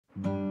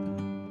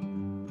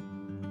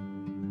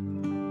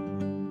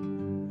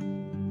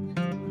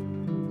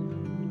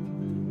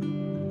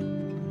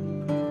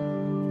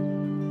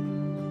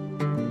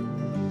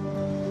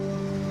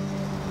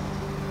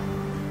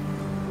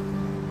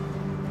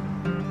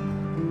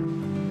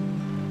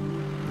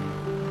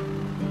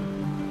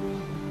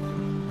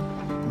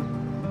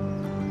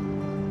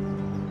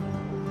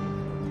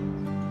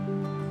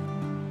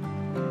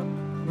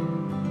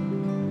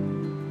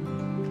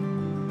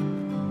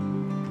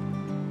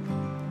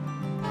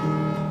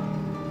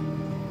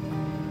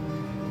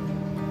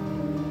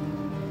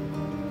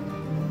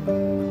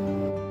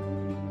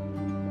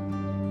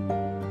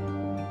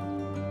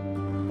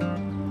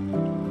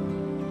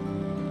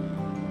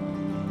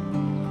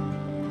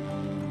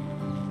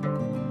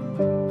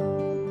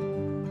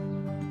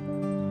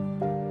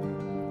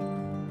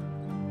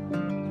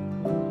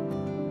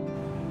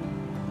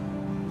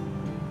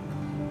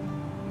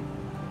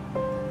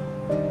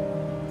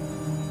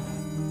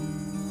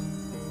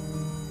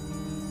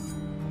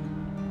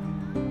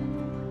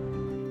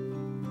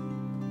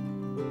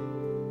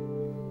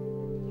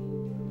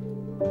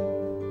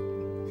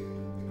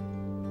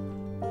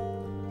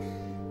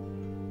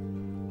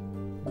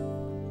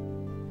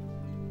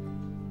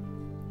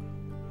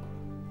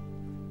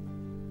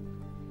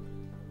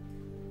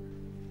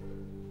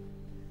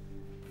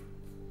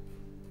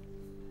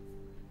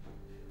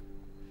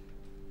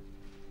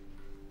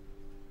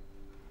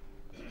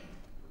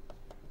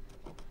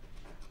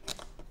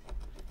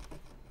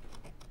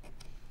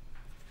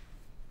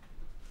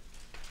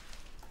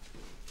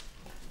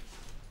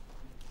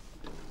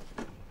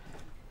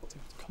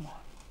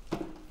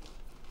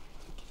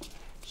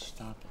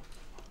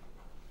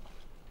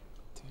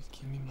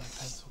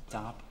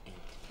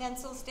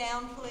pencils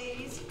down,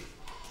 please.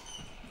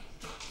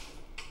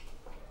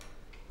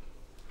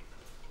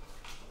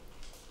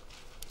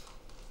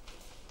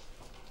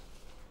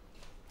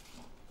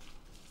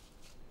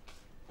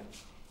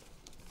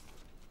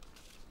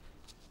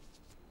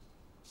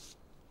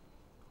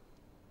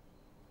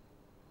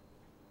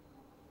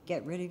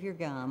 Get rid of your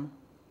gum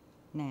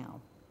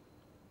now.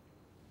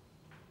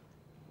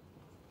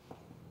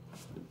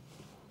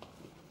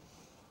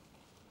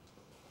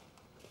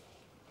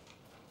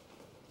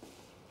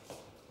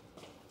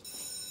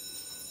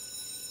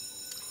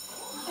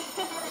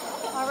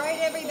 All right,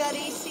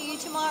 everybody, see you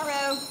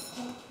tomorrow.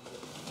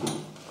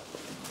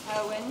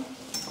 Owen.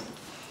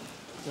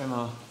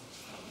 Grandma.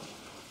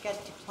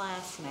 Get to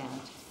class now.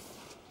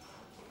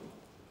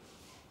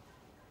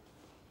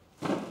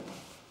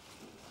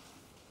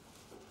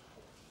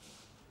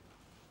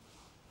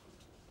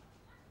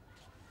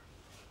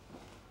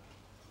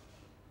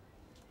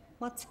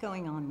 What's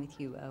going on with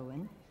you,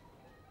 Owen?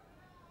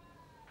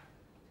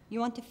 You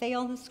want to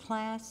fail this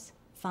class?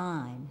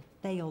 Fine,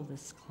 fail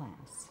this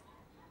class.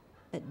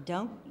 But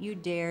don't you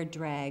dare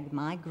drag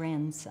my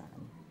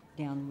grandson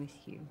down with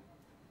you.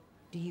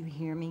 Do you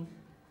hear me?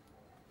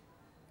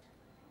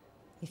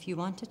 If you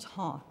want to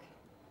talk,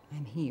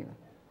 I'm here.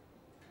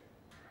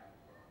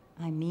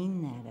 I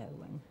mean that,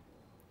 Owen.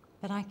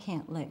 But I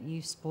can't let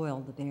you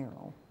spoil the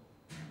barrel.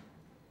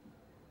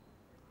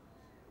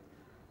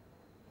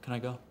 Can I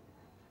go?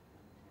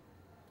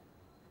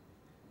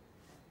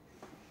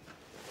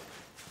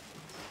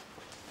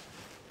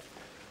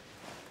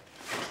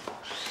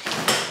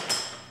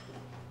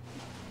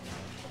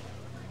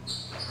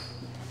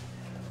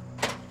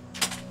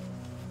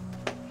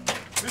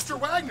 Mr.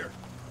 Wagner!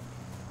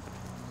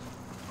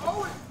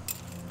 Owen!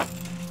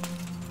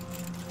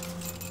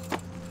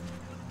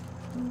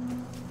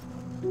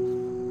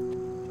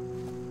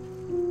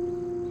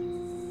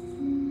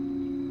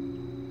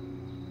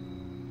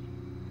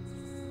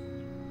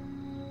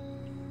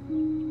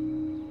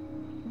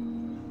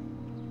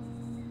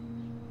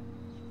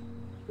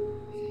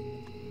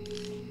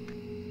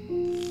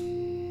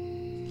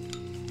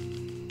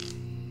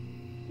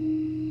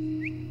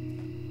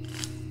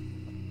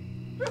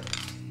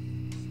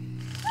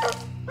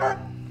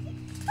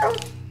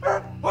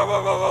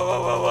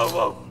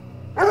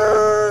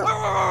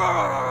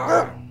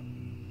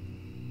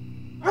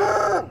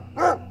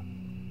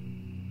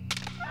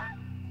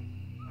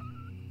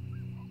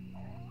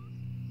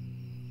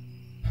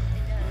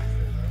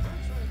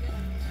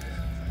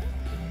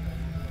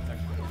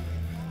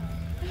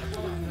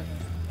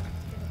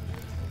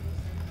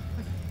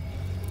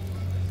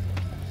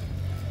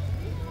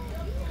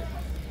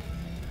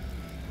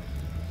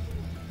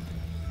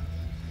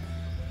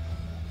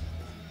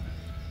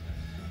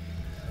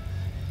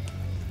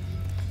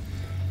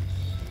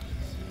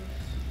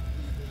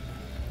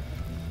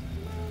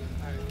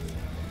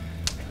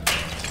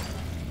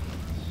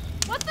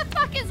 What the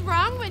fuck is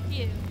wrong with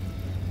you?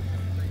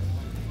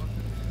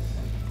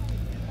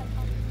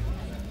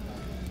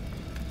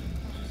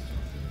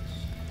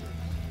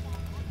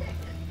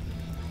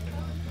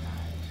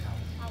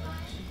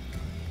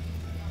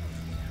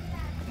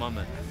 Come on,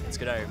 man. Let's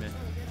get out of here, man.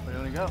 Where do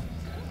you want to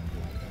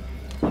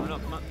go? I don't know.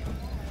 Come on.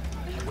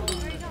 Where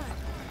are you going?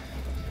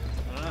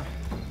 I don't know.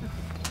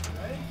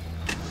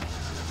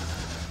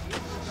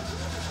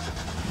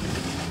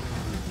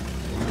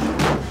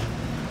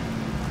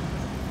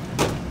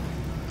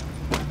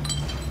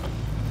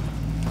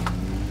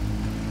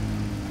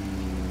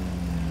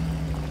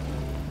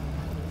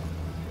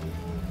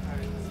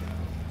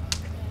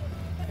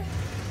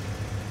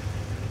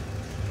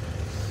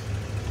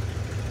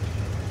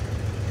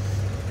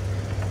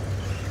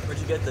 Where'd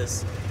you get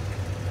this?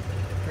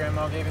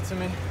 Grandma gave it to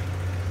me.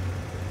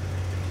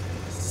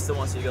 She still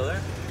wants you to go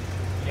there?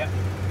 Yep.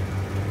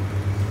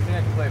 I think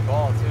I can play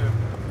ball, too.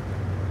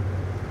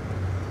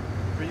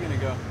 Where are you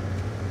gonna go?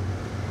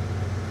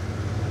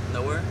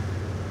 Nowhere?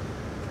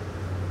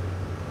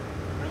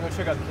 We're gonna go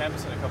check out the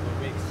campus in a couple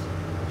of weeks.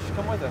 You should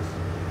come with us.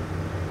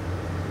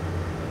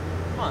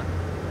 Come on.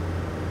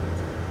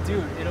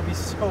 Dude, it'll be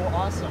so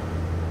awesome.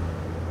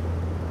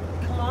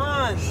 Come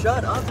on!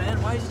 Shut up,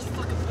 man. Why are you such a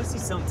fucking pussy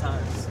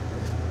sometimes?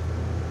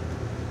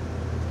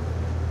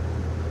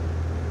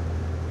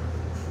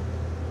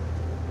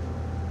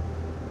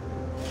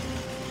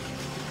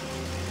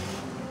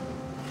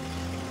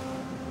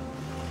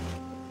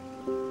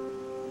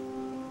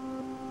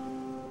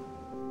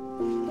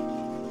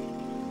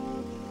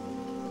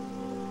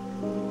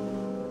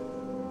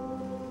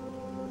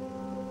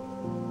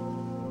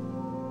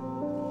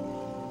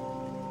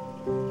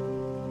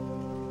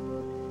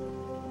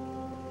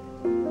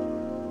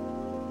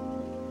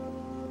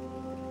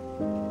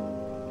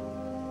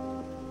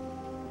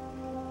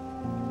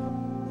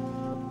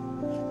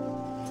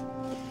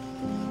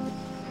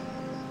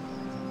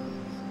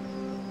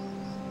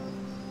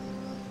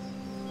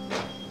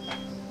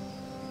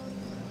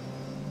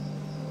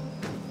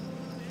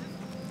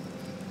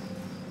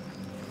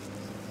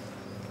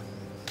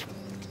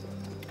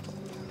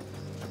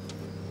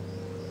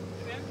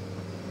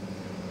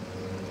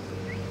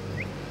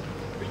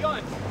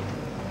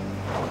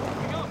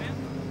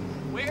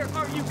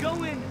 Where are you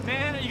going,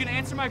 man? Are you gonna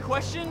answer my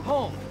question?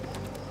 Home.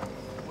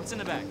 What's in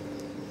the bag?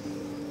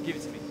 Give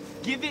it to me.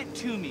 Give it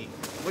to me.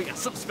 Wait, got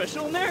something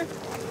special in there?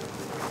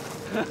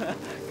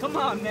 Come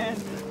on,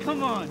 man.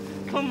 Come on.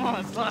 Come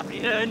on, sloppy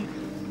head.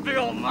 Big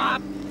old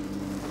mop.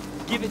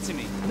 Give it to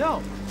me.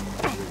 No.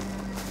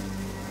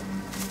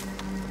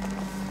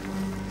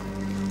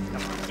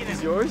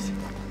 He's yours?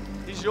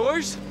 He's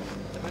yours?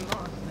 My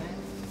mom, man.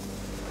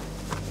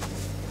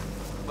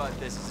 How about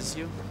this? Is this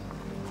you?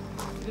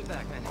 Give it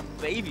back, man.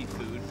 Baby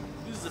food?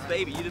 This is a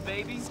baby. You the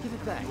baby? Just give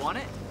it back. You want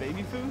it?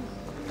 Baby food?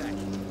 Give it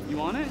back. You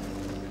want it?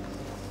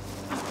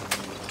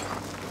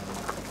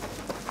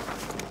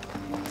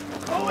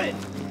 Owen!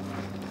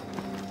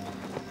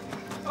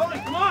 Owen,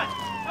 come on!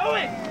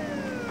 Owen!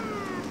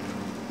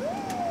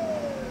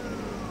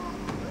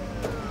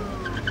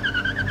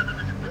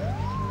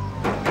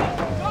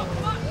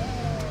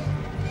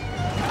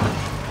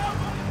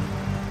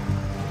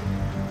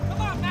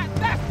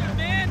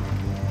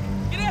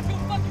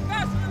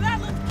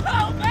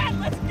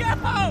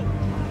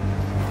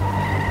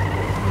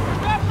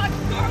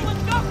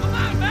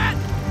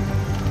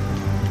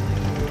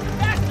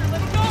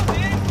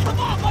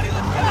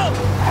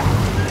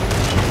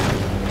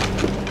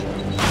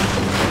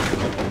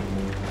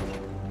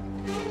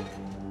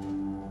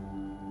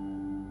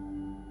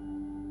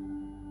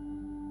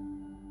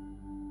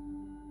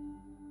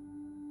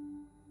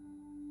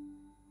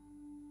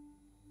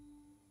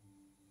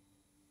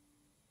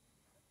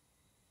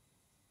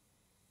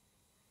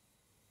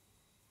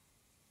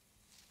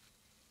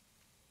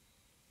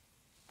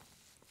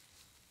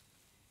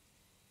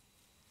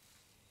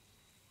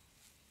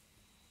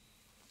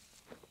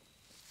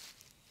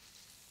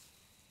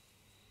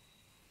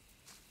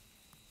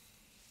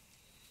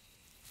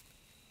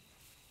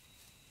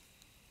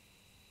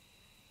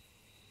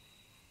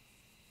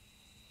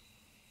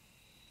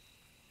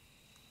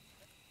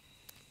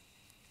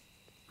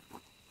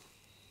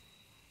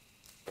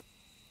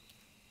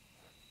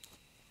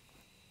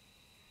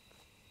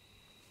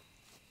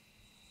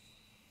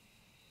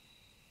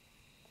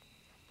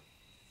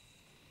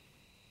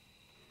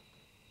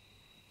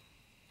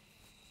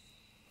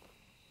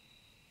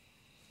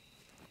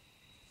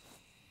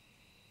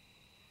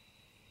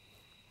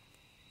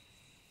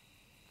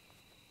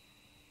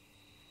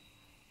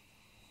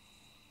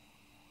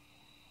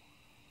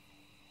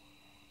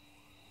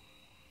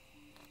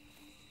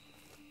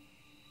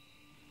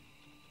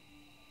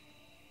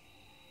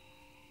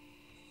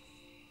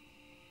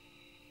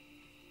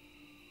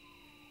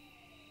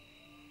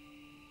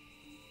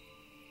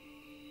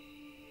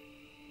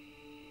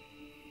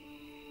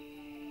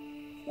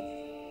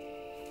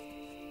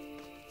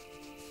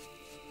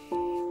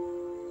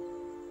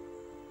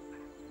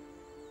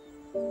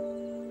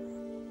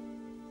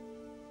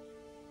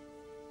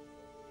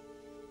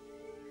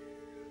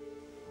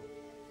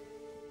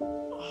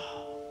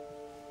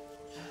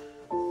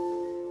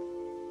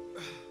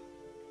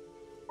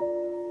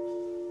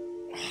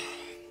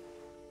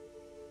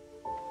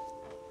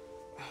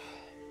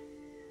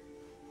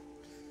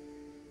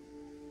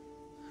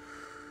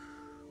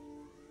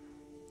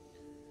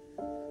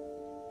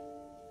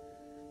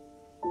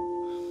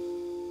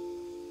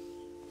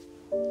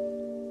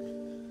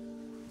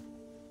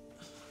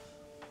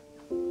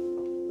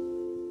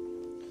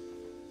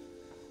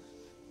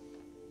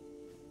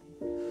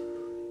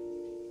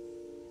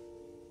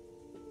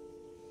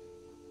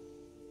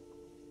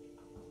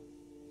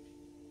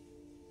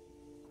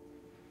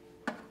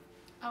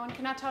 Owen,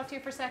 can I talk to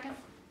you for a second?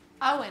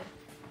 Owen.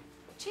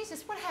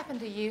 Jesus, what happened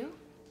to you?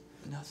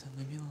 Nothing.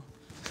 Leave me alone.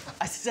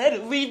 I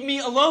said leave me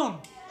alone.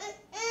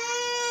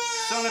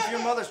 Son, if your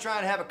mother's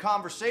trying to have a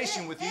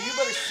conversation with you, you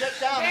better sit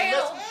down and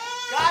Dale. listen.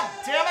 God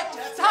damn it!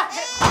 Stop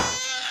it!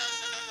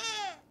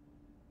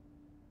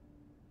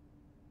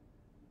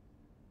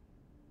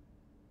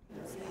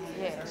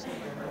 Yes.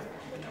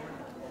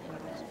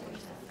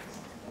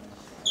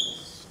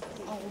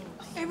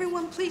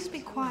 Everyone, please be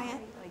quiet.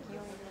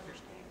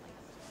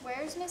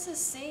 Where's Mrs.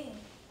 C?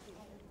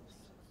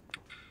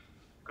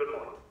 Good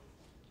morning.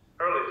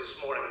 Early this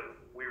morning,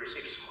 we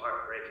received some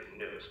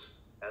heartbreaking news.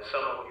 As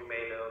some of you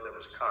may know, there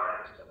was a car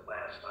accident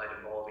last night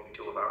involving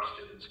two of our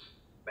students,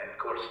 Matt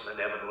Corson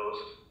and Evan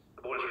Lewis.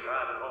 The boys were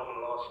driving home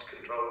and lost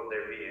control of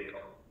their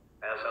vehicle.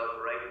 As of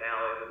right now,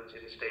 Evan's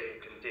in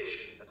stable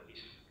condition, but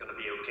he's going to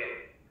be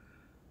okay.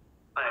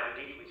 I am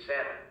deeply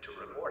saddened to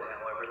report,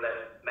 however,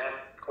 that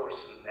Matt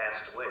Corson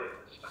passed away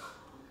last night.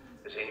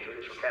 His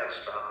injuries were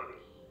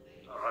catastrophic.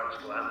 Our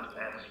hearts go out to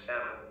Matt's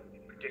family,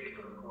 in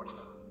particular, of course,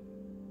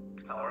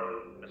 our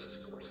own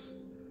Mrs. Corson.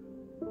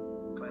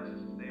 Classes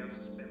today are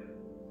suspended.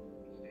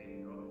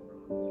 Staying home for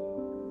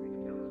grief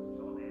counselors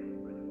on hand,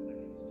 ready when there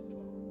needs to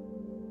talk.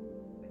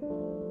 Thank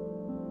you.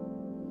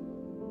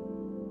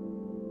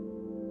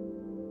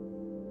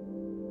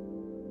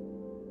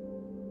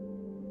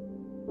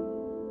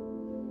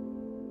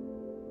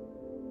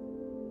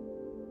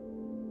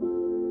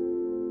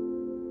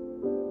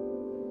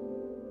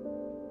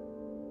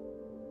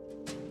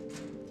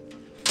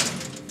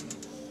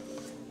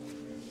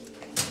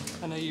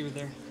 I know you were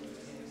there.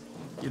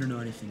 You don't know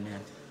anything, man.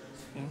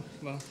 Yeah,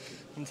 well,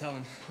 I'm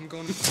telling. I'm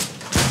going to...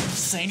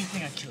 Say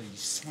anything, I kill you.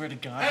 Swear to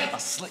God, Hey! I'll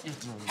slit your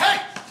throat.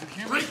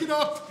 Hey! Break it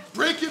up!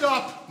 Break it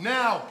up!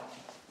 Now!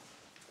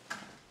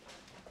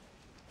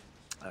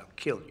 I'll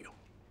kill you.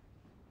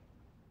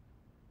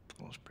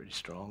 Those pretty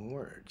strong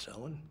words,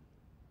 Owen.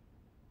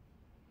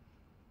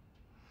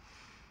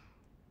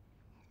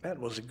 Matt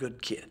was a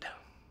good kid.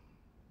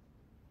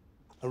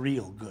 A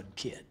real good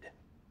kid.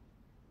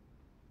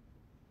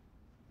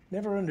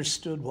 Never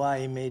understood why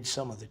he made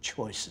some of the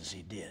choices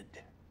he did.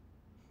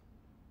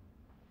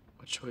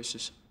 What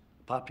choices?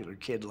 A popular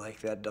kid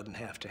like that doesn't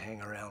have to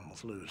hang around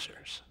with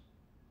losers.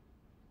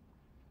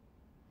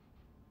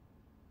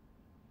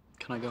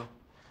 Can I go?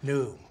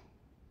 No.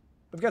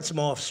 I've got some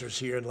officers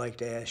here I'd like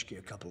to ask you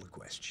a couple of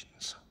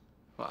questions.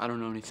 Well, I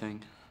don't know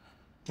anything.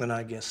 And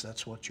I guess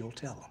that's what you'll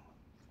tell them.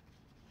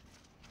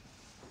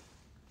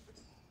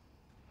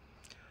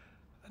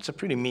 That's a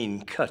pretty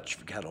mean cut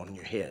you've got on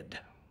your head.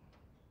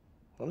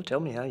 Want to tell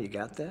me how you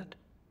got that?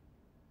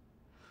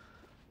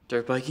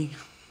 Dirt biking?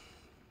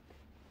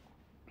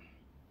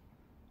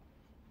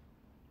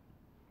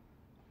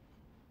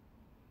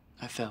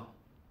 I fell.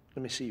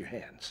 Let me see your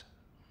hands.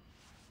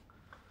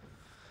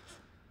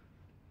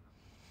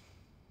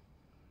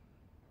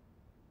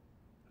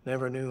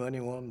 Never knew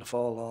anyone to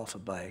fall off a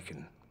bike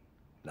and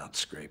not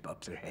scrape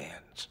up their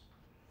hands.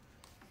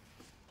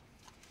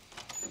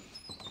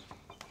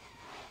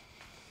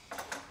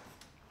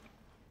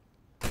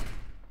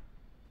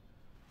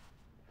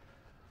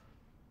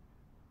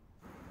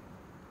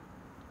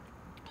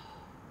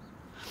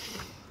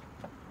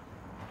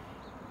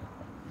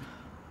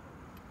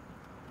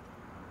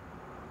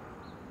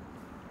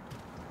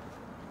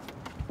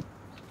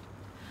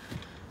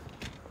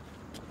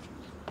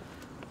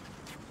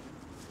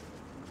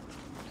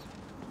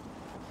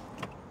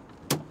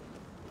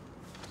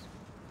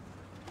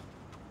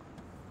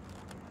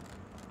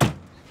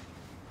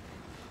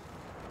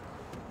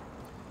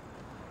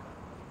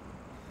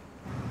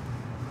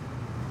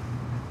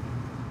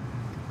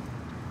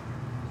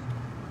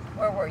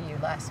 Where were you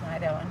last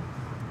night, Owen?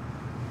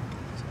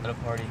 At a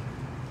party.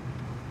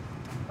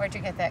 Where'd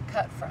you get that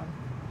cut from?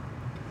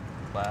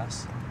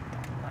 Class.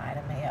 Don't lie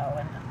to me,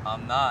 Owen.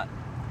 I'm not.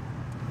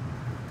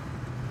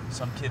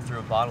 Some kid threw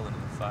a bottle into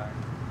the fire.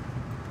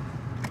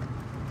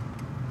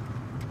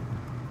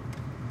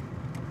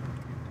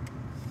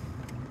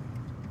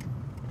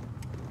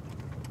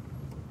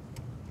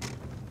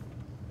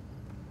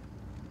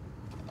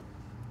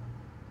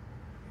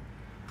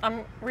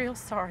 I'm real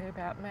sorry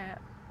about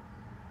Matt.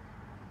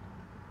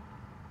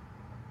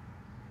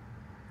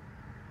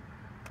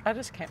 I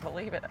just can't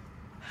believe it.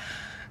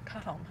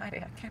 God almighty,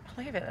 I can't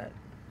believe it.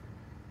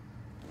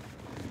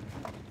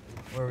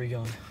 Where are we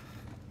going?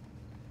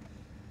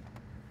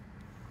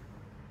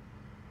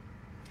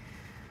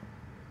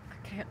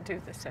 I can't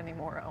do this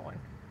anymore, Owen.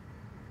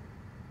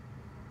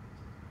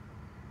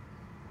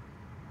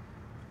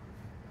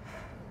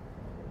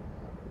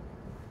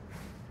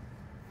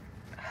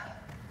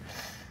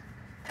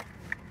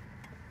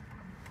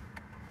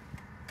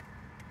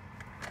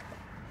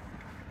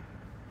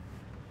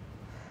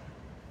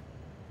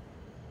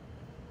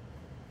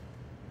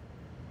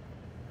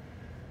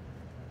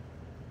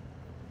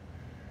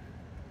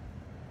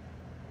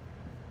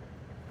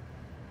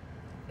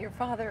 Your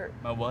father...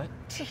 My what?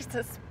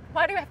 Jesus,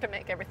 why do you have to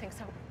make everything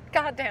so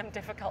goddamn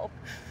difficult?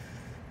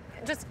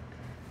 Just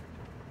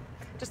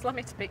let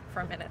me speak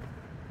for a minute.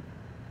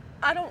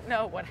 I don't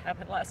know what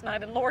happened last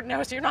night, and Lord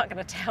knows you're not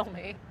going to tell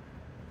me.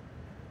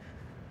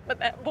 But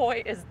that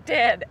boy is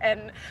dead,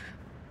 and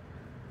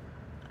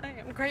I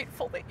am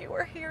grateful that you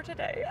are here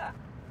today.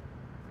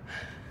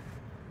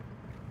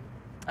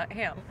 I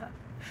am.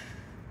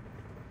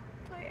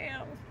 I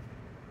am.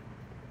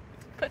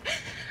 But,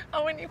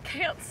 Owen, you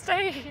can't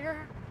stay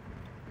here.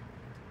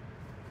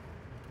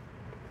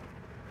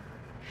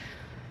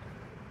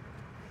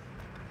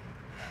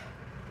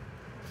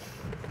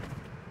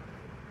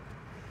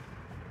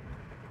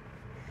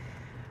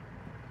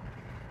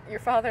 Your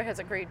father has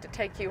agreed to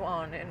take you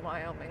on in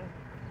Wyoming.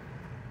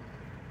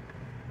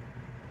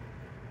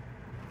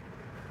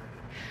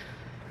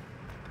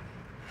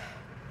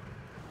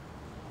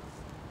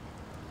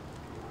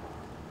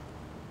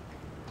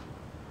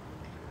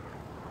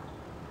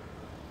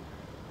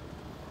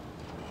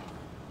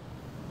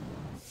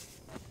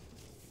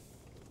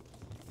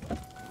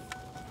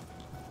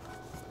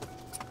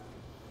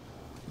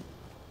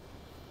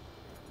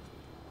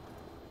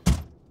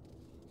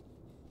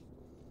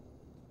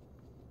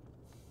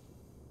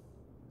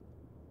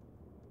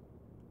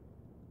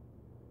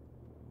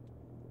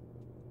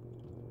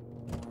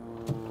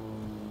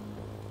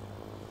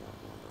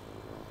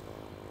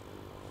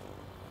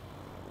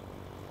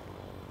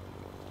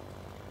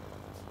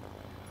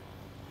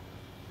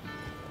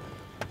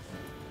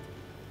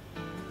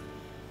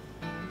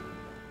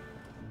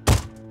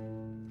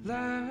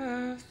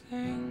 Love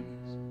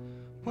things,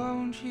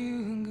 won't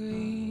you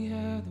agree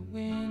how the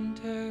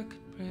winter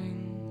could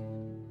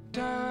bring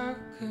dark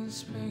as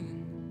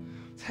spring,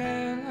 with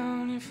hell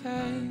on your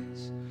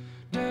face,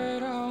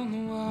 dirt on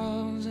the wall.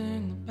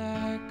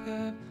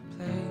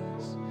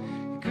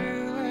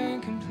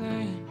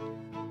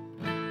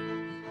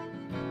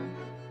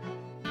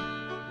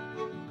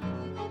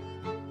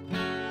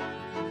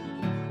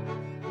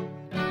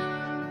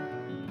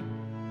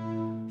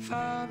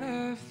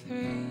 out of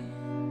three.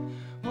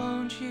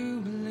 Won't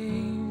you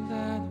believe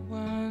that the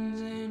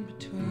ones in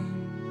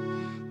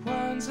between,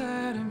 ones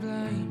that are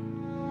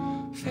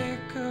blame,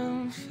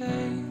 fickle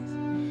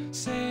faith,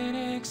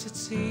 cynics that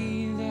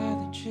see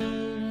that the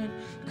children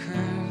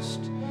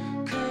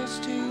are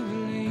cursed to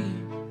believe.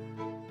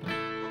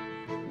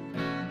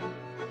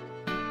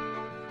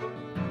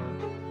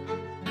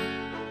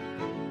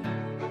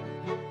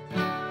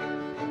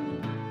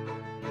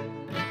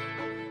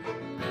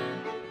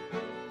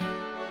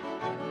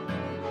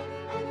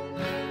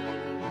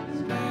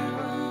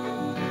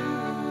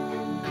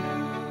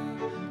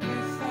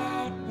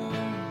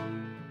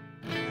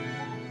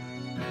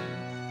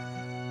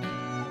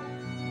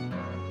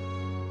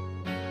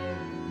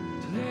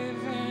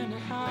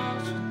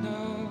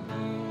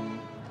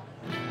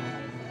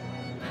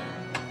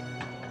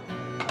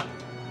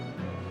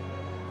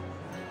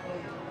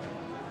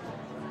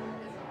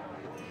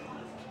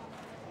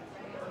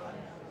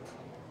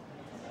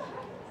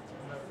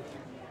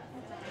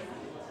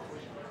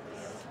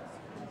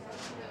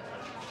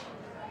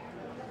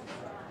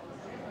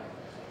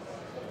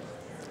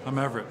 I'm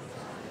Everett.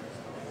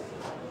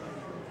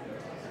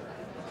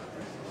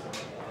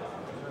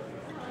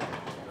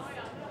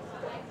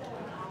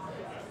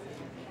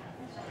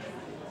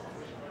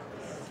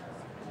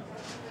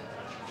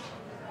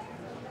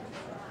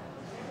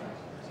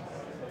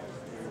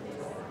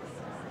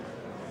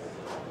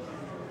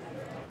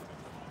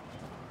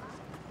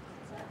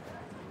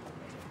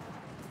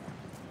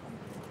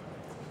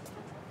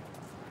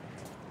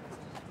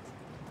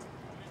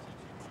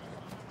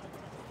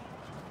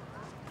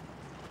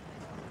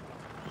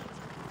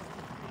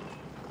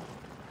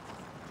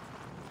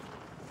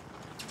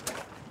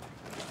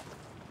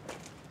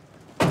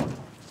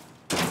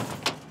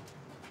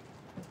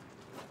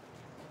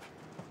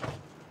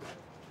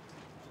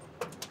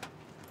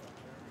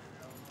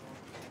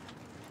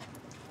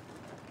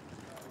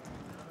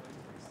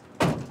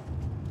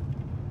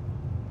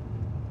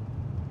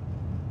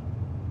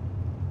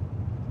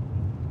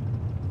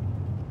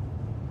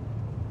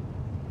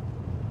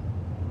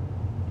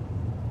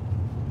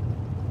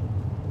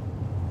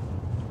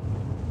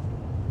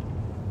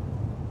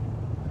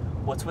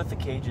 What's with the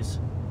cages?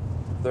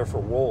 They're for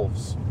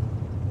wolves.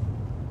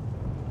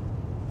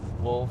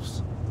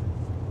 Wolves?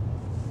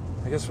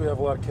 I guess we have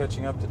a lot of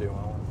catching up to do,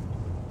 Owen.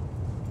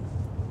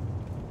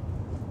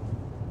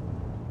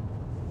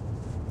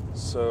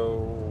 So,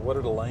 what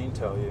did Elaine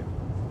tell you?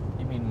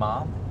 You mean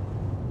Mom?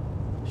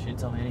 She didn't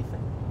tell me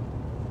anything.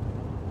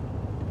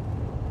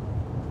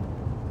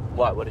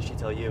 What? What did she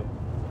tell you?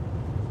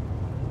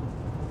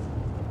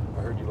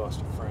 I heard you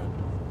lost a friend.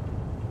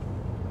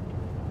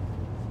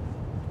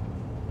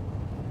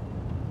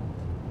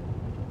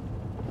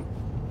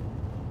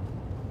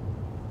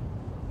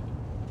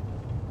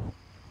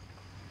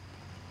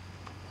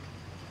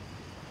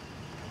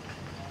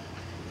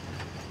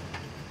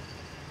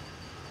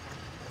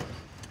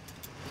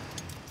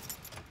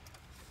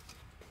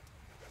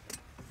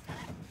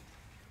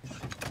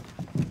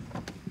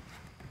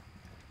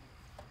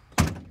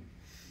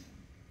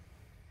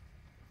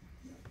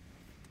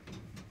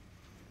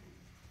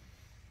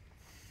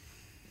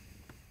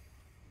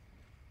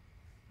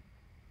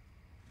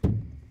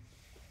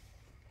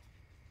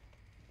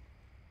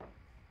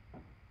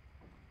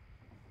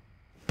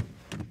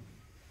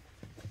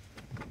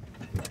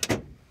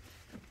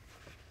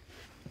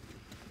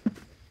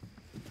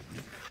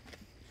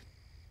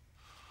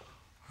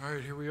 All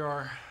right, here we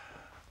are.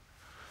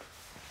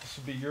 This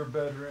will be your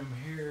bedroom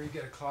here. You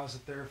got a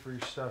closet there for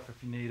your stuff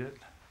if you need it.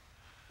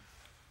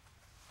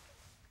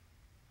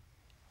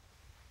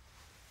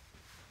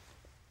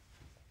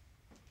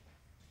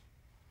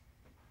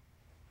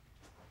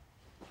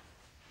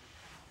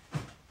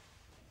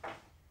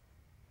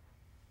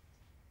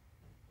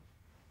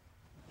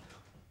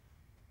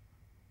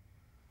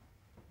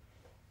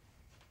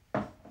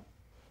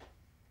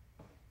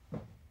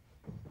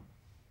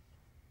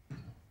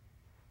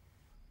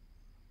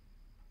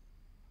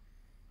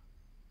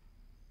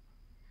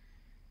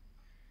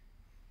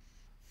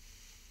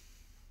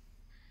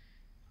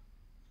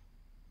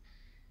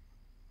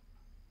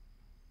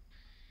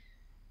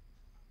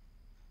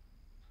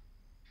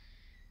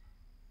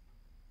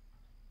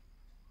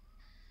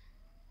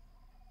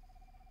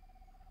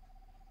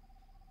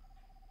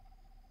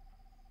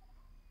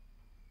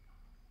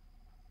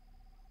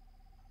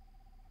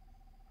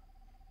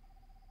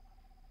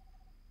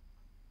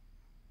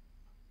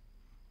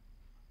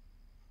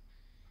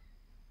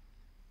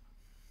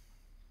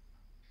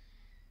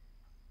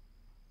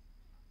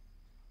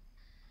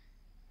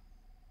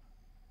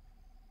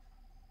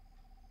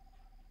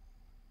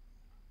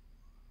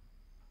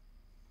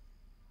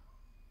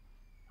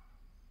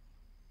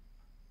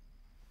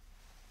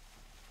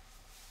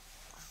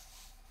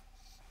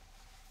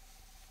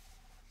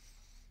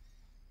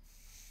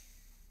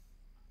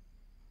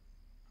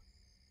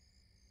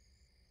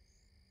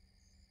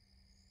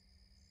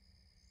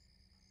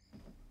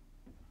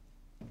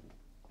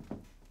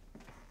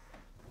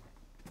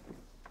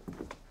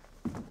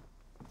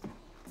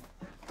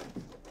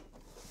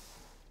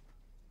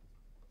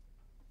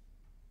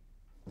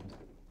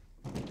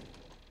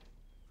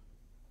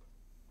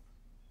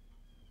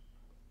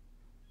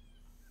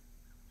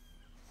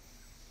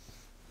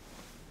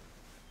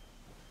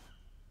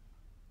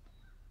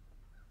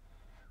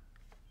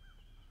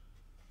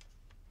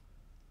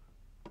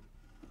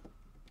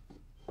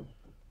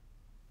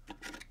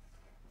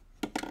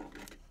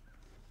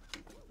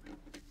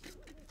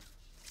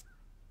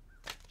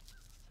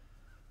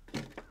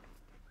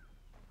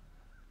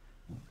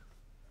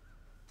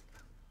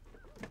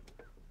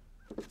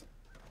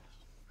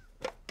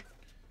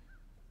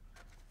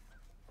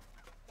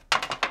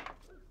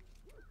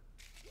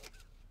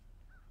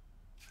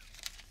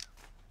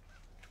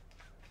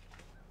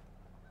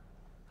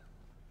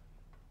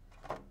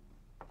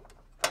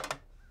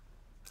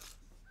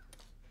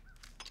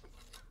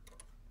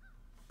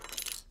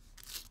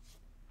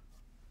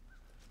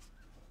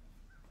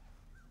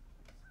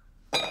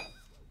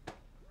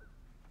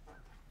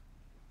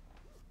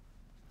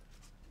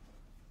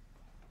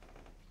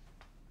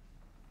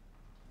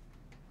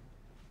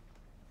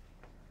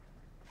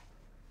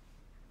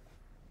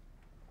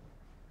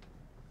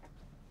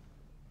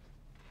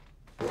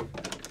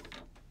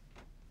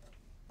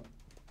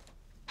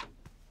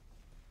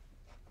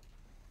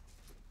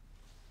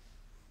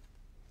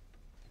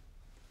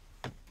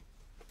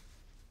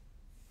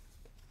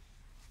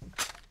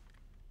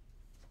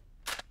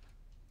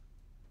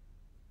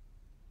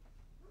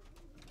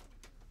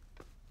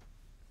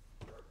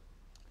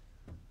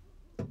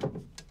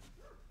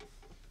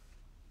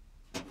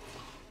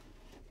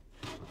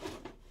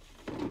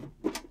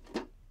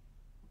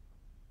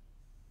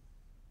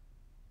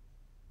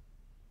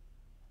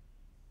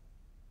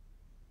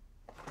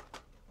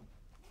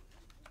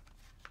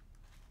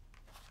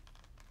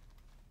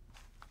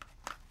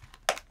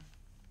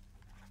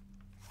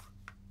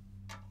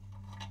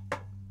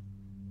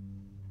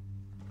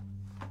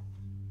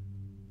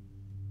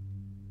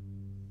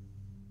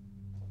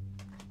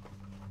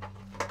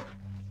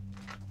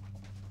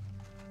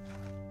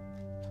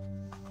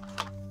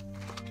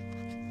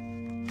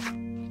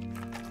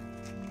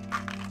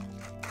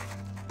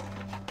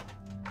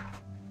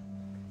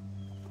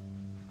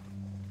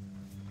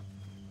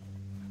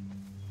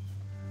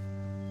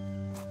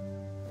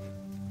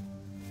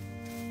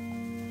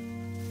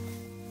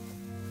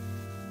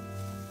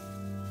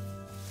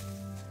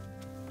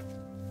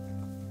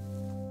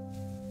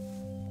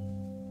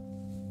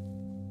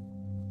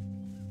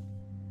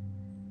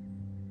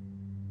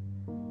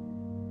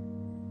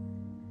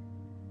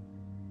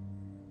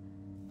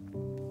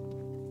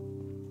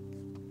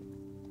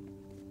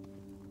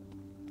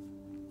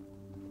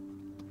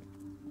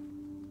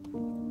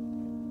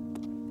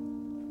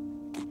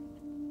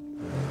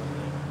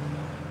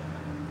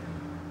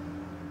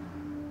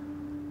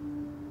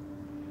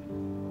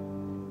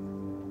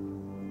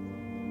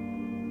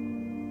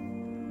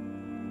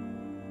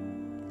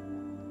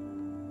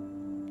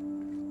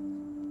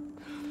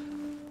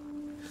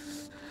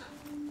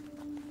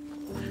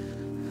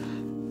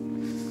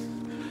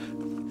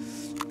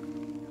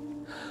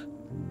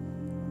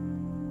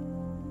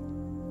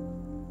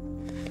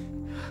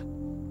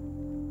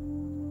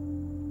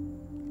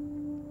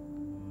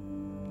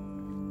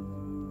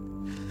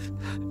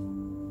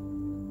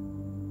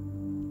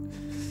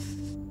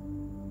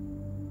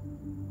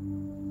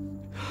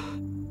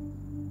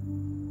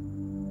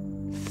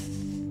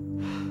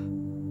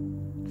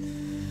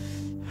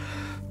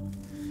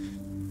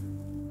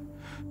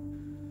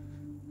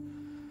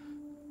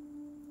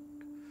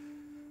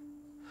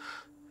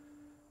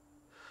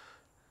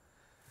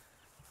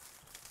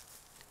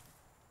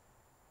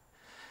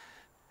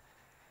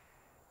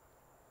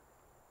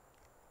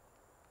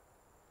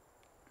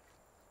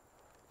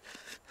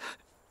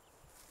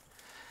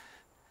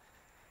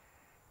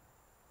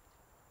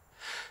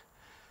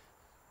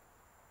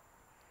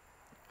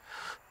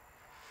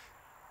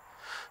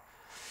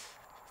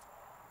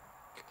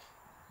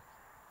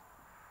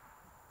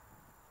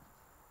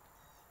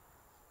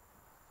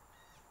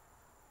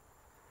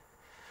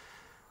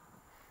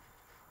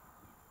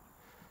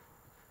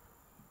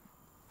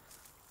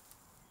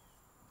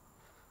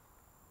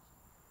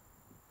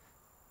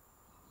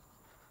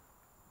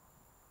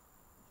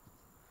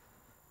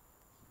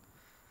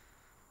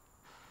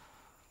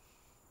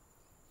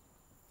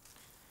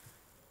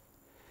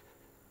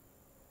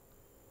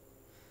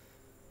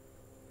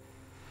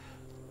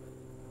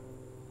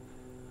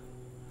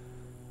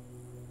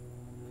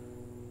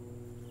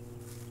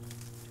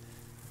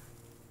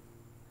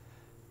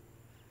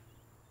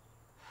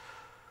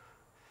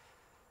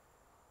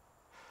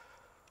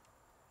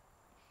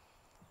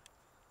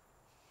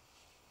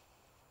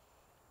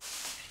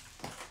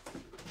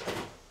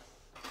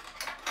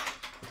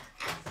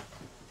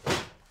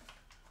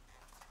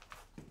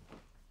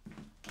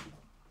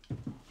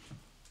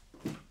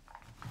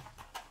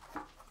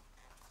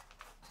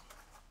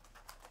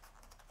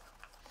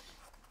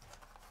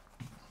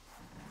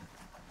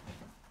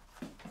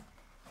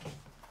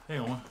 Hey,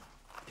 Owen.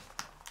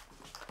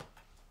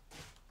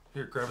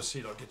 Here, grab a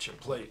seat. I'll get you a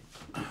plate.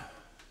 How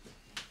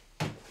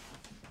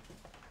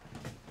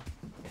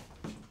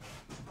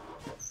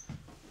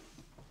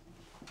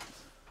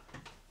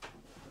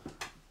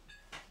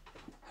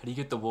do you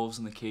get the wolves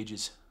in the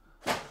cages?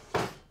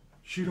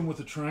 Shoot them with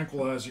a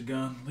tranquilizer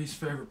gun. Least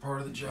favorite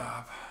part of the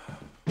job.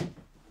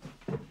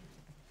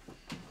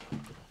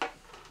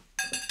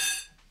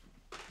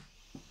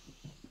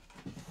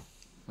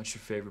 What's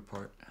your favorite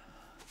part?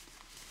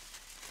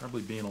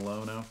 Probably being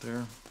alone out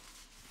there.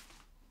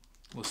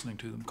 Listening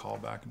to them call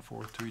back and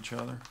forth to each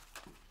other.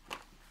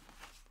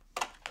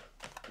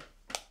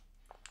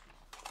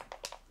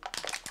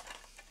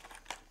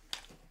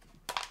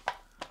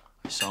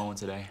 I saw one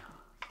today.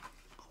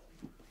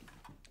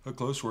 How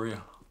close were you?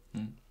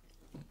 It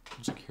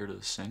was like here to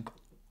the sink.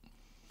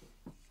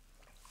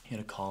 He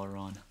had a collar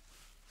on.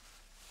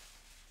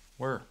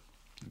 Where?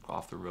 Like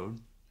off the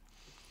road.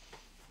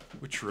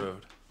 Which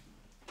road?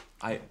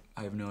 I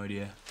have no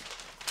idea.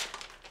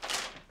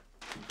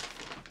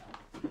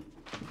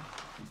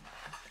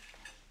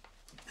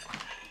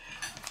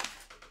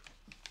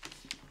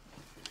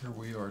 Here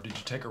we are. Did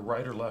you take a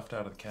right or left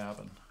out of the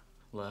cabin?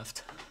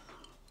 Left.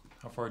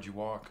 How far did you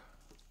walk?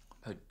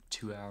 About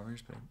 2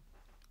 hours, but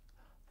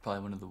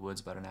probably went to the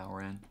woods about an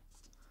hour in.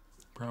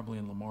 Probably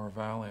in Lamar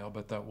Valley. I'll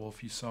bet that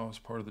wolf you saw was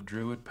part of the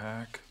Druid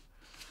pack.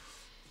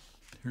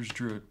 Here's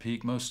Druid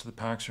Peak. Most of the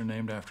packs are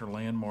named after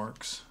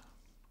landmarks.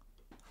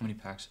 How many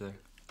packs are there?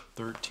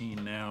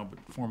 13 now, but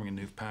forming a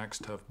new pack's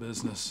tough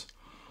business.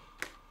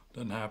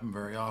 Doesn't happen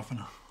very often.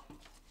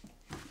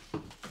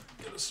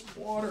 Get us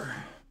some water.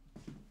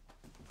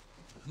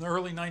 In the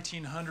early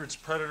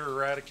 1900s, predator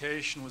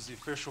eradication was the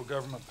official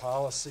government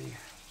policy.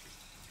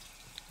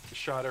 They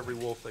shot every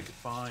wolf they could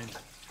find.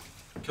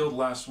 Killed the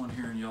last one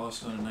here in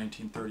Yellowstone in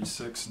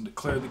 1936 and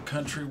declared the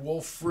country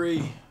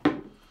wolf-free.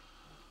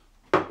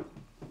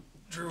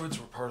 Druids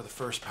were part of the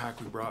first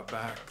pack we brought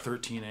back.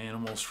 13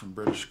 animals from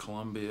British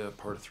Columbia,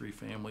 part of 3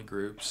 family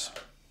groups.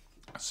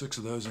 6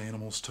 of those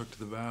animals took to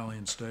the valley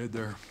and stayed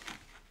there.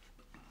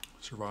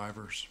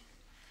 Survivors.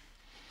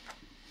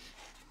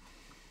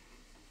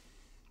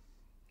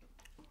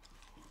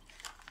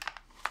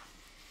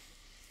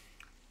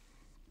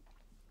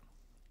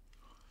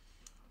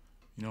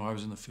 You know, I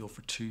was in the field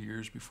for 2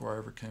 years before I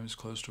ever came as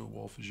close to a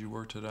wolf as you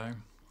were today.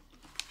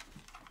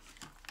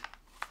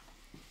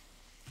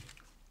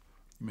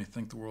 You may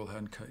think the world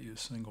hadn't cut you a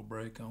single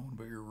break, Owen,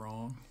 but you're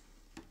wrong.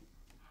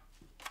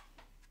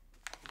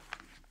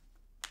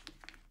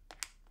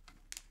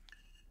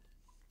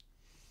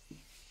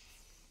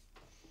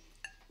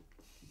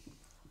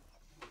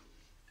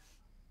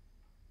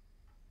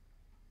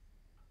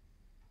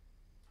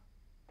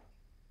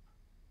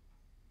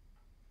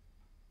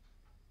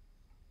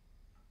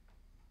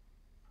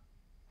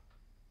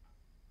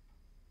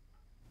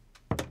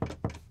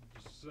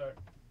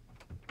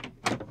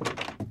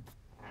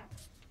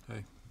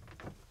 Hey.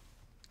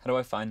 How do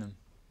I find them?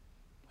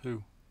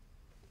 Who?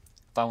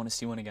 If I want to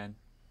see one again.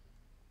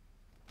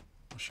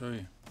 I'll show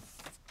you.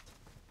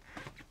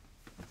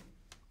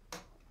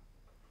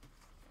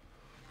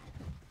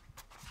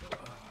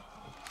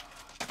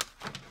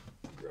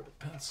 Grab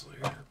a pencil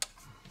here.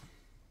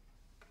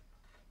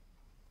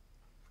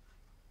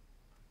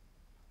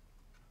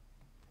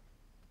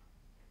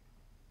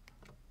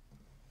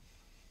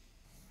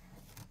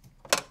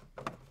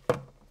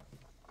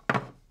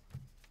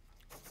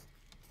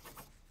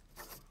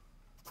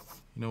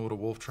 You know what a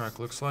wolf track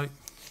looks like?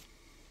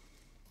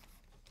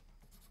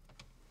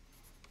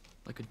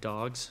 Like a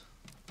dog's?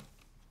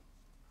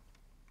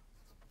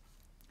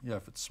 Yeah,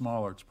 if it's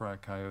smaller, it's probably a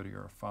coyote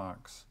or a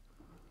fox.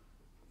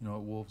 You know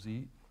what wolves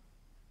eat?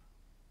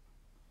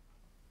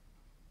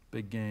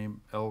 Big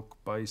game, elk,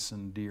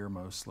 bison, deer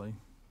mostly.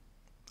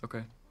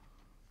 Okay.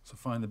 So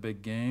find the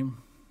big game,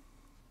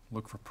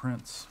 look for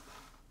prints.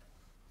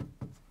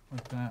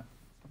 Like that.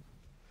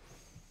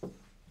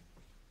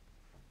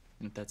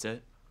 And that's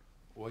it?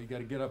 Well, you got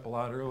to get up a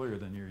lot earlier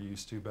than you're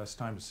used to. Best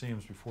time to see them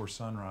is before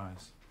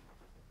sunrise.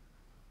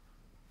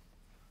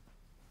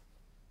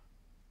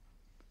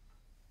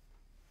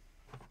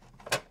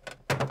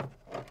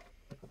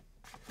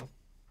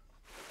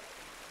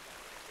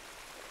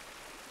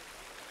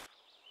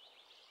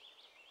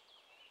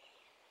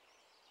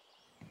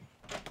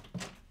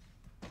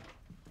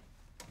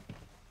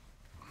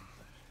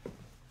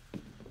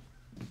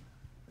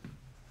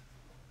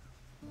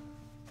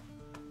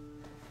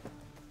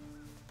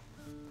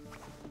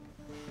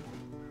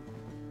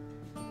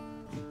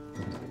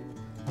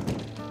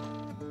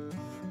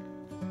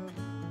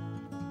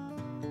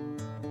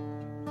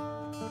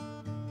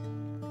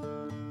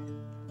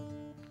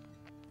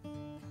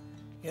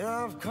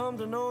 Yeah, I've come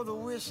to know the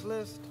wish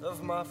list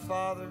of my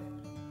father.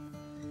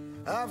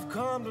 I've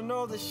come to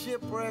know the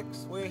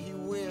shipwrecks where he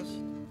wished.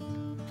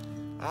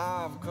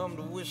 I've come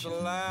to wish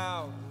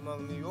aloud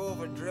among the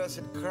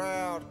overdressed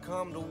crowd.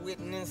 Come to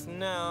witness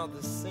now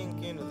the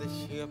sinking of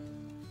the ship,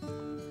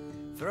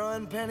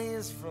 throwing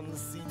pennies from the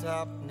sea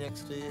top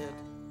next to it.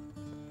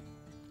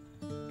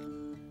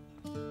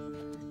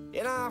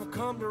 And I've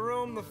come to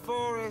roam the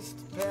forest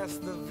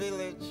past the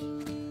village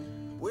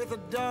with a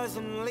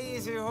dozen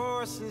lazy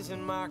horses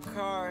in my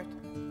cart.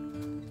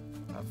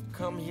 I've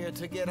come here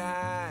to get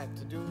high,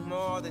 to do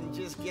more than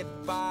just get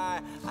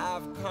by.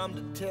 I've come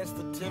to test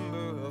the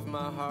timber of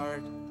my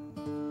heart.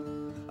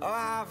 Oh,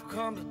 I've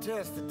come to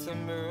test the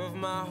timber of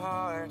my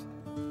heart.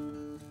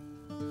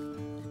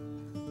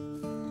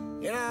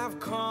 And I've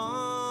come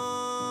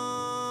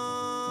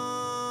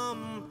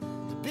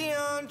to be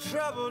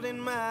untroubled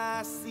in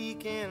my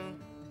seeking.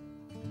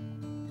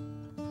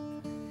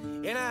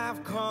 And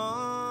I've come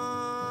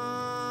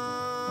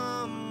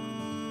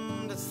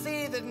to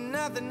see that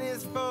nothing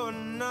is for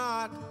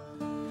naught.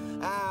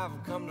 I've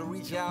come to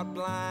reach out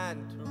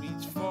blind, to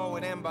reach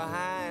forward and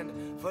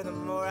behind. For the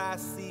more I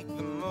seek,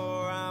 the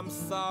more I'm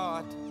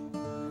sought.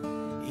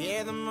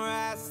 Yeah, the more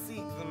I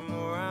seek, the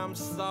more I'm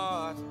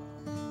sought.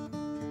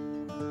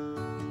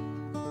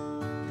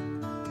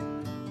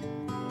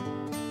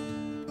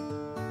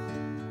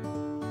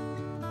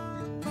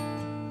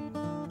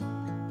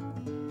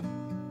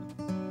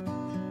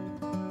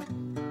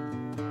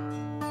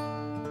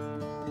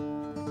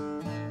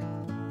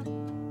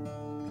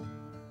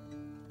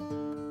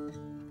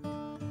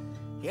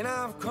 And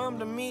I've come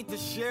to meet the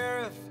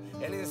sheriff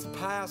and his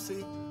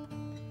posse,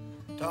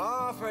 to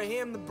offer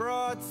him the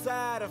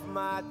broadside of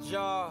my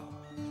jaw.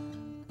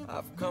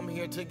 I've come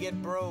here to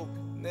get broke,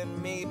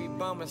 then maybe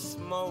bum a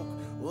smoke.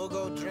 We'll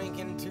go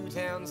drinking 2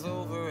 towns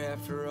over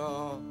after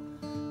all.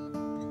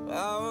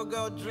 Oh, we'll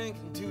go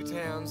drinking 2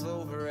 towns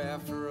over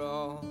after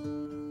all.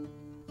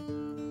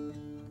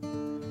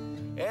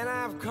 And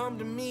I've come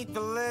to meet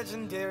the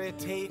legendary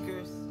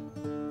takers.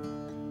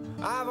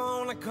 I've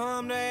only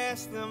come to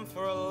ask them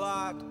for a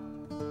lot.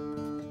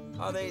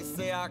 Oh, they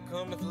say I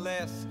come with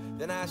less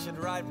than I should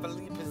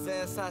rightfully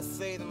possess. I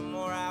say the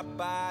more I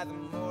buy, the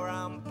more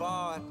I'm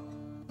bought.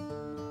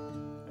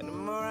 And the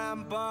more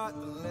I'm bought,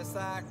 the less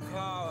I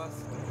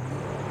cost.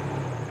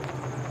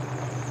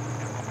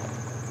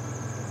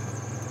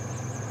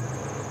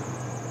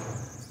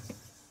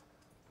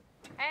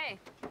 Hey.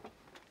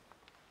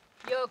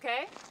 You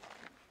okay?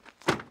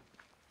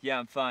 Yeah,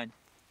 I'm fine.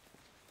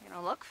 You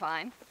don't look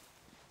fine.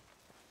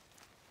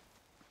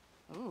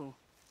 Ooh.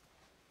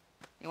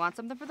 You want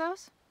something for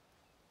those?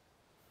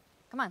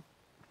 Come on.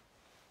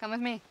 Come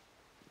with me.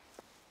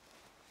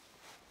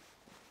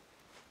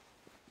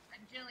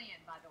 I'm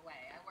Jillian, by the way.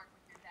 I work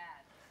with your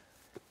dad.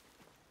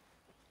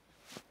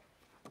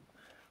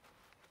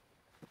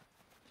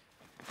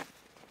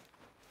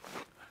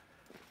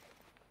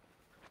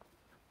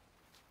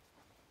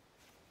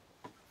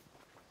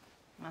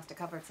 Must have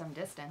covered some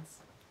distance.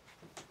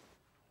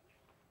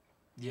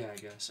 Yeah, I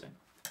guess. I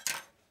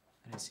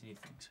didn't see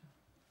anything, so.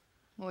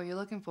 What were you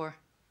looking for?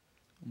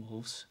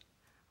 Wolves.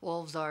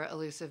 Wolves are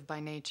elusive by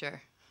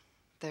nature.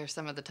 They're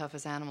some of the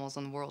toughest animals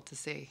in the world to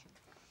see.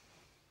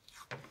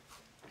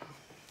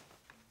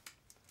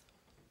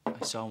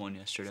 I saw one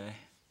yesterday.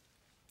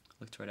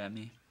 Looked right at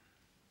me.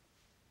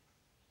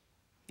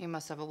 You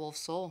must have a wolf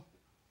soul.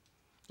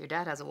 Your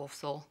dad has a wolf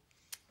soul.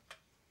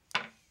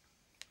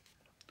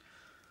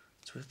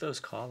 It's with those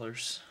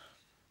collars.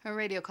 Her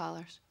radio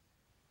collars.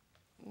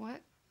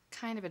 What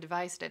kind of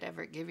advice did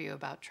Everett give you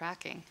about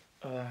tracking?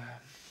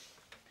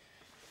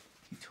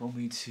 He told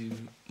me to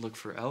look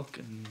for elk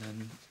and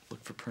then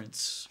look for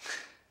prints.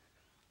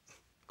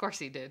 Of course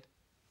he did.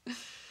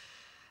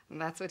 And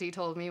that's what he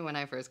told me when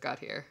I first got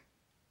here.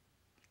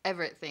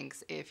 Everett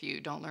thinks if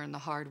you don't learn the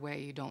hard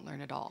way, you don't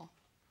learn at all.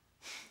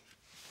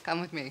 Come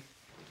with me.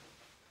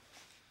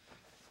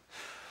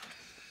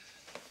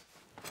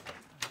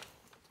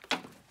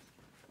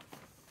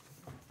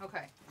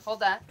 Okay, hold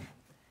that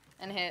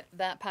and hit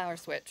that power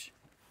switch.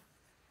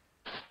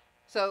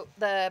 So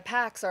the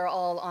packs are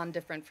all on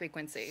different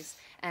frequencies,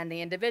 and the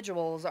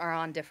individuals are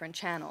on different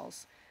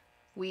channels.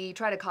 We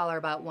try to collar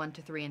about 1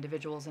 to 3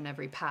 individuals in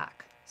every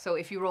pack. So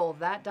if you roll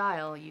that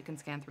dial, you can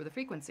scan through the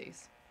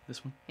frequencies.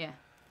 This one? Yeah.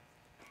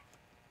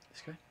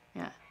 This guy?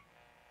 Yeah.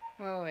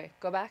 Wait.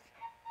 Go back.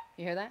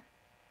 You hear that?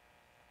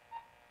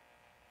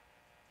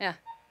 Yeah.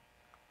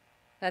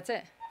 That's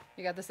it.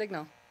 You got the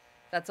signal.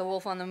 That's a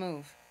wolf on the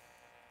move.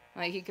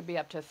 Like, he could be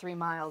up to 3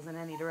 miles in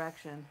any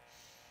direction.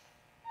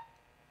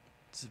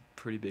 It's a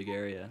pretty big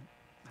area.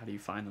 How do you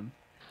find them?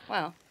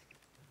 Well,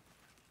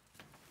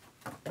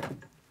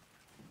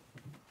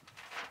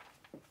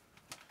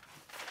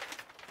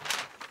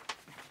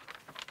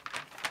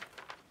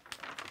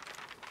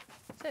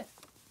 that's it.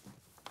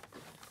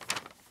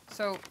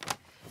 So,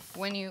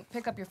 when you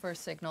pick up your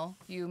first signal,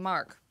 you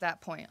mark that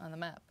point on the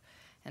map.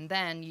 And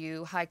then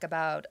you hike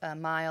about a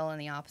mile in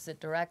the opposite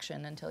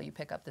direction until you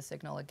pick up the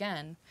signal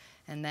again.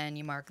 And then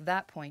you mark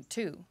that point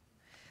too.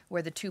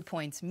 Where the 2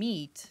 points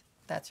meet,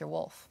 that's your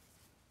wolf.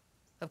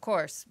 Of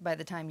course, by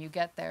the time you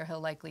get there, he'll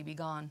likely be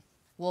gone.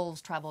 Wolves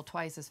travel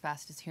twice as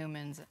fast as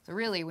humans. So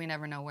really, we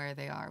never know where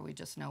they are. We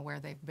just know where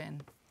they've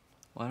been.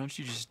 Why don't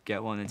you just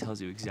get one that tells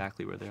you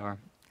exactly where they are?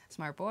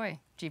 Smart boy.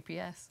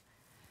 GPS.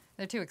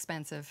 They're too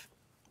expensive.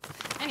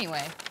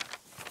 Anyway,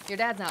 your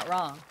dad's not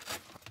wrong.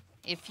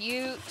 If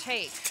you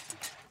take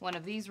one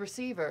of these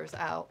receivers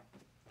out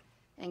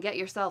and get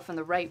yourself in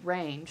the right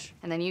range,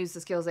 and then use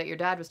the skills that your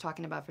dad was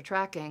talking about for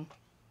tracking,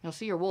 you'll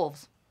see your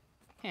wolves.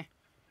 Here.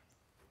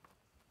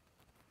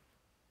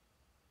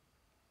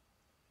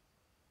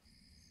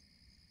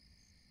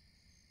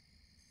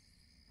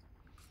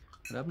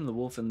 What happened to the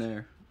wolf in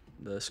there?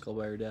 The skull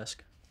by your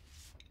desk?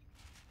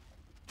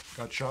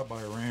 Got shot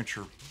by a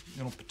rancher.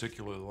 They don't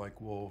particularly like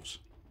wolves.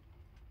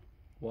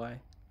 Why?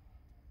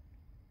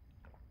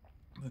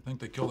 They think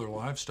they kill their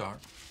livestock.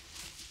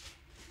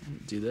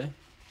 Do they?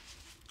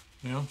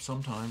 Yeah,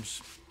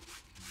 sometimes.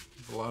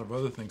 A lot of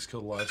other things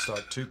kill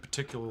livestock too,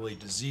 particularly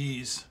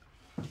disease.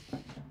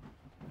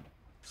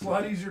 It's a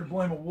lot easier to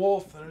blame a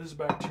wolf than it is a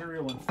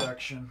bacterial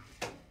infection.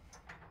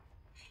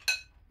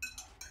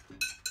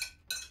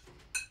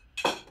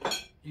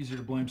 Easier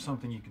to blame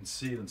something you can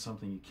see than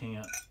something you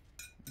can't.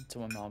 That's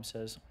what my mom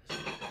says.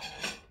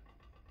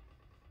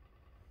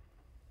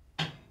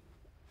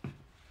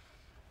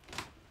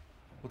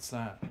 What's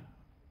that?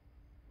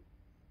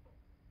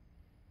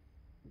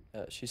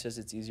 She says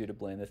it's easier to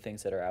blame the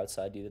things that are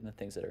outside you than the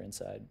things that are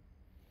inside.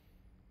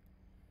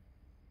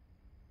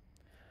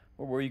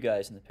 Where were you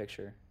guys in the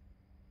picture?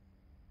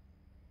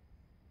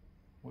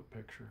 What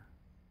picture?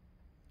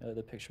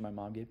 The picture my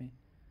mom gave me.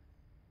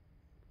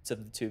 It's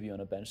of the two of you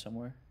on a bench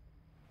somewhere.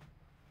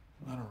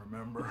 I don't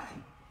remember.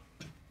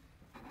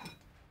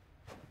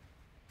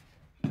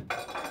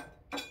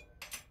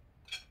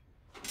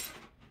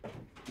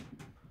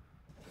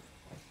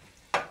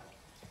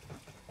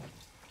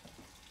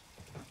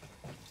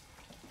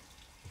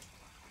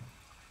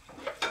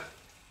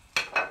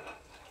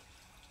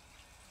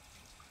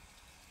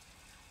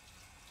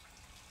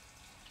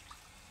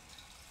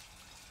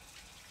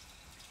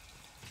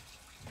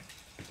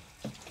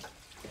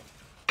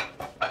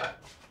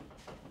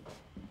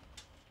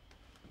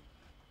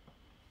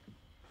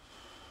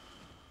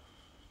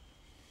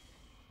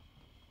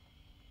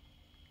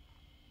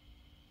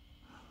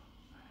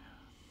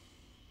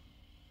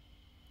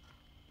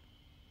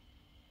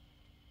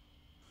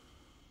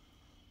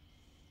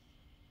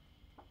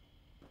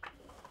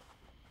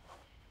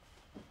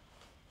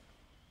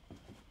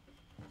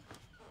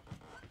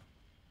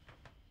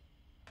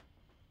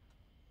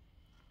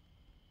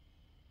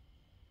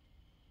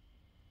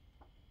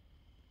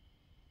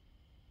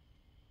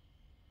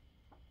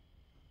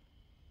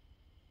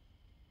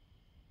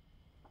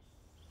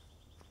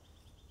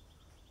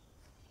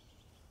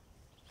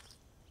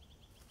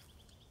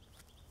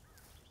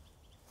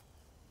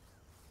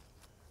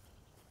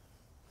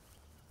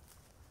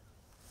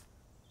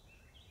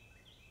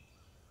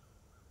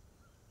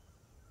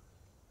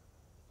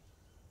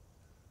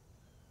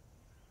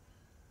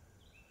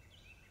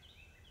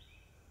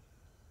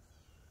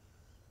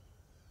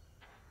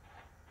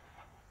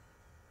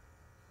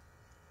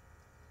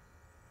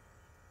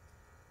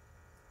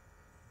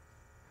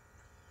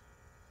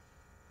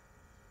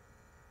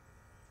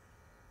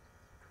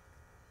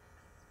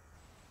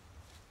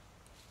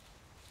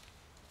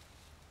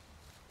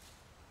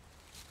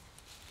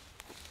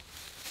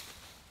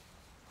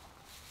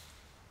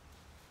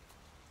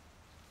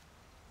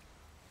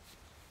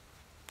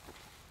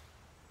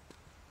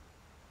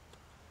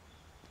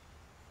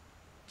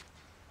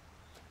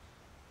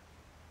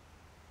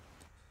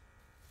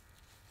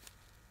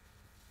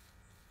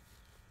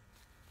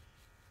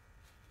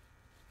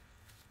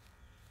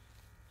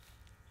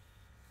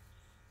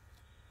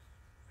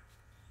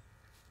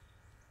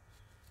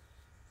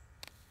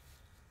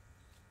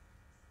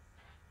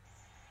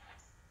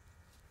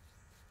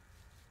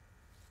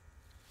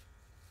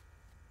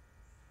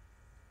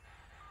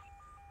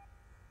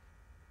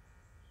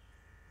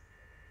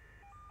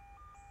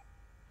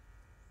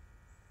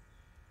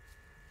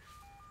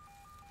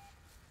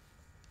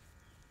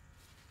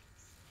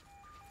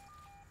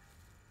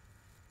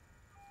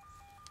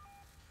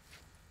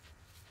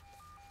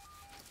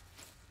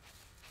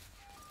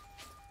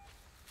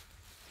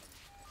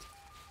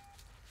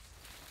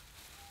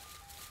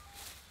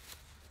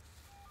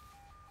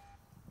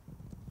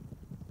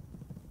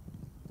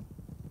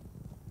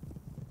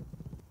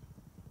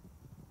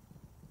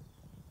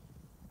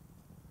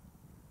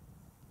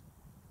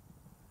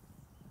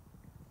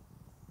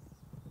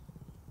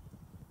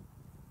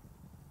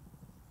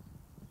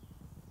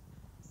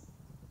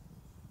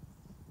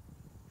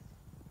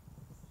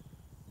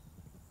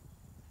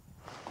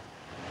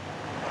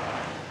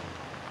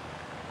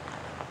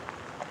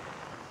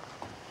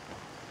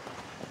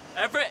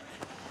 Everett!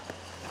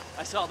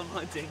 I saw them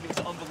hunting. It was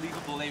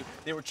unbelievable.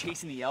 They were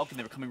chasing the elk and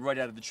they were coming right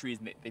out of the trees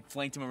and they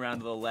flanked him around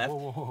to the left. Whoa,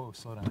 whoa, whoa,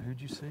 slow down.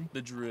 Who'd you see?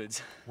 The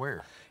Druids.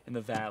 Where? In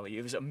the valley.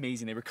 It was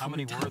amazing. They were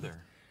coming. How many were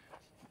there?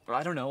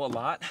 I don't know, a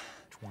lot.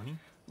 20?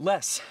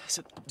 Less.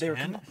 So they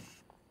 10?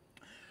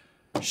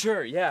 were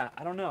Sure, yeah,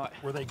 I don't know.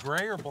 Were they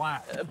gray or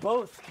black?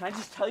 Both. Can I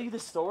just tell you the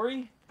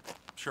story?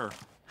 Sure.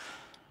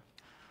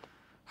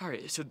 All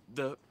right, so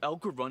the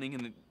elk were running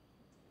and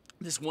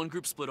this one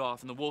group split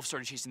off and the wolves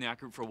started chasing that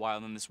group for a while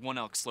and then this one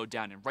elk slowed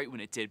down and right when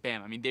it did,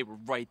 bam, I mean, they were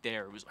right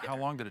there. It was. How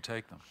long did it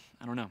take them?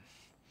 I don't know.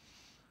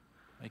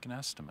 Make an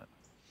estimate.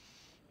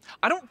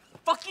 I don't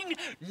fucking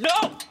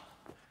know!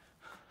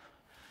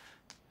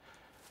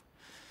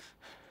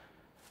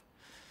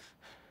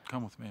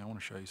 Come with me, I want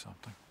to show you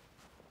something.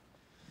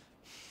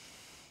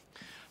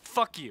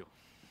 Fuck you.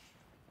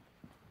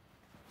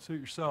 Suit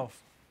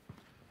yourself.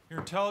 Your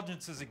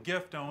intelligence is a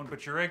gift, Owen,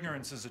 but your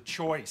ignorance is a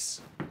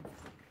choice.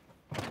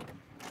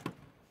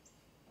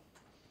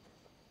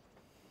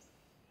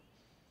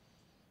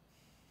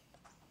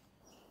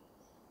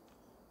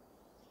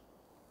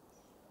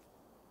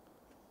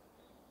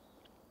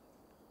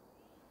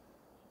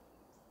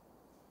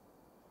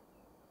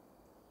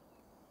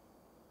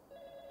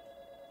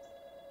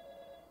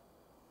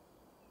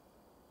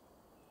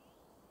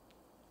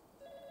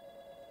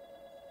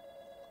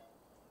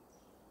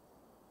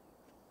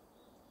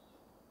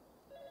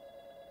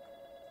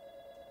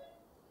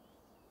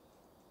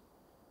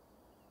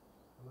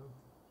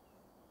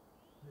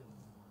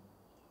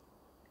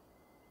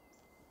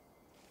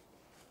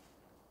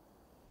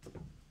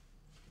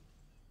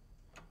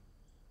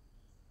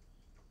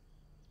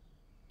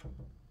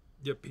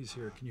 Yep, he's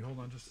here. Can you hold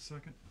on just a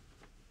second?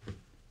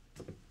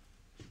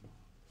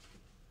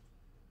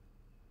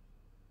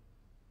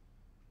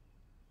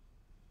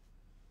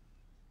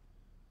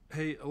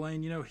 Hey,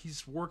 Elaine, you know,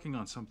 he's working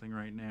on something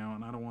right now,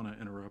 and I don't want to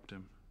interrupt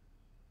him.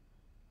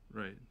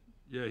 Right.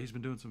 Yeah, he's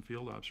been doing some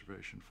field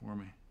observation for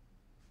me.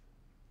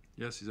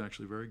 Yes, he's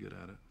actually very good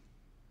at it.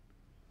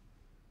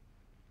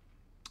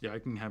 Yeah, I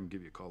can have him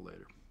give you a call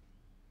later.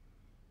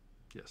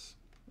 Yes,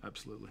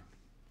 absolutely.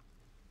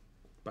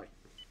 Bye.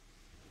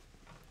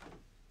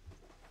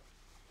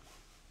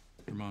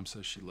 Your mom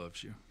says she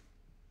loves you.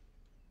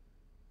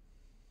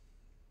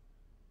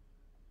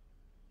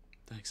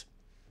 Thanks.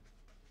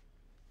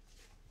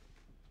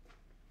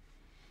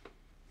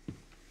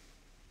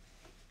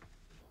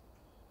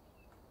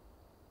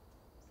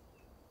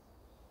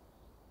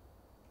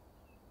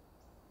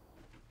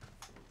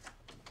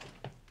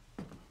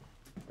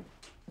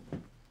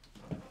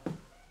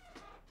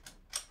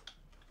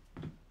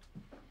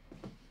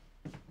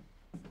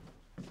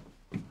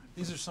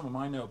 These are some of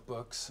my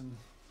notebooks, and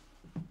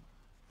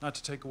not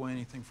to take away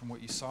anything from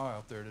what you saw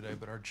out there today,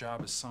 but our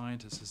job as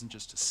scientists isn't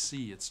just to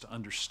see, it's to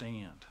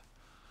understand,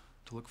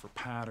 to look for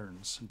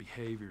patterns and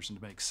behaviors and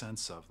to make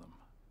sense of them.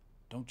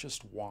 Don't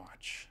just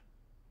watch,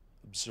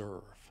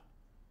 observe.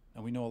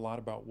 Now, we know a lot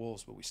about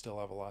wolves, but we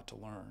still have a lot to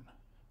learn,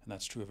 and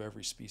that's true of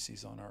every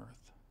species on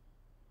Earth.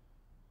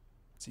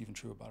 It's even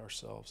true about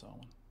ourselves,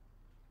 Owen.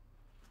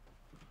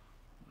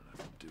 What did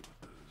I have to do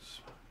with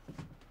those?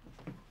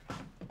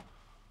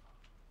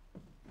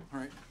 All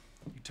right,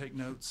 you take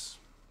notes.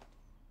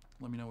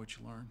 Let me know what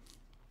you learn.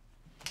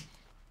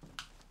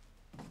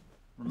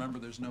 Remember,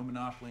 there's no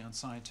monopoly on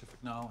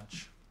scientific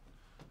knowledge.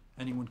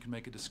 Anyone can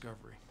make a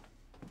discovery.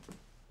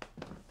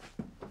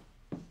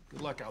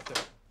 Good luck out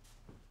there.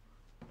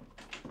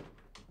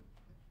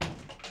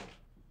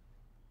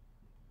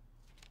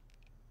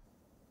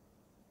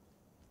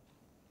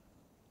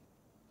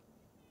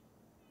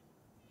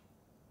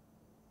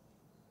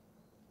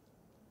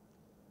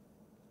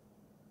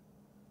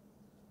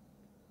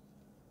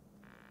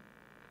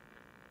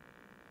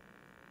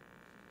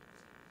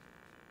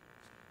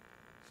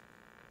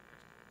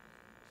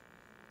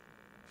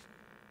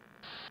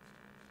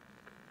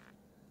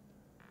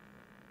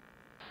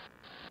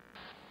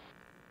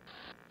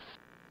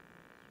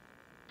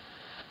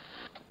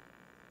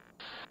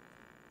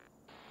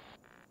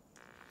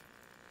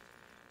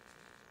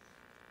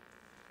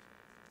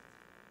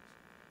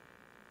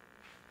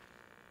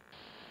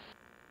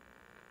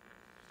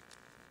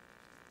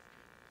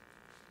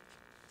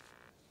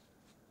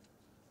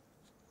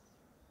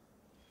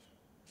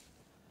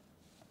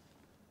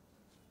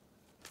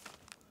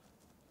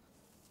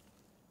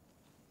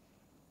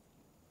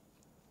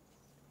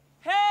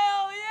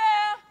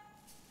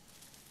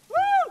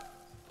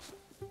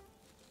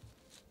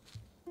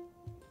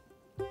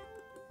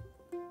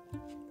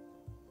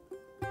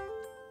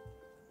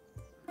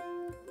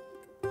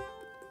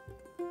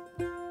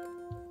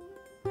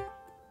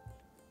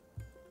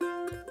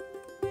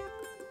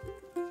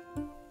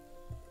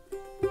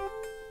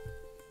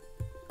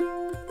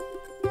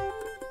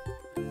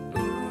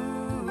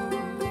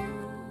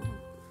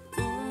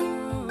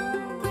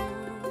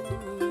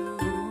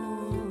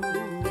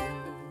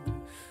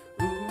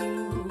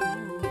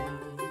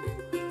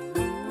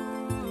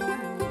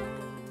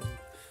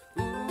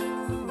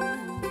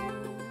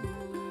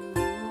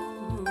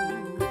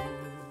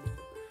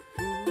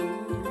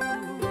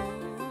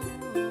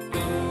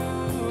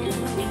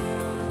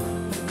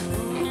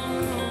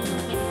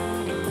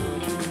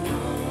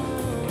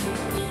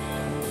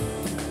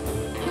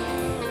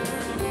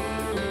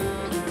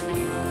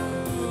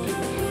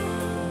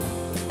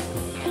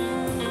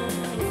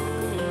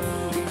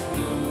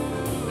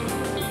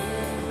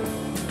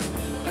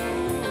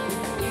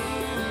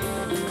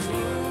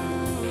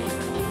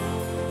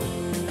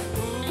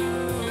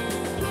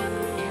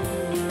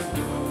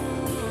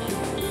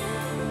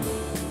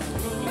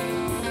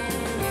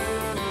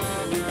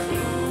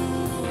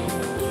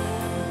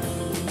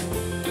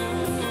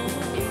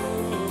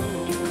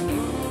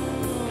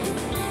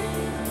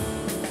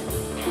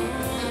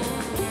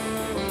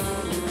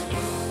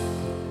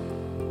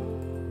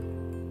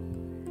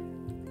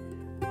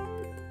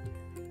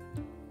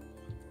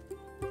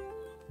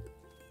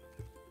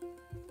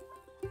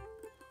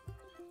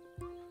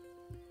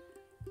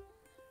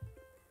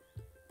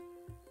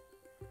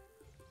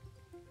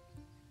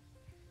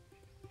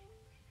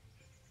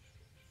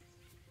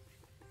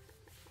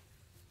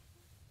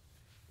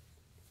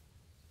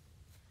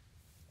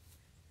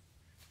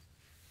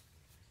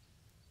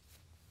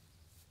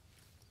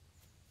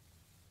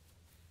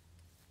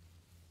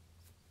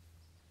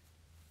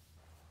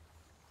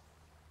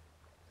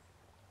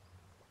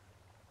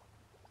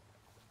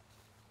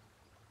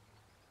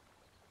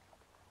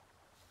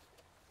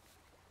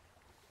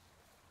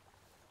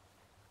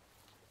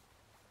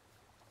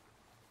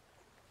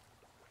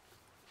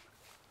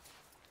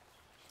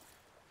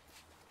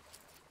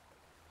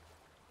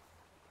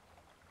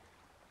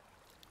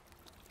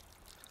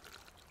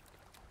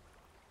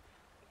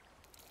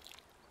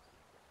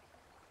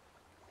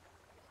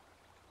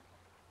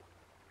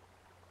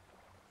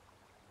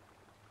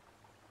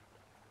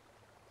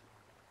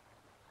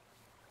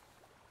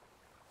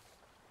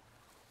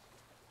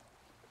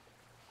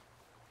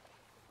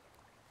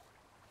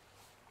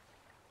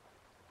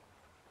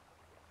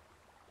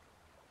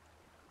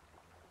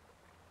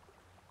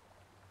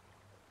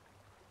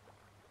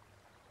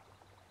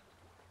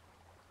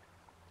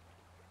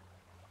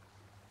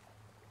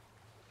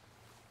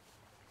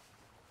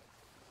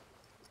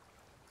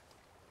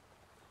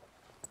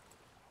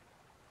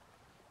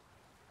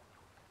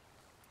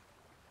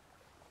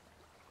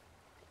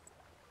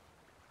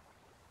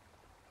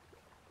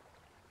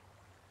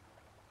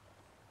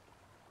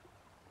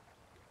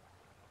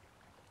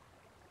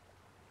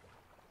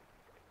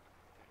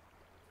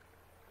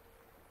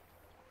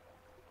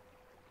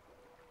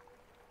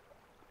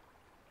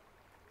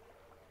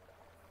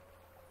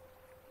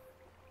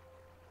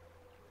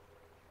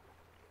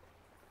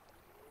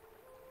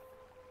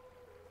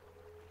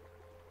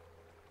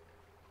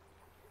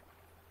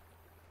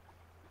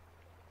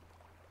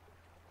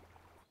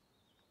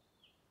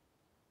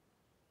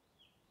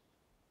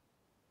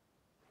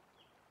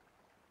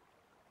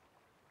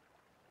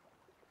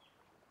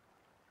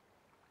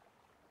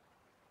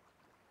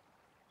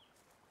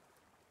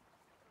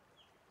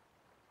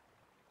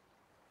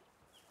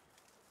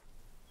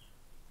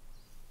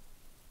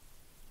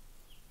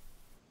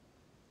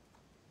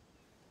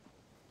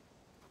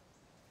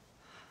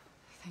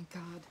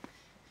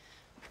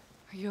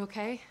 Are you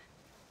okay?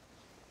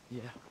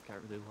 Yeah, got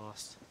really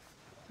lost.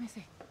 Let me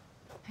see.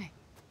 Hey.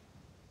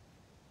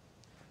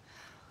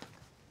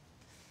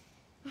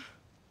 You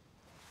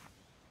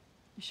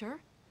sure?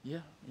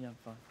 Yeah, I'm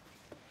fine.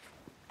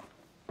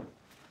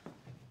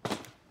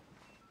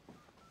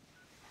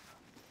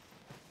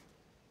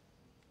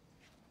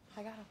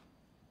 I got him.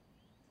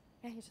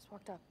 Yeah, he just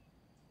walked up.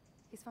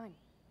 He's fine.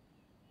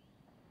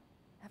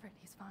 Everett,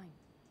 he's fine.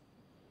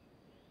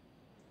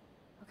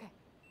 Okay.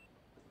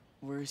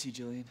 Where is he,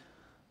 Jillian?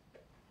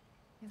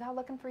 He's out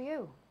looking for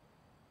you.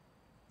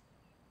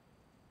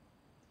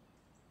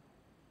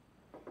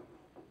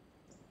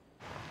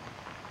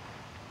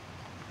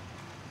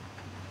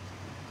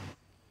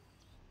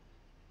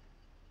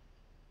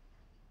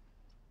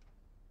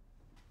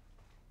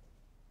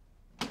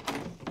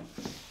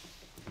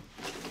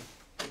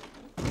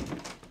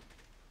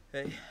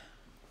 Hey.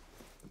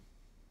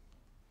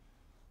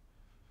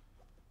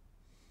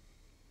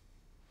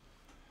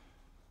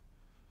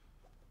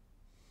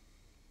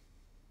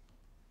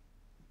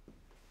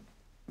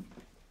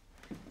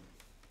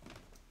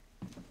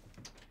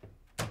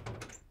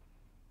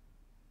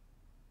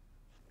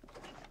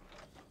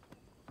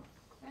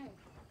 Hey.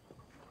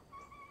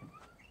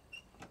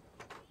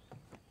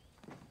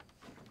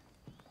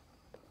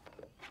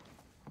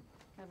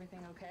 Everything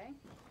okay?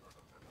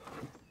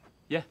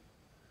 Yeah.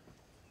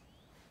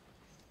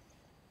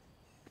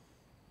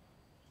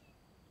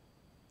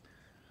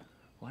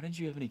 Why didn't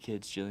you have any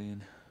kids,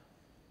 Jillian?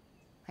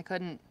 I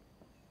couldn't.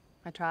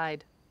 I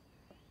tried.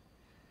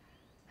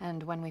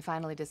 And when we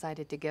finally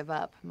decided to give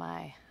up,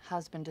 my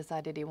husband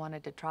decided he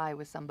wanted to try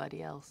with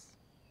somebody else.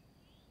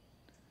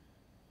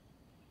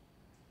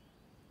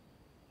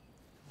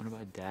 What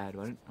about Dad?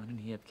 Why didn't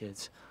he have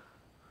kids?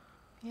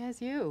 He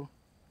has you.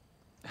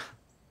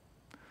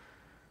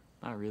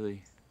 Not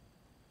really.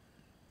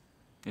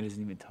 He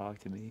doesn't even talk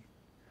to me.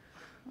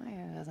 Well, he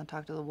doesn't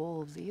talk to the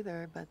wolves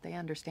either, but they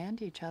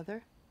understand each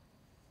other.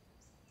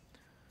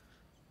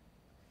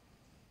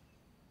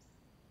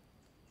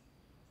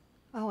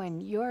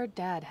 Owen, your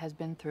dad has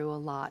been through a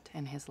lot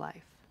in his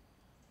life.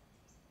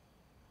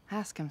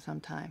 Ask him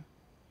sometime.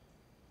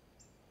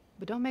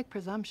 But don't make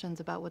presumptions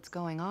about what's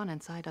going on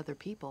inside other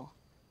people.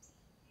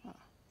 Well,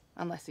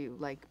 unless you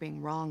like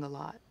being wrong a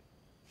lot.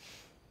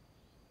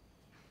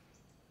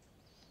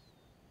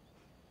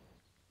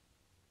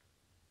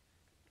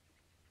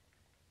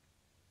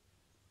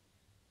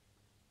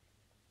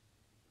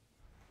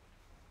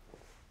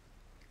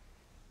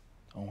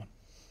 Owen,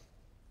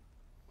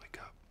 wake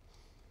up.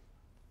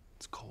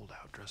 It's cold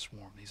out. Dress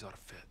warm. These ought to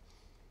fit.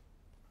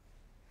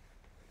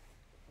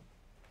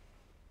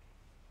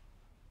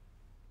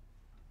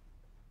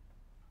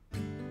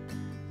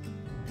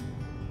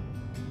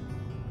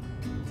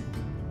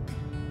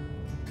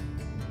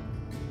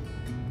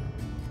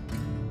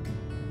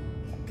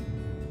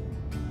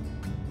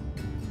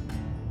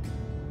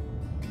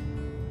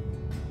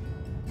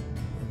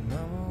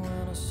 Remember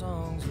when our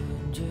songs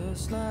were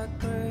just like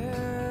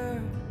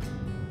prayer,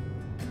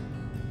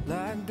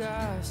 like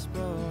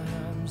gospel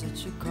hymns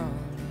that you caught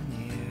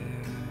in the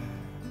air.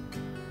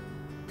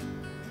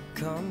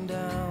 Come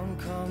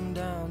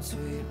down,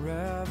 sweet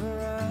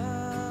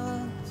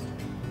reverence,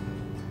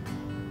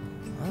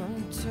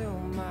 until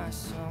my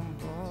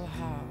simple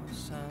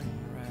house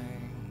and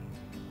rain.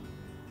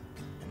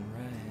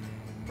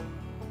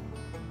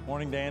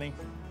 Morning, Danny.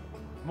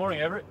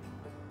 Morning, Everett.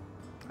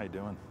 How you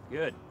doing?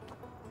 Good.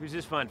 Who's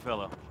this fine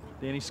fellow?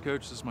 Danny's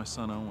coach is my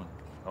son, Owen.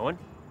 Owen?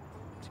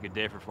 It's a good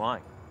day for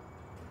flying.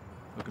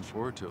 Looking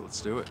forward to it.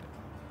 Let's do it.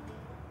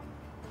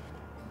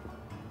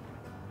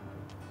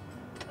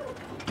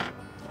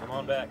 Come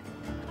on back.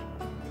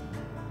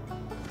 All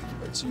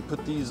right, so you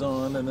put these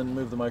on and then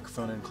move the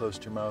microphone in close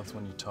to your mouth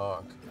when you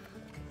talk.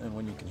 And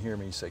when you can hear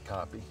me, you say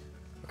copy.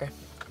 Okay.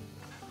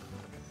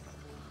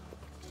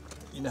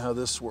 You know how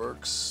this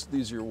works.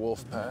 These are your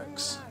wolf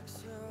packs.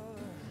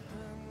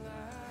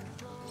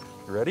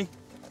 You ready?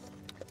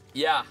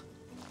 Yeah.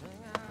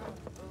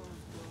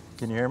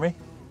 Can you hear me?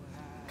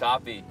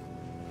 Copy.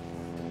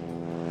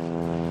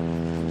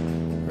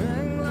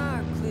 Ring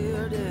like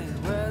clear day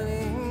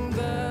wedding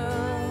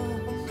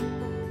bells.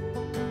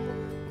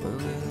 We're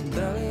in the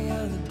belly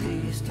of the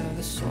beast of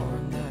the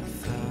sword that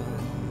fell.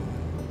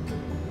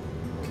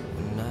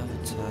 We'll never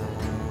tell.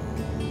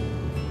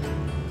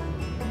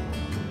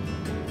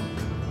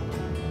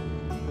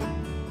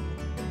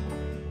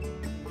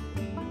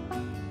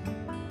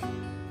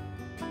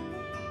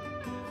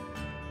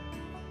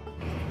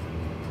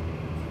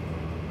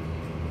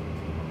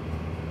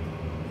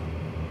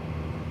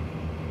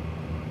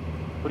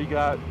 What do you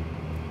got?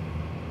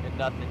 And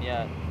nothing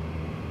yet.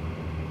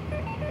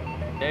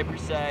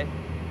 Neighbors say.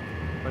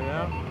 Oh,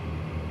 yeah?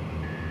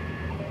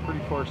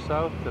 Pretty far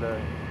south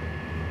today.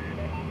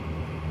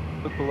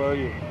 Look below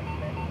you.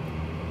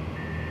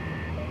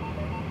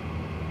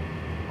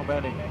 How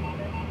many?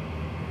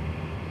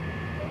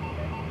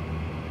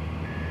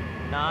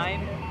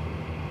 9.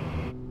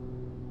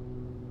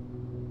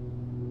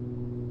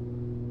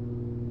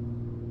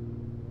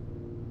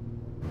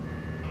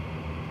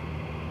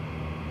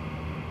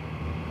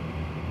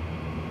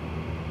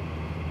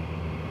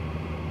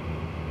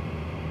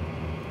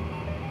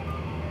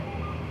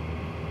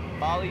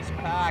 Molly's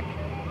pack.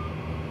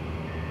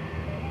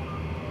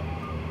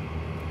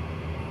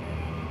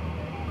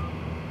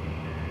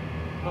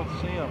 Don't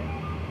see him.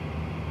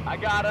 I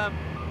got him.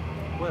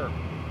 Where?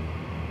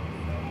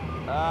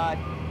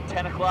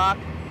 10 o'clock.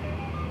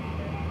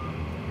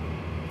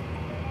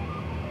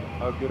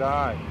 Oh, good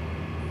eye.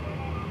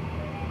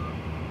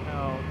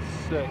 Count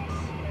 6.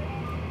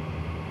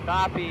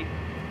 Copy.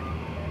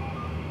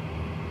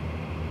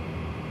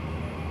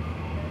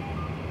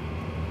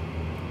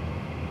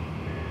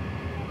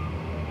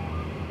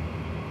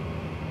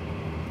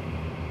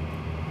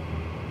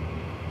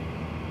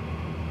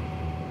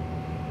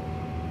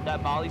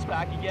 That Molly's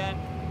pack again?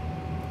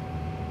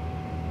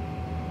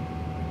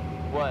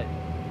 What?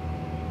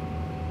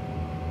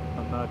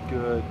 I'm not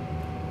good.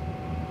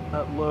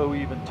 That low,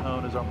 even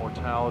tone is our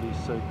mortality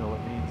signal.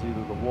 It means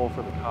either the wolf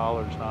or the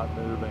collar's not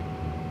moving.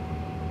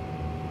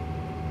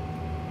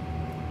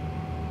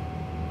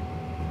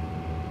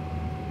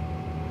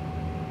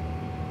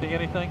 See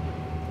anything?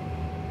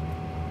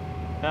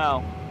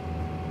 No.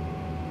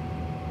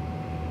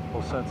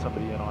 We'll send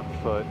somebody in on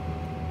foot.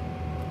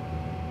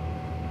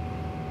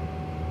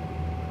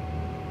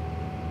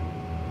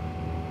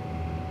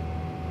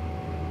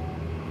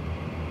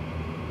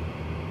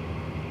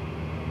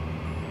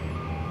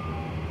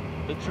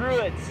 The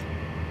Druids.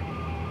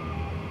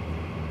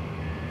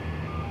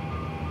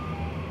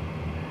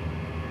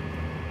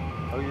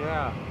 Oh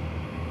yeah.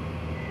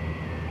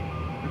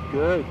 You're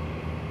good.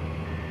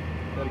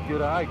 Got a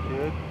good eye,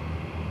 kid.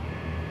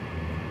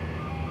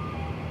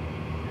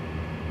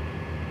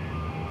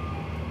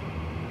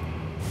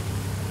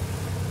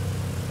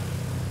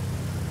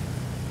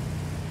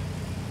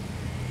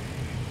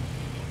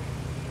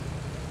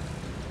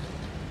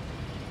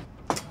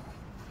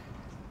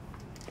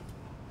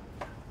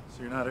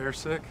 So you're not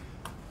airsick?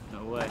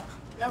 No way.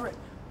 Everett,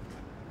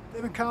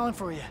 they've been calling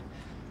for you.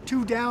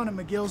 2 down at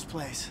McGill's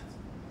place.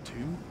 2?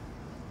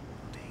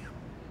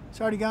 It's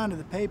already gone to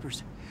the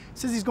papers.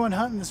 Says he's going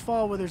hunting this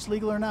fall, whether it's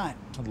legal or not.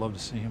 I'd love to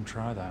see him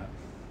try that.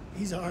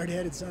 He's a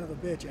hard-headed son of a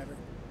bitch, Everett.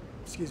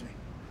 Excuse me.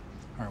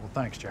 All right, well,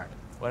 thanks, Jack.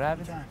 What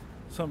happened?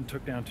 Something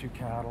took down 2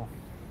 cattle.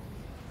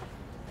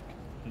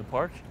 In the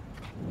park?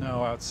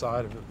 No,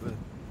 outside of it, but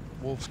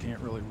wolves can't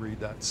really read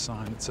that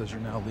sign that says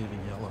you're now leaving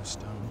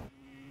Yellowstone.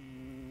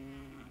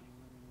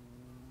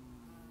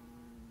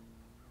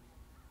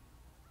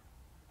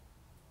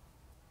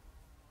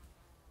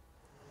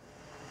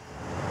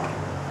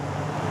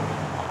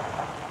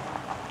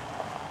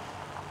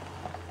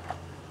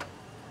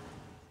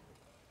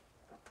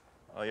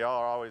 Well,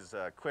 y'all are always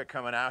quick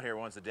coming out here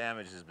once the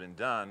damage has been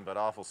done, but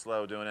awful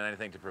slow doing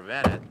anything to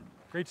prevent it.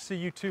 Great to see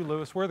you too,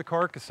 Lewis. Where are the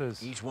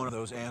carcasses? Each one of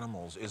those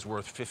animals is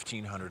worth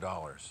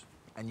 $1,500.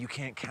 And you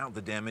can't count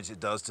the damage it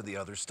does to the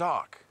other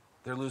stock.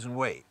 They're losing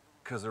weight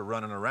because they're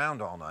running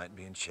around all night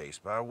being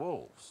chased by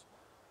wolves.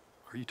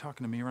 Are you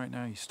talking to me right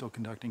now? Are you still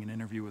conducting an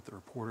interview with the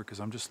reporter? Because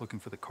I'm just looking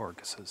for the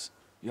carcasses.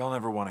 Y'all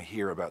never want to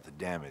hear about the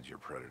damage your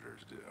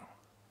predators do.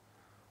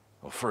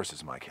 Well, first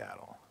it's my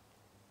cattle.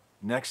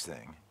 Next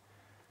thing,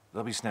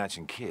 they'll be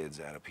snatching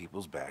kids out of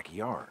people's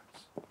backyards.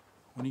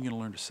 When are you going to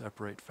learn to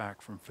separate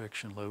fact from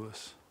fiction,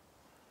 Lewis?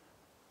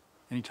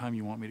 Anytime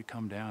you want me to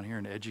come down here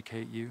and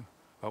educate you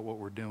about what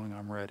we're doing,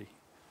 I'm ready.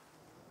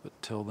 But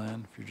till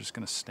then, if you're just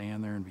going to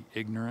stand there and be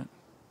ignorant,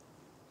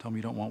 tell me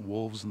you don't want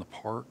wolves in the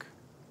park,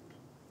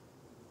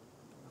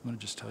 I'm going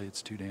to just tell you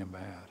it's too damn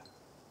bad.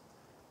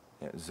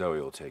 Yeah, Zoe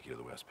will take you to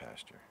the West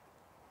Pasture.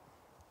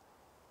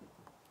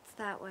 It's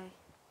that way.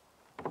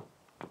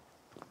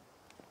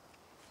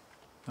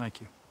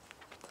 Thank you.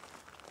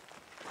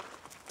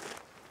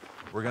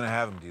 We're gonna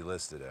have them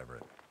delisted,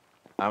 Everett.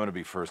 I'm gonna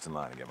be first in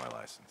line to get my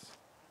license.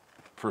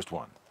 First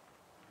one.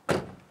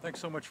 Thanks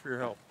so much for your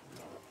help.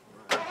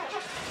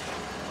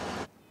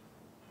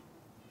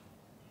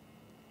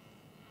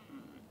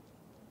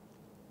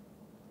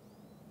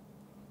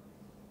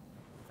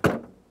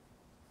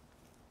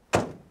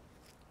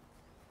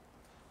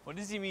 What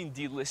does he mean,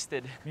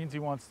 delisted? Means he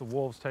wants the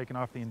wolves taken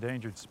off the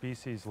endangered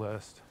species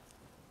list.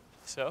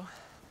 So?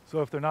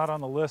 So if they're not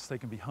on the list, they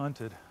can be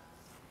hunted.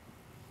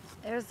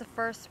 There's the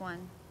first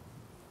one.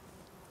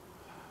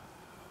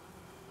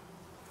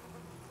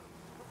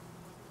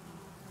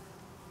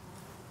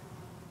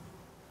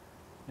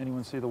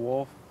 Anyone see the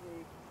wolf?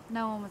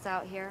 No one was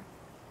out here.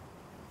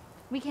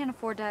 We can't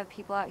afford to have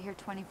people out here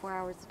 24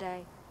 hours a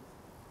day.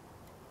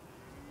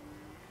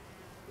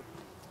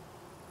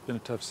 Been a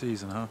tough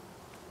season, huh?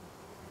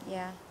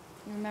 Yeah.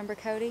 You remember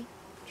Cody?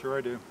 Sure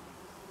I do.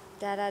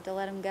 Dad had to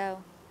let him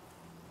go.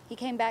 He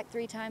came back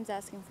 3 times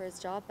asking for his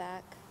job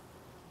back.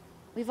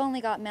 We've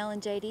only got Mel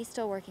and JD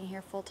still working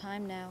here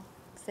full-time now,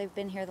 because they've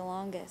been here the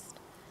longest.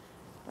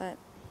 But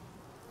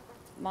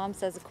Mom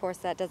says, of course,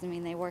 that doesn't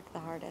mean they work the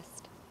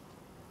hardest.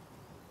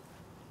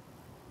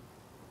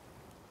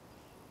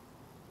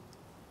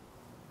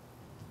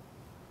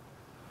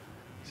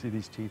 See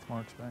these teeth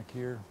marks back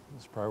here?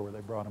 This is probably where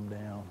they brought them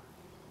down.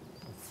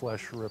 The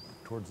flesh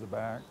ripped towards the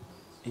back.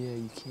 Yeah,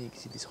 you can't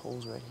see these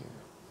holes right here.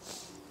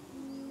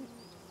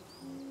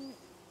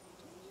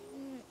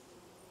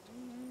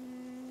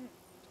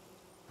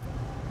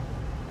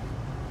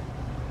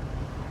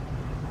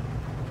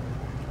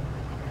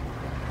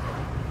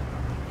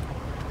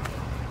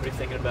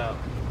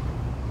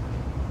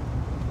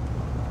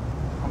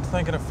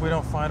 thinking if we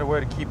don't find a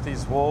way to keep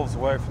these wolves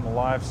away from the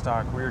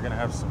livestock, we are going to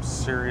have some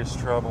serious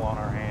trouble on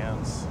our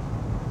hands.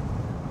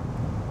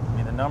 I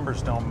mean, the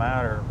numbers don't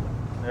matter.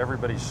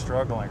 Everybody's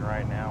struggling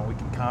right now. We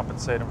can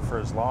compensate him for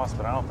his loss,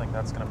 but I don't think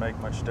that's going to make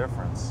much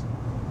difference.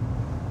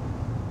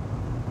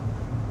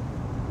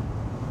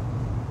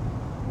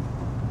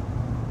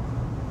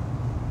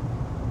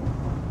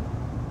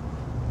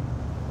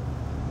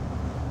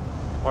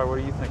 Why, what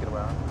are you thinking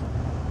about?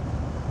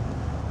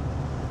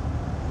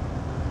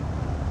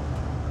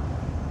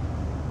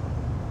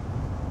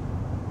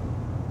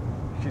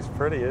 She's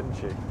pretty, isn't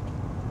she?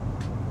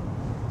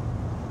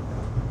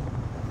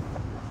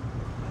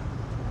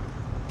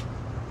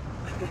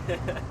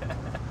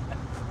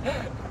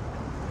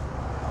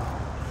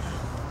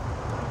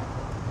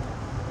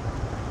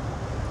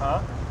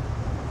 Huh?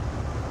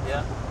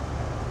 Yeah.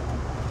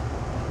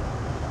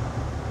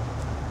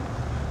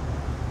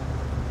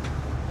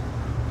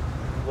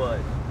 What?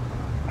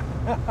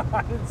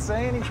 I didn't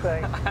say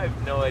anything. I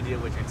have no idea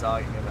what you're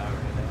talking about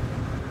right now.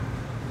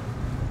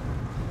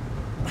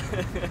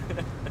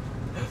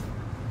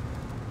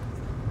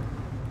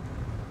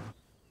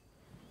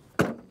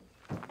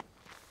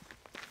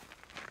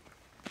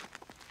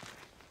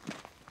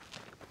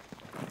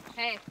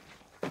 Hey.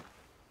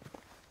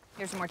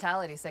 Here's a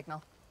mortality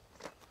signal.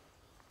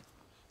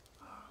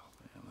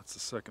 Man, that's the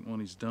second one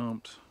he's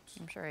dumped.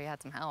 I'm sure he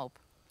had some help.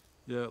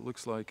 Yeah, it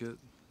looks like it.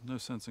 No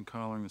sense in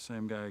collaring the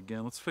same guy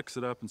again. Let's fix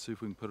it up and see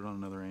if we can put it on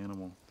another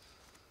animal.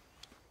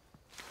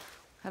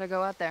 How'd it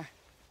go out there?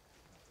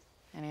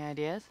 Any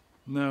ideas?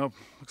 No,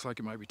 looks like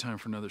it might be time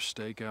for another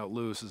stakeout.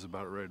 Lewis is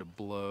about ready to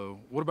blow.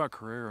 What about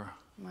Carrera?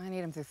 I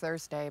need him through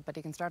Thursday, but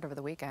he can start over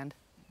the weekend.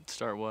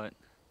 Start what?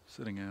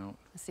 Sitting out.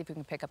 Let's see if we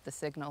can pick up the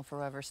signal for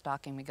whoever's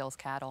stalking McGill's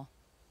cattle.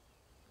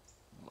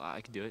 Well,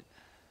 I could do it.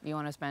 You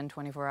want to spend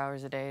 24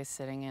 hours a day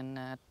sitting in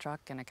a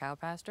truck in a cow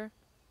pasture?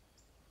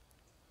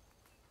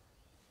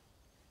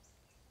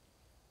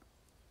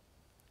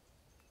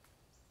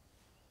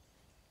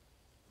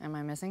 Am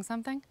I missing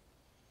something?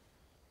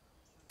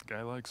 The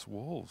guy likes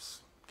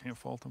wolves. Can't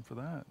fault him for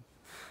that.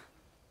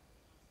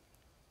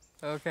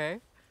 Okay.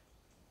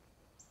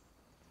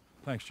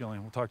 Thanks,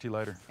 Jillian. We'll talk to you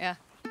later. Yeah.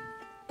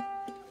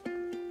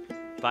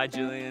 Bye,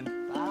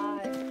 Julian. Bye.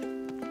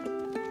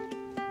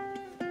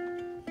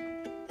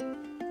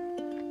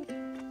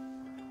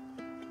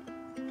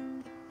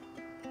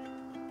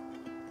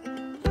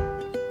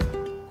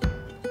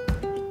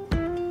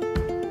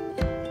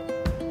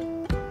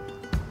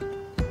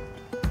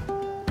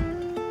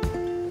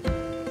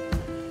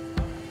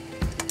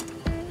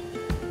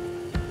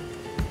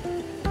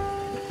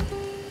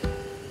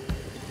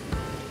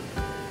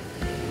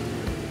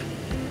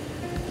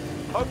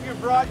 Hope you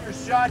brought your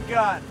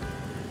shotgun.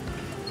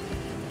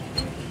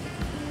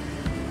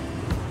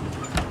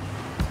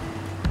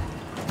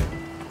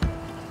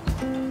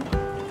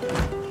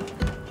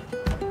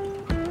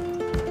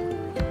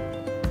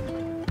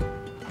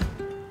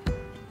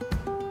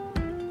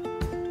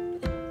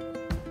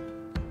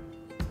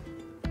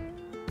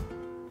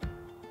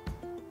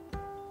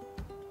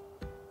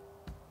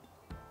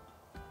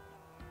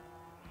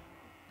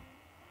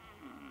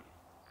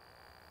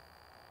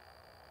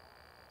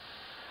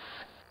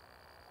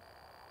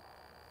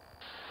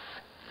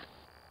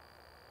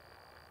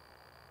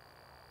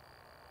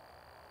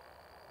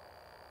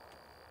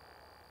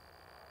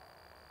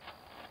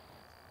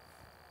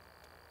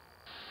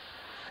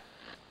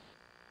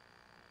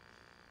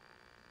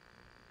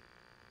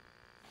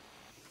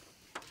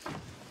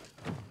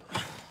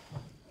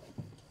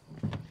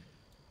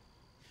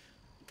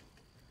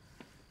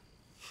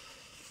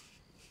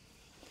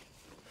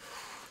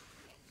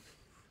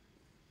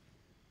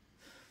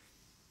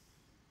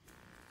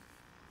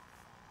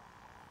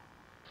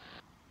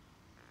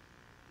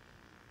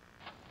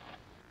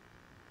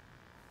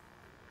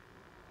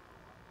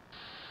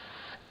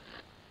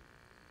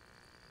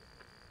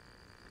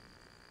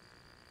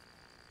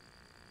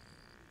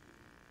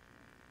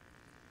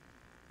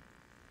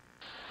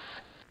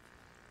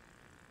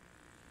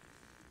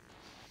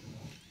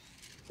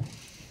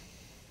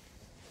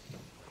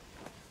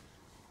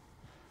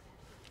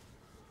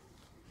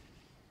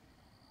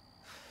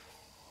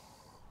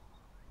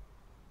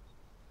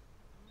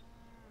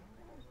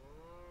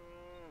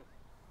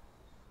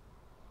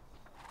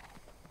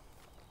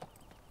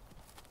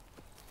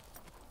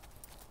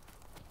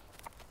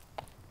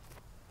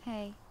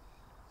 Hey,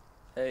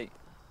 Hey.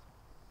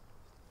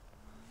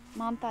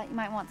 Mom thought you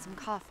might want some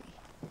coffee.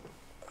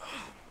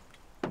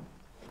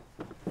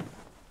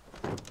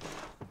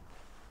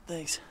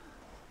 Thanks.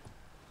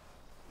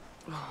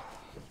 You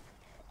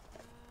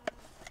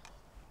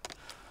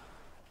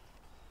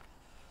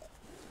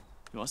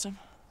want some?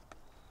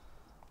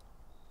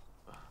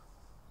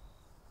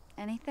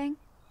 Anything?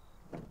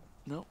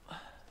 Nope.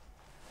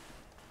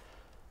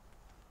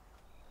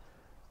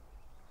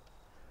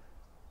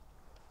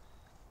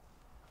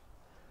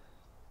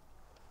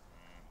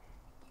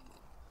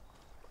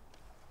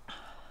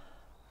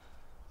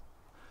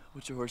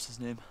 What's your horse's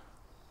name?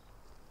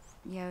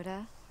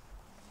 Yoda.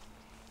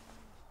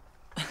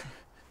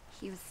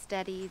 He was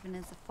steady even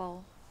as a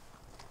foal.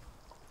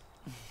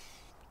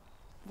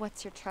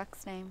 What's your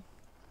truck's name?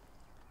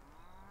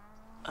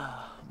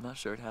 I'm not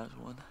sure it has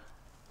one.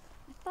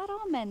 I thought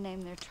all men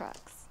name their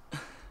trucks.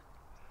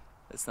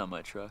 That's not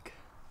my truck.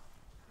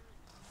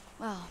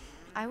 Well,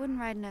 I wouldn't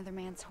ride another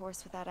man's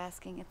horse without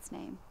asking its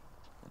name.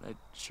 And I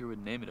sure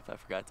would name it if I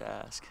forgot to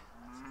ask.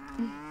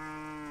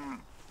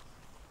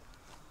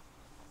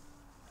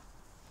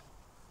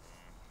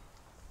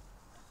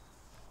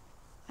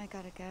 I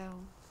gotta go.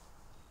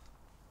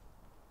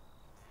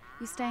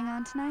 You staying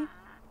on tonight?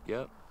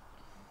 Yep.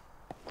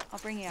 I'll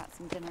bring you out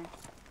some dinner.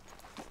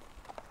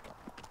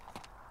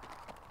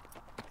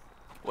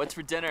 What's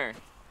for dinner?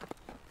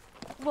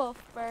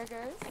 Wolf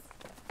burgers.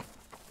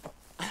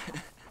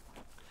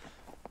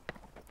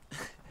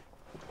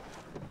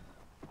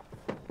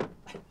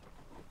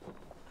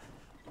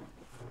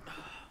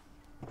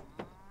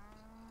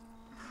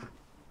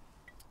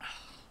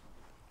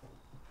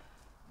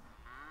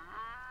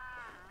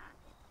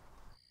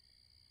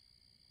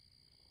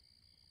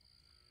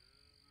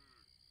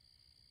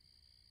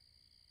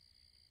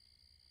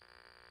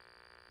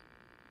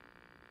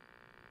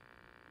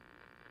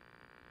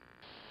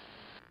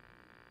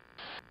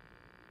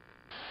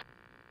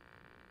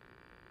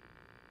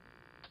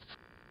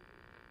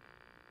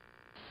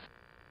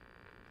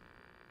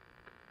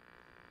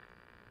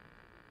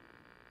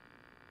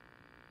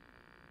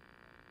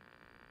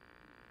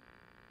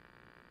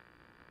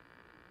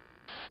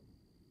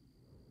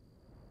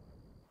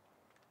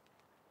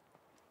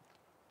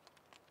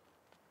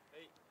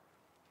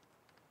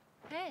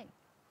 Hey,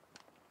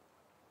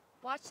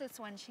 watch this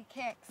one, she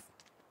kicks.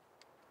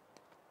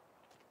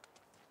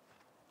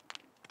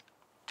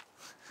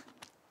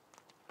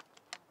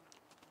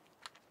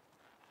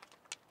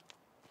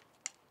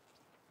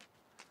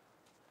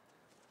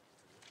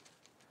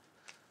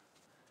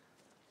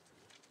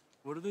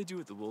 What do they do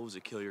with the wolves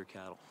that kill your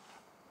cattle?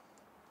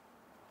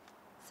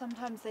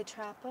 Sometimes they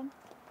trap them.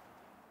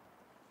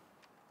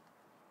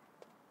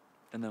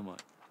 And then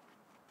what?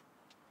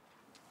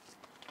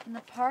 In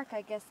the park,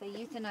 I guess they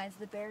euthanize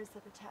the bears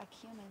that attack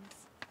humans.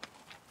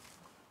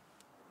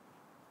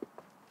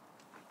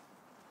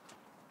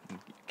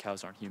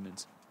 Cows aren't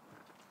humans.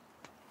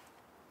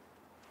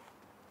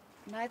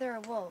 Neither are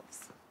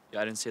wolves.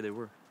 Yeah, I didn't say they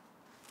were.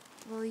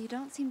 Well, you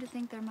don't seem to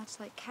think they're much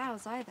like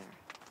cows either.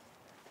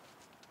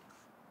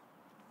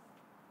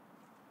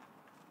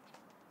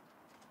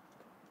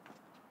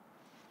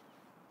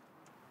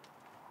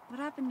 What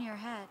happened to your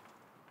head?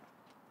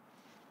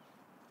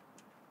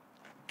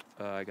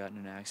 I got in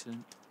an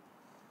accident.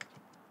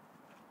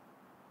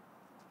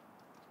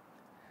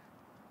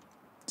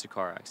 It's a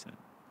car accident.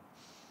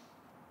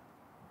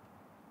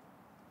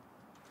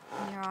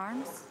 And your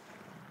arms?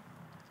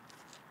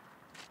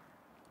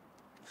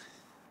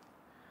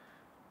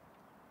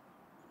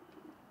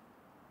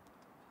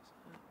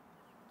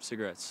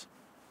 Cigarettes.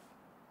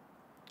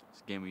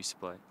 It's a game we used to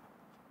play.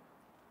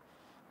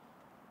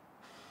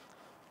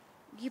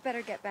 You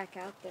better get back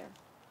out there.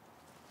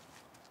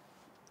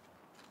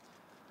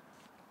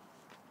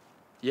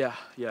 Yeah,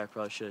 I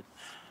probably should.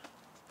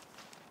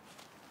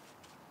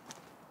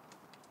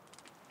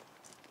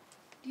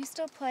 Do you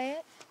still play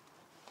it?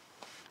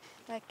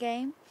 That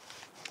game?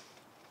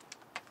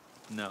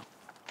 No.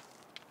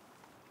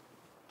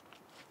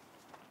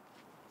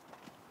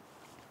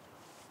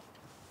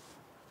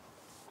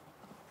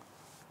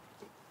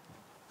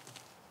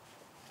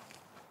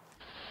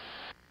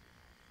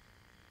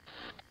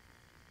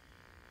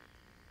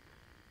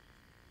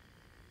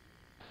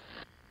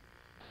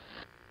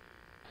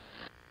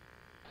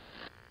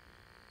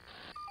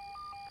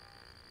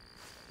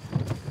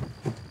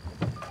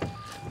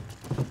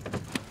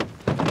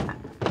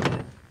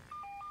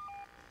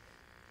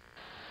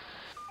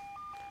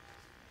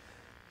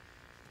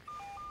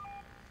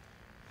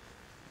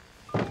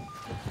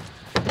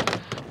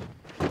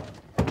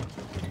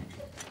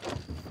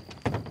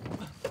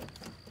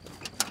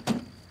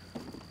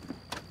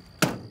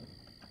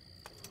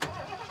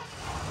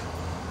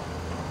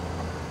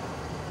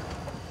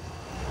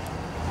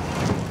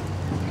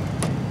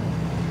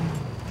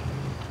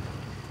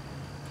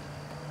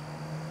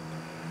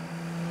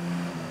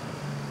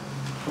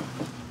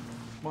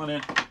 Come on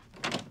in. Can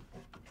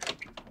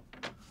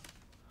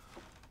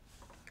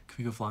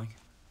we go flying?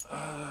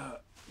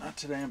 Not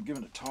today. I'm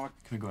giving a talk.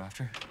 Can we go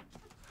after?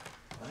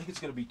 I think it's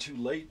gonna be too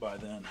late by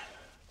then.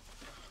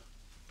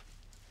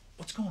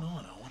 What's going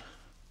on, Owen?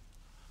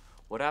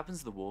 What happens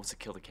to the wolves that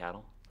kill the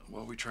cattle?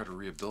 Well, we try to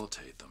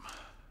rehabilitate them.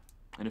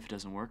 And if it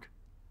doesn't work?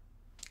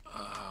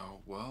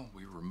 Well,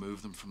 we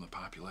remove them from the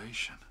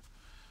population.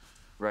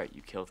 Right,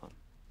 you kill them.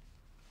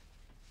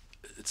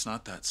 It's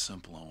not that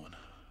simple, Owen.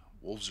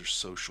 Wolves are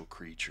social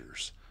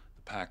creatures.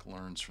 The pack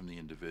learns from the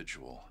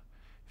individual.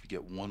 If you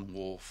get one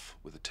wolf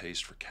with a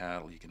taste for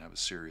cattle, you can have a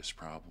serious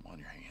problem on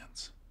your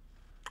hands.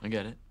 I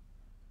get it.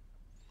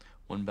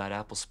 One bad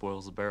apple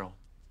spoils the barrel.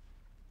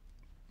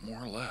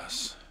 More or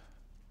less.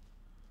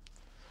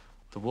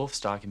 The wolf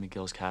stalking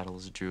McGill's cattle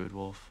is a Druid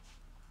wolf.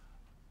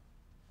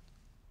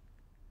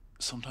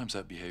 Sometimes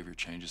that behavior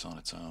changes on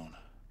its own.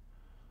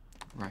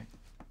 Right.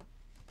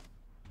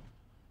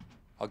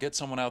 I'll get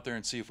someone out there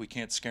and see if we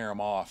can't scare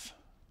them off.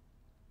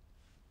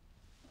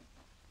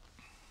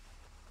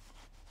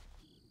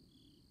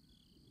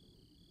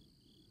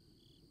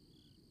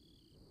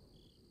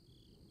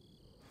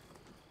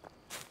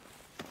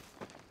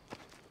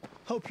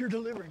 Hope you're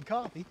delivering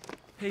coffee.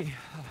 Hey,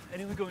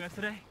 anyone going out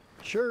today?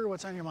 Sure,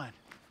 what's on your mind?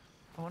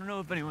 I want to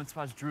know if anyone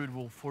spots Druid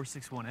Wolf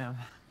 461M.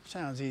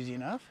 Sounds easy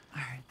enough.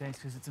 All right, thanks,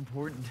 because it's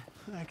important.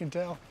 I can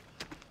tell.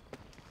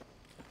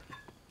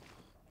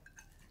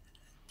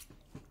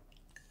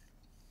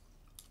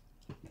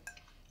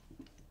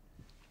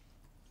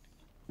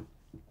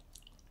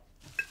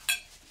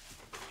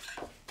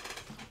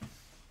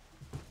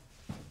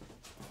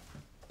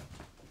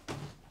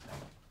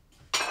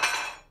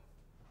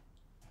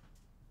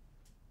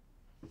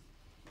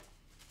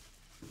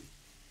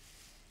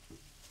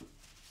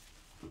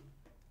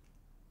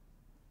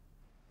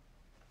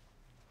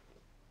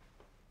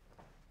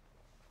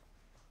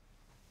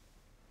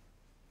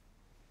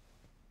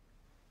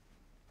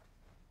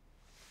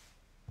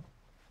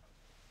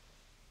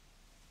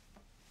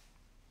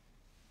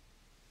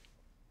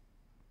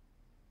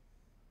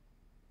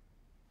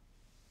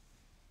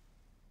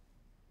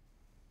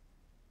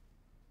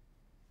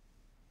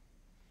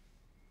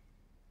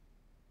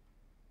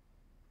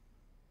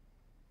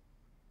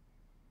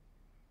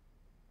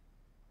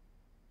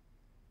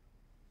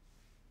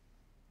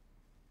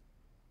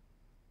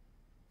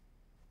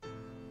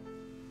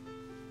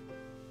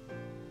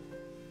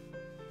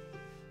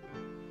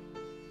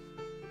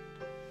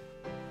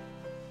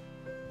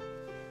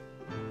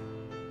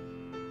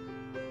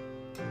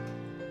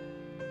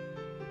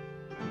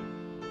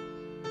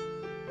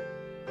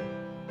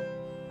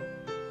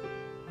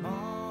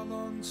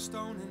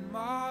 Stone in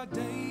my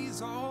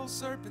days, all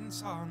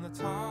serpents on the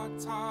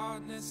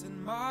tartness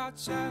in my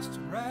chest.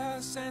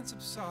 Rest and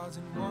subsides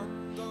in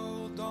one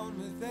gold dawn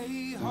with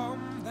a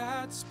hum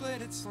that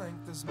split its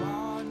length. Does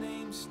my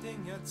name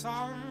sting your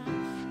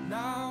tongue?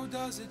 Now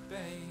does it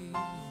bathe?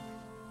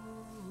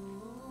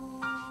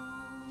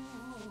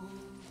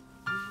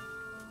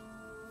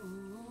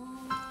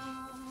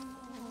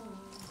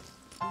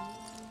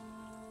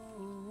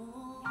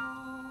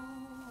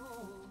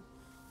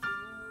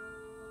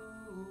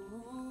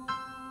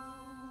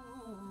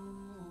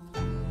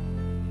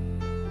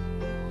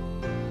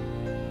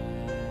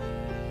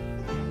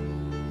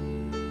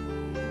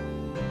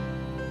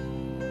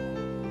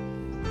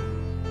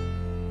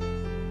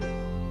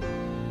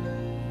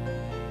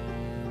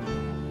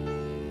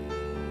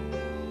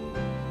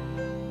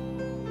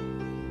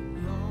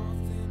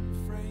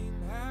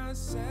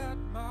 Set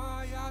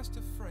my eyes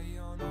to fray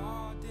on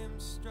our dim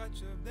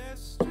stretch of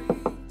this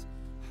street.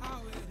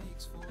 How it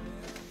aches for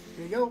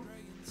Here you go.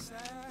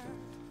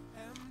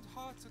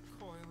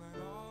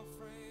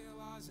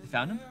 You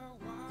found him?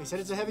 They said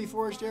it's a heavy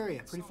forest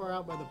area, pretty far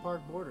out by the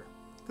park border.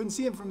 Couldn't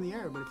see him from the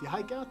air, but if you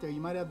hike out there, you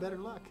might have better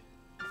luck.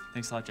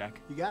 Thanks a lot, Jack.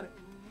 You got it.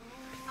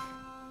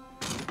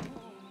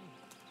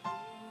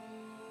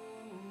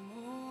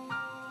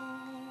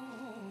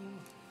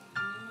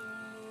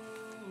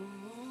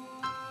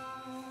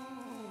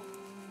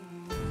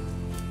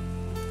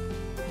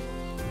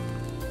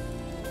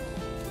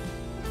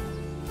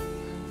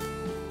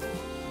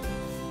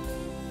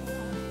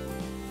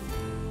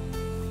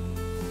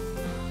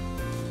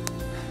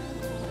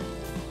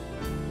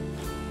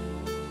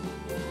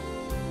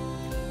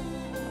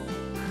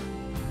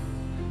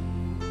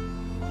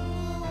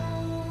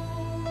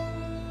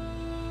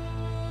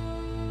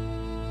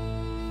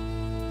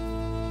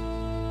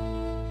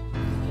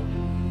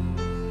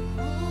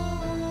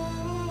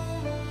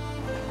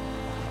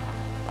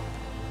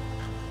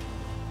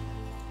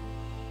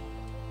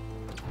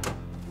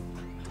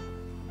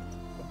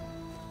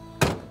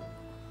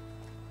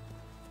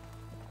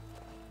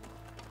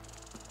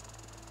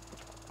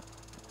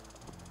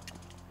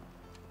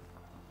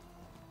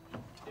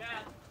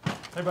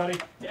 Hey, buddy.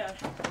 Yeah.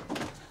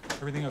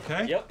 Everything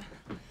okay? Yep.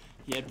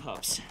 He had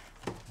pups.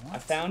 What? I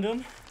found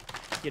him.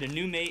 He had a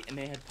new mate, and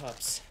they had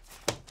pups.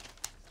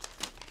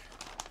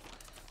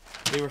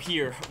 They were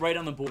here, right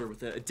on the border,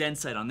 with a den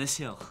site on this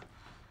hill.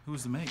 Who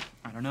was the mate?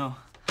 I don't know.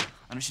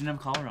 I know she didn't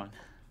have a collar on.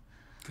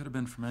 Could have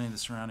been from any of the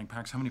surrounding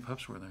packs. How many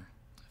pups were there?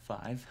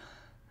 5.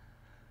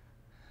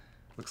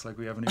 Looks like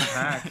we have a new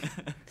pack.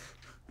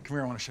 Come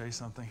here, I want to show you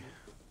something.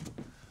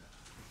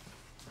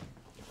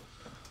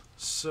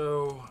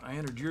 So, I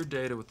entered your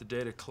data with the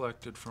data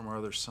collected from our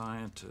other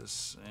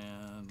scientists,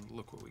 and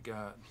look what we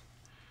got.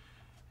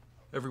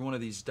 Every one of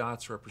these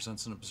dots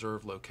represents an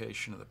observed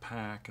location of the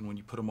pack, and when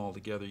you put them all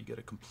together, you get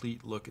a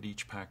complete look at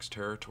each pack's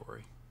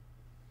territory.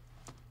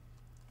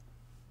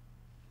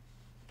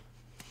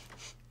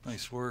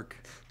 Nice work.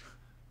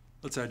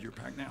 Let's add your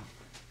pack now.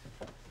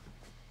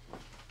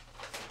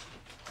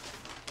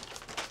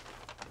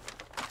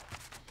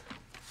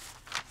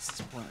 This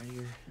is one right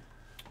here.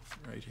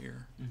 Right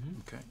here? Mm-hmm.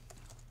 Okay.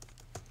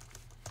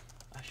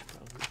 I should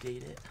probably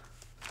date it.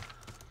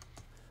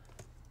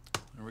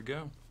 There we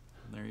go.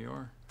 There you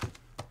are.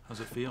 How's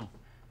it feel?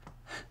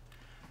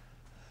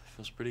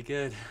 Feels pretty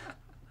good.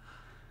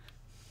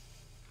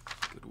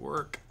 Good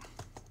work.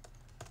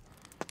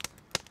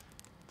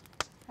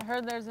 I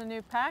heard there's a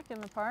new pack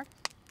in the park.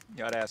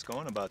 You ought to ask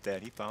Owen about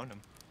that. He found them.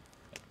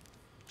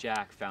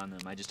 Jack found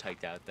them. I just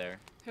hiked out there.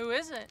 Who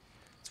is it?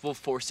 It's Wolf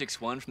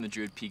 461 from the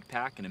Druid Peak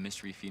pack and a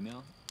mystery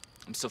female.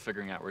 I'm still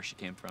figuring out where she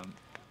came from.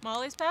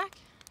 Molly's pack?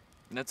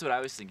 And that's what I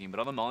was thinking, but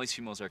all the Molly's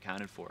females are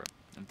accounted for.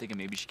 I'm thinking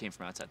maybe she came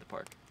from outside the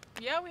park.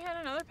 Yeah, we had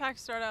another pack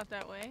start out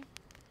that way.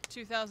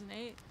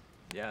 2008.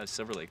 Yeah, a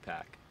Silver Lake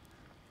pack.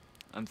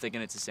 I'm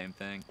thinking it's the same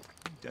thing.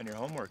 You've done your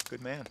homework.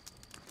 Good man.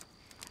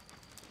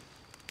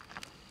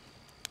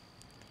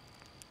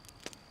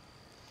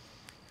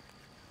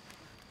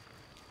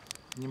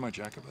 You need my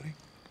jacket, buddy?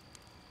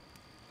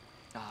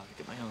 I'll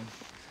get my own.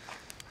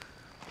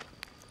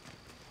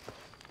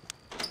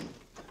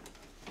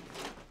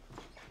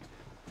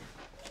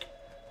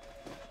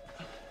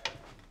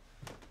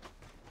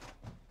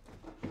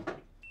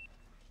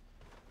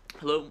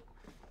 Hello?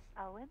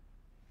 Owen,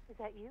 is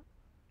that you?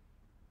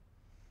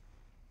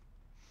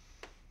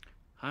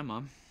 Hi,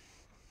 Mom.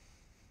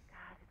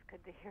 God, it's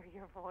good to hear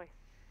your voice.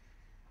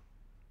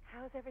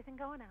 How's everything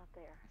going out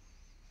there?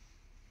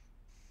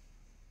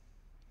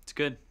 It's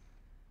good.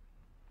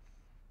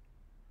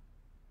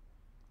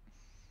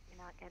 You're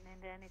not getting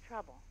into any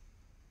trouble?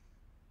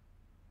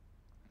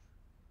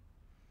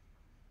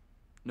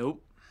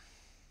 Nope.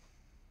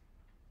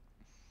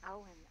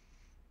 Owen,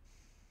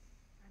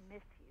 I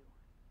miss you.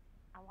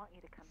 I want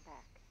you to come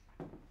back.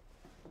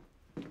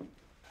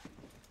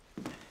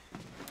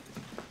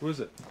 Who is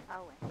it?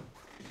 Owen.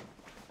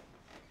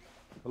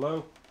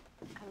 Hello?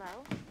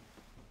 Hello?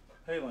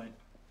 Hey, Lane.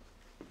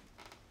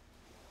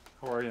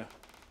 How are you?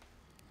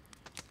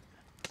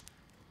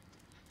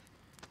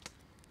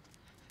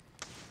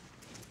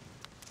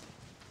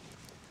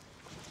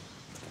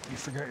 You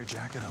forgot your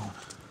jacket on.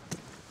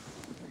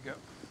 There you go.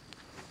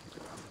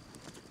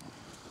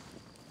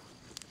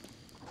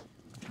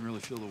 I can really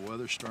feel the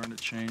weather starting to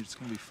change. It's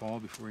going to be fall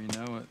before you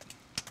know it.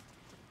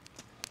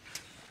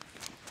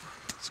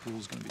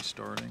 School's going to be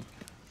starting.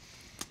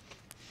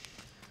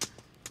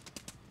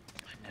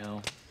 I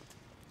know.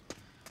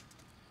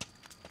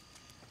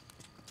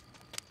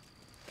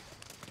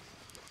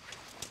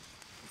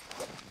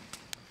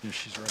 You know,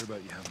 she's right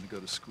about you having to go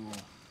to school.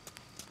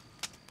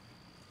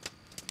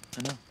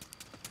 I know.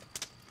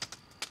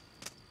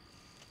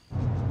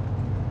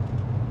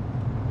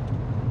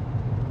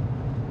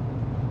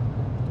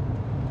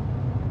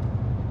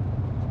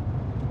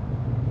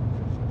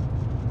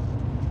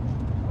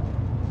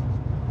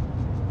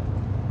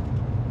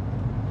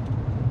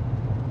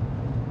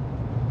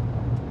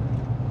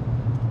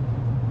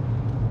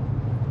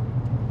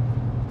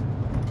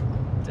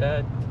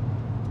 Dad,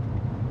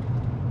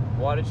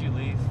 why did you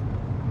leave?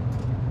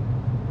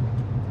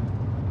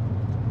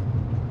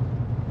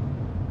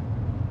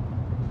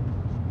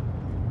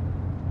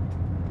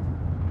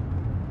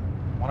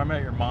 When I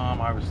met your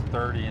mom, I was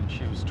 30 and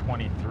she was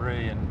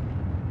 23, and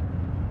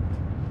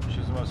she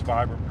was the most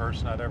vibrant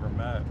person I'd ever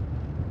met.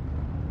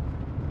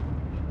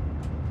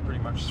 Pretty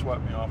much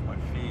swept me off my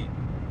feet.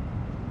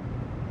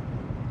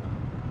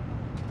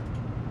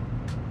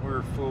 We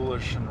were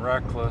foolish and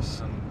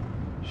reckless, and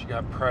she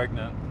got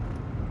pregnant.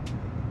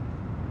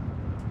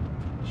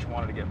 She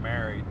wanted to get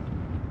married.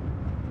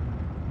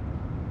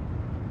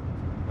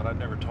 But I'd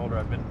never told her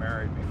I'd been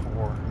married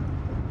before.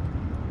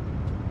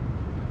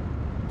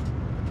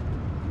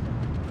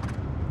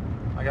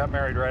 I got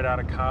married right out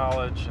of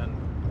college and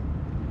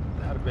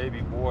had a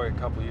baby boy a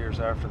couple years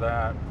after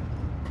that.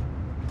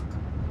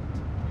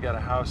 We got a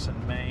house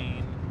in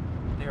Maine,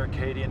 near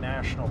Acadia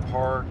National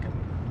Park,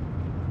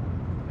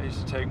 and I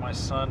used to take my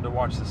son to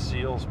watch the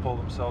seals pull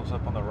themselves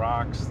up on the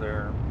rocks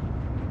there.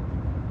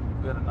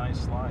 We had a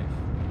nice life.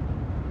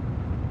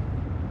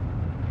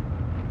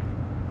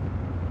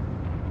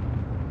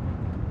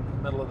 In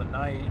the middle of the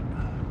night,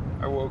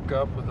 I woke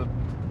up with a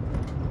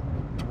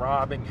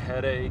throbbing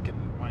headache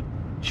and my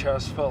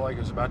chest felt like it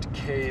was about to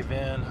cave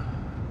in.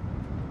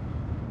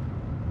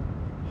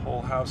 The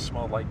whole house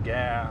smelled like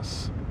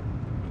gas.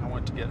 I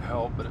went to get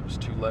help, but it was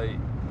too late.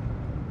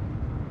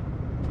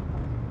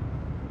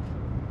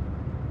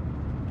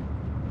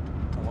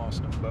 I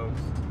lost them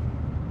both.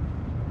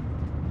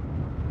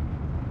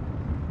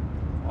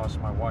 Lost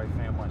my wife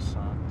and my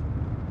son.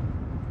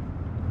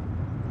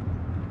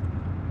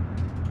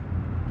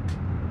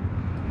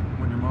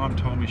 When your mom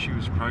told me she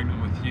was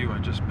pregnant with you, I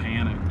just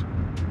panicked.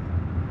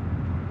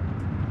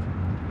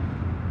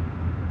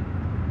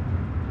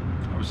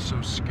 I was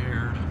so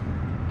scared.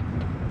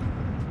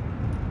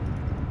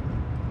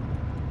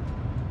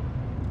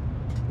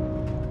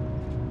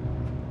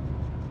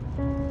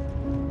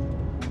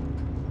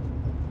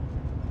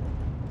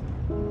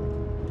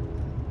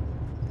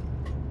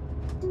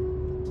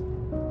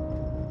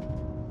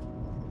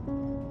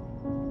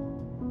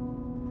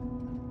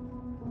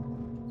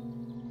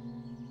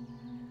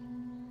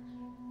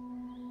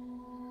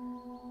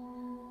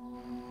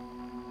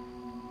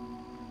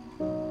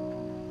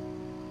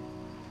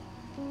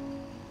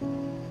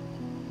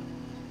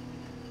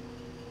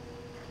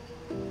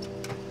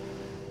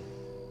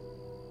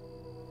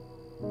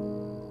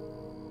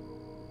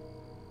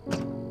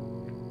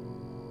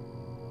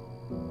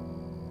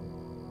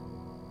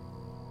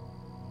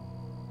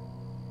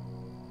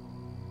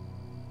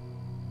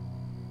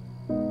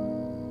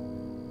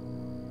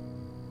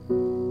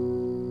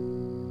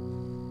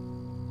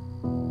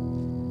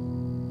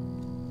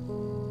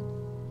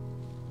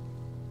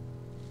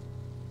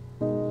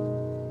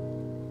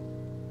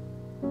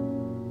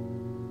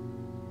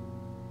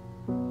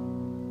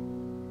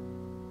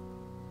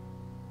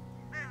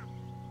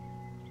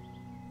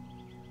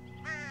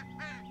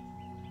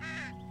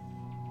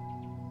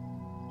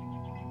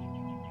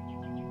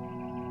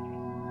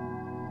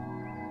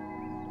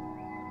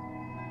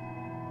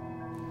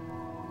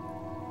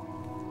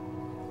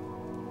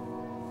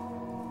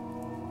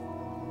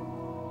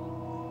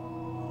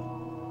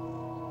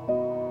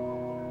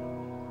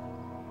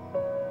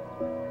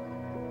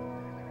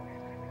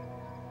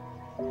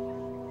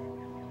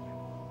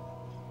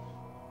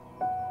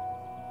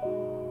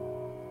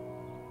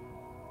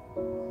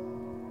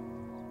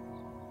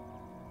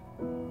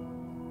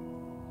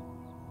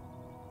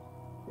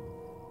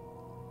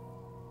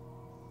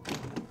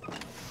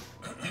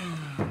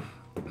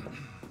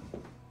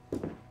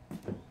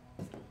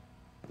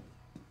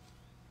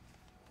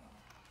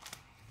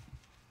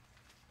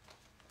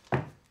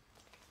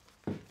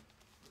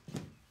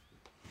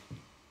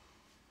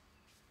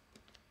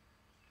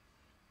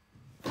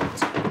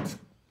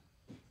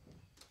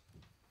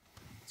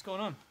 What's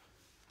going on?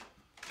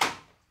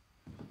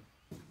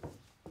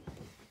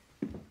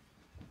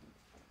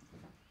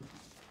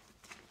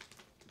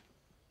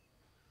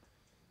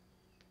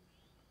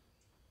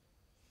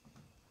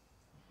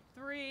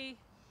 Three,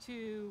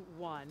 two,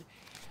 one.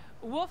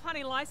 Wolf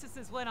hunting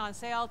licenses went on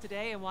sale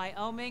today in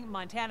Wyoming,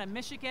 Montana,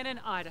 Michigan,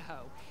 and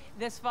Idaho.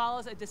 This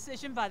follows a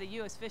decision by the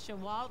U.S. Fish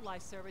and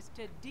Wildlife Service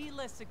to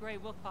delist the gray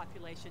wolf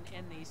population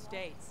in these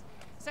states.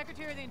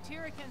 Secretary of the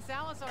Interior Ken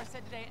Salazar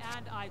said today,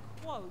 and I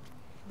quote,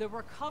 "The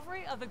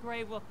recovery of the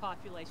gray wolf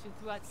population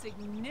throughout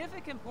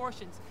significant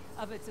portions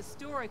of its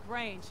historic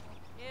range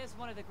is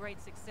one of the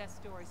great success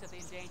stories of the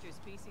Endangered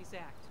Species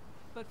Act.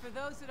 But for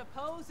those that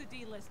oppose the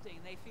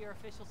delisting, they fear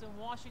officials in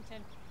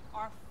Washington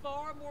are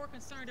far more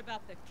concerned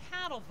about the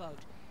cattle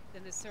vote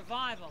than the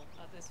survival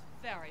of this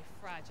very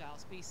fragile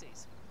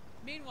species."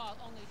 Meanwhile,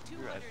 only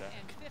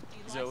 250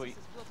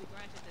 licenses will be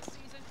granted this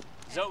season,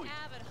 and Zoe.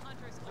 avid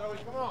hunters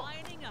are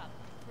lining up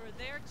for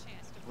their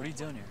chance to What are you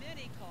doing here?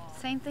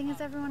 Same thing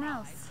as everyone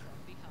else.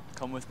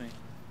 Come with me.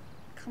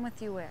 Come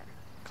with you where?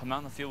 Come out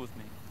in the field with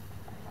me.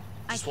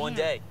 I Just one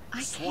can't. day. I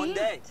Just can't. one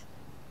day.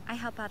 I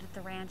help out at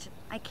the ranch.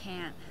 I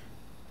can't.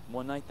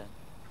 One night then.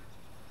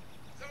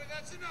 Zoe,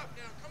 that's enough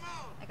now. Come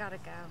on. I gotta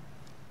go.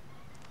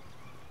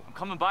 I'm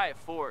coming by at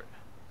 4.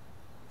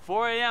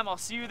 4 a.m. I'll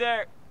see you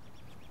there.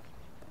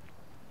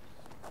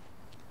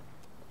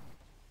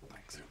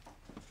 Thanks.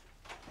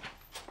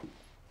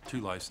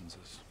 2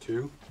 licenses.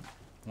 2?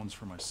 One's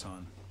for my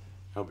son.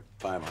 How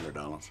about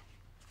 $500?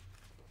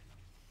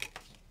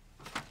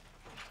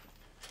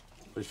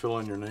 Please fill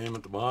in your name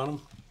at the bottom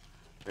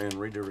and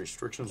read the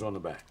restrictions on the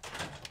back.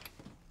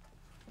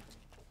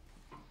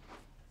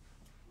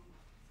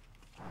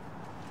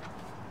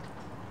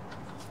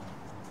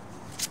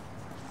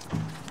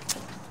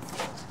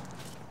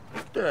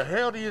 What the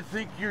hell do you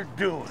think you're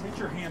doing? Get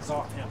your hands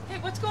off him. Hey,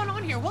 what's going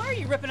on here? Why are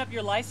you ripping up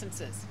your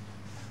licenses?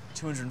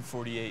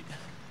 248.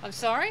 I'm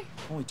sorry?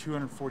 Only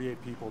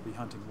 248 people will be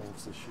hunting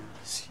wolves this year.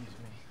 Excuse me.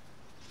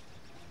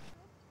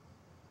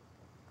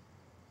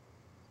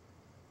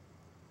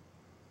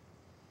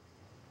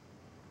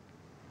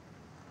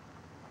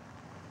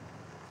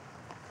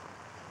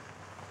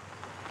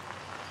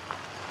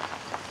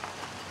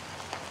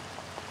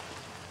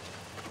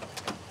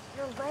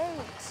 You're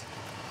late.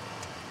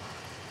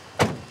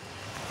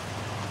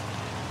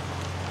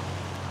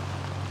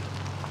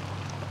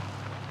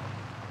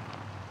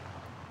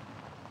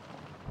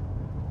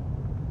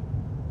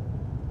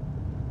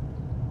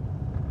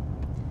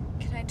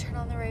 Can I turn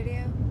on the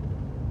radio?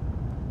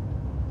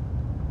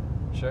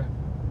 Sure.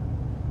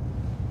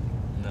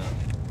 No.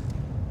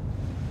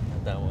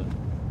 Not that one.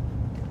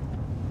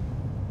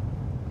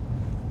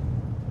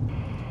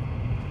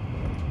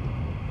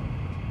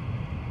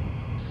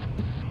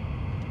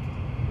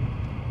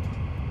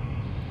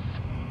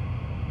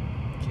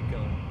 Keep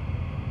going.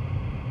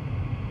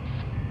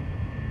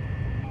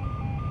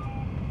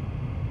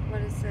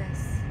 What is this?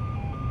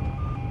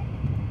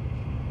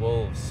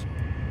 Wolves.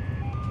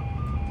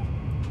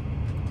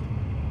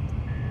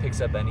 Picks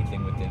up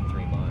anything within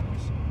 3 miles.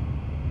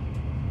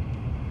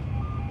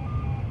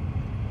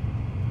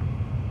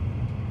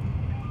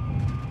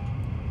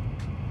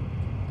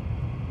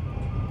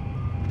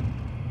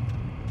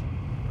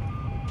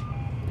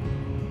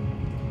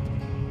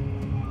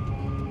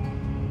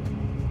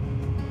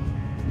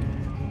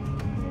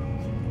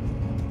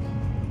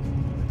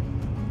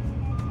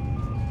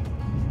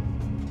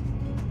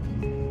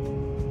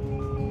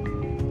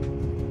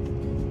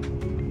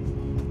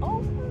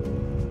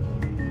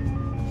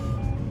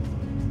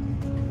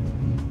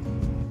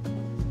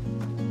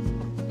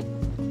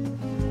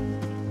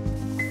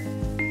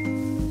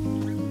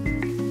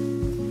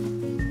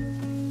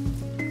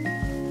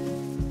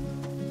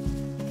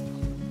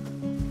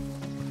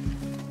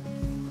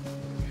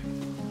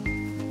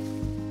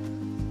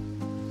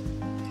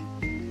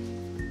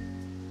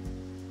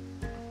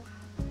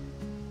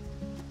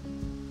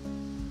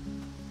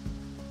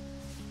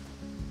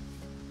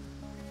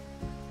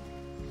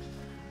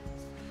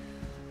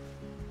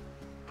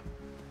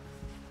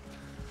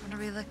 What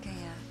are we looking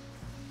at?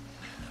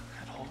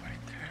 That hole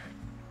right there.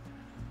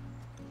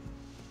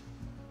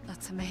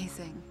 That's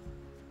amazing.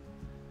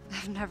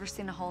 I've never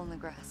seen a hole in the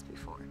grass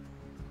before.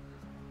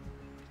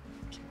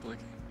 Keep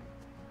looking.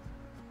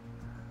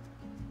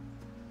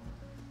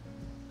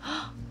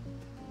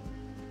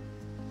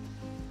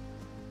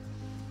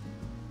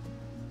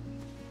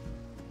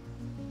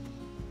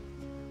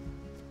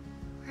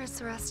 Where's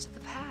the rest of the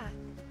pack?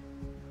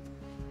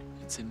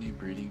 It's a new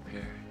breeding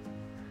pair.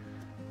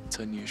 It's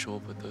unusual,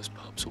 but those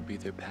pups will be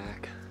their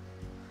pack.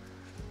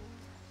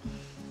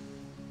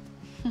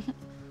 They're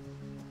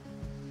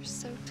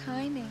so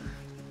tiny.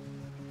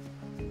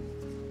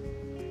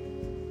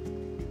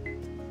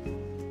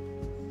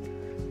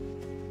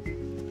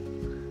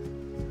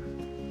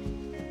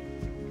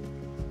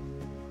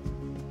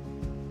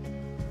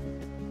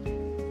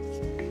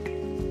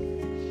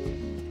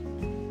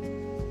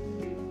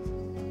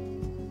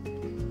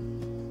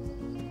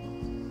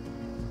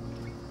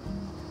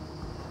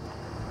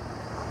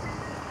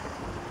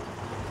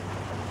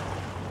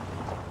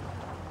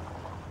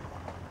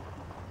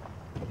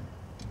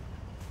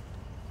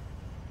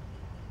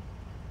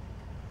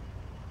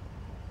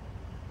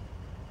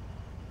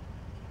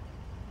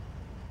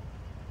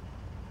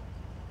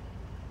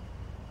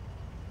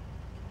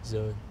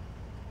 Zoe.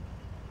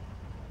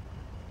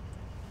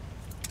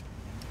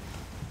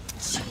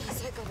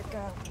 Jeez, I gotta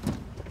go.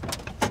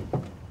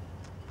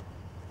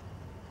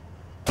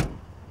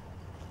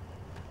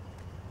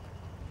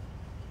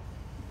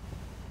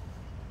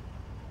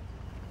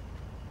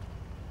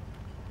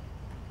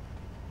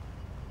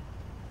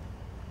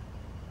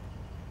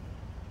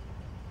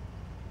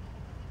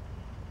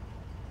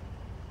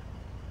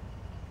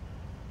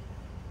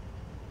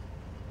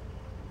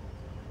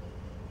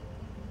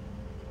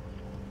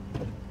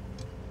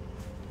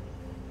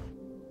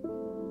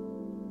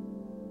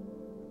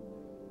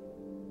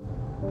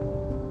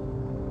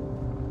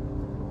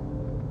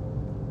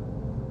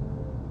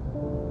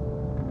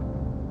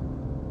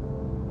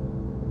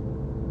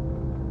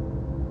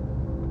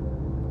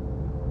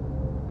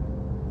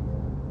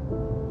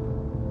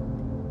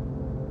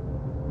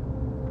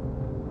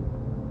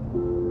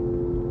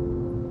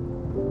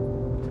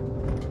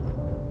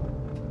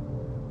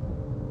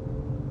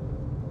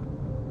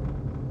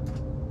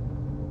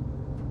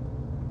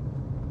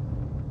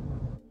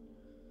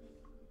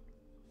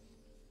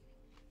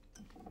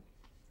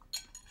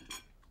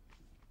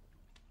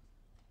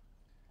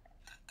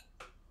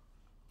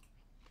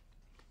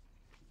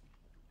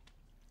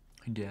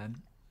 Hey, Dad.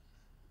 Do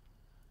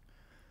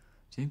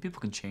you think people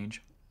can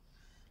change?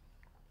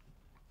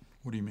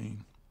 What do you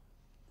mean?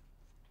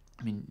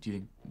 I mean, do you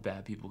think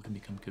bad people can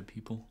become good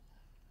people?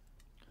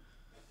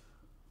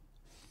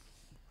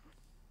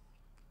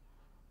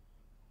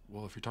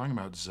 Well, if you're talking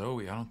about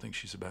Zoe, I don't think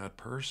she's a bad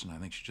person. I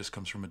think she just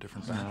comes from a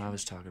different No, background. I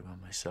was talking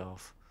about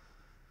myself.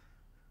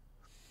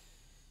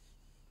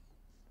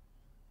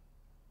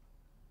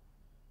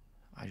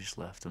 I just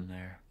left them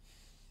there.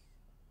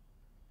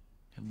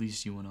 At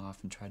least you went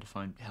off and tried to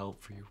find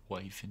help for your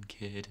wife and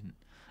kid, and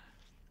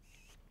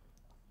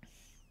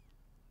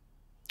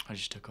I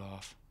just took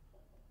off.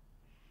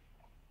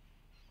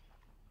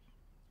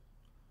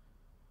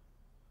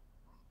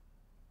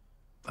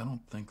 I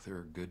don't think there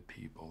are good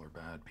people or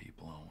bad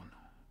people, Owen.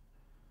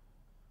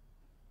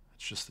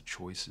 It's just the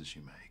choices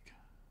you make.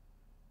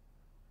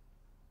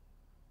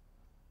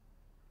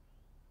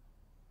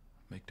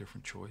 Make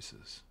different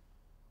choices.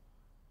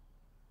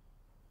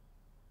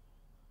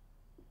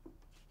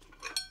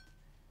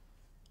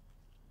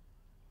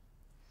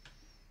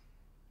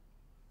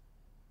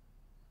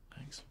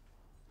 Thanks.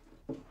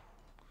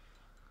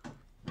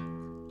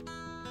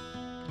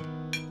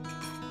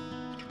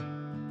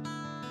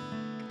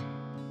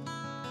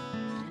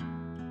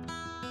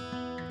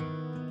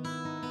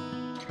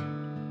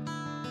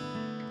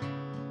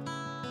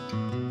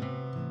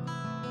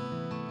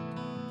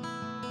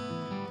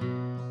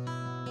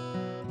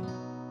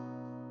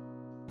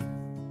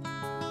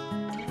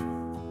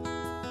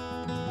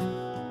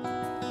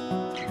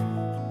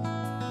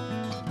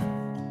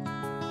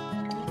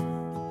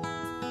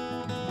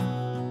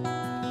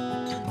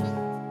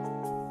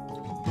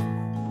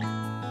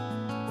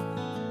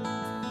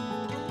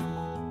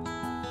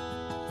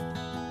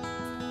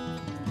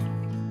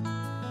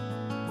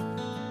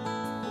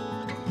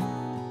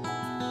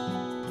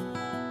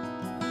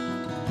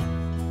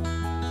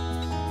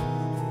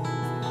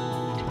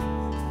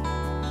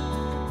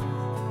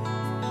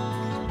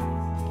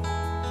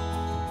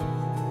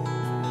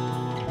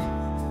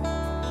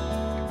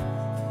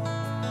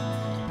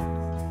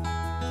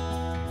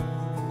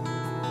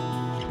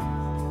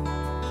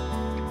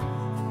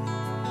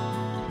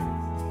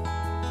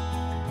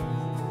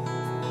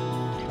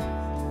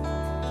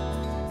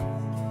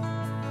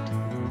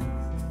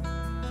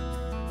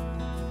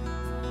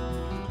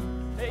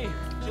 Hey,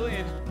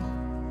 Julian.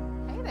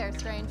 Hey there,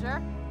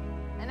 stranger.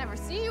 I never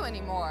see you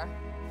anymore.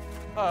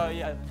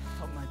 Yeah,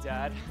 help my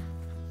dad.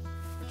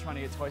 We're trying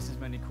to get twice as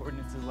many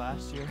coordinates as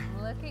last year.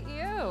 Look at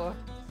you.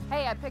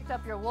 Hey, I picked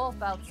up your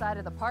wolf outside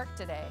of the park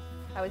today.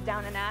 I was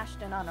down in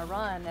Ashton on a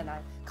run, and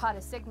I caught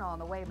a signal on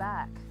the way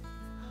back.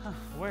 Huh,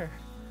 where?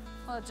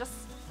 Well, just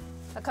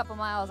a couple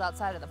miles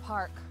outside of the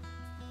park.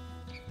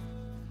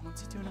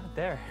 What's he doing out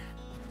there?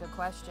 Good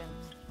question.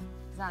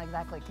 He's not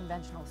exactly a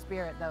conventional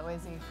spirit, though,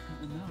 is he?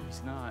 No,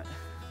 he's not.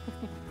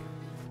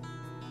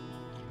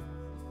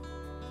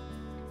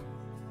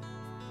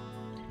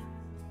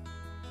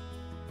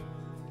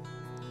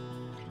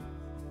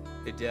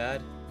 Hey,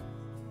 Dad.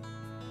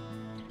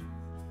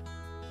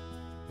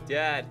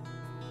 Dad.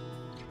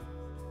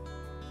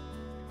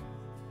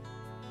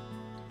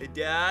 Hey,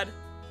 Dad.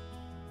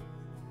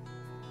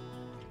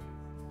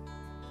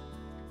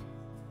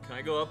 Can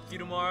I go up with you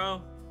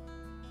tomorrow?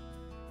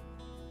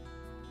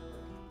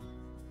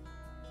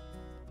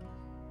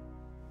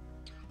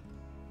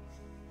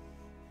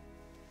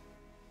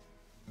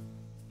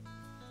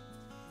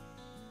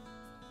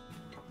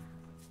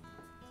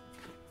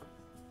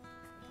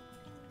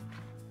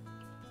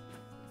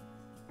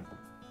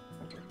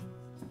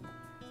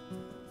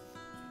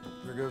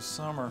 There goes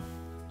summer.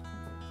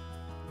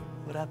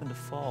 What happened to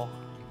fall?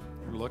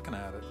 You're looking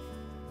at it.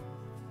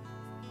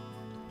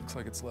 Looks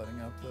like it's letting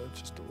up, though.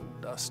 Just a little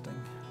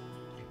dusting.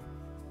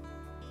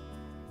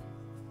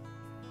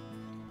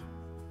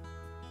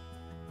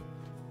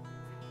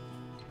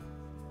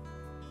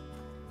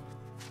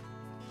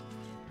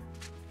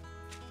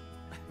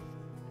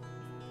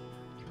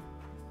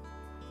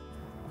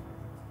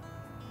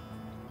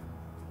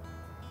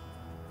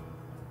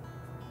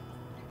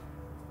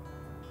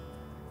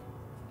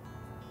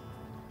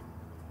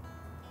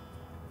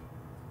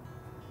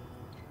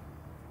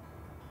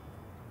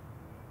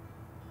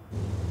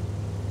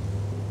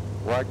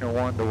 Wagner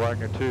 1 to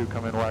Wagner 2,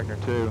 come in Wagner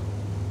 2.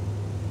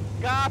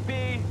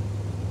 Copy.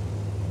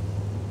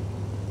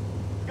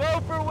 Go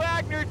for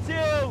Wagner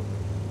 2.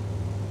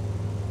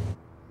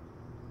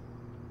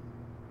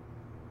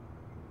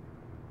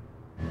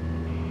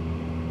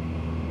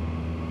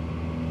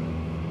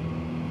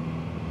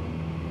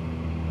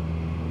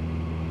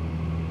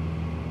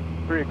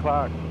 Three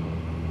o'clock.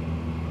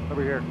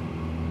 Over here.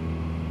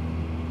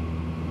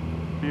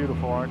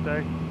 Beautiful, aren't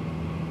they?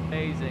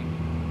 Amazing.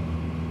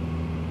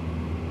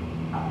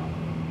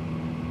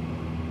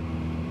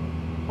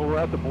 Well, we're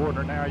at the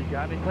border now. You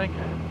got anything?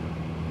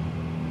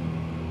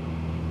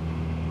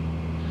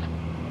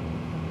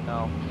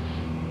 No.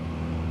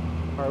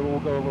 All right, well, we'll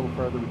go a little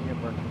further. We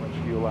can't burn too much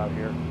fuel out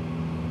here.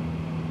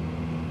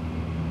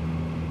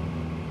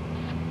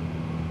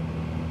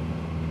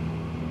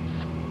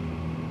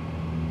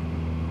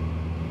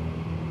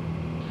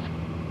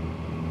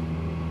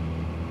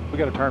 We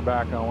got to turn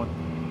back, Owen.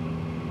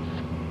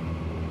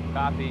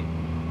 Copy.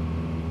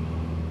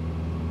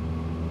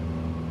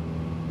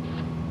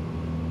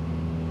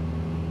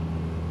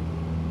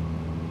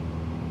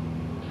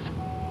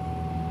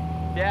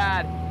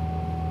 Dad.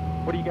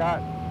 What do you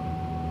got?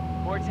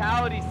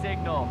 Mortality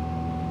signal.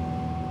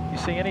 You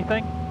see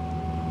anything?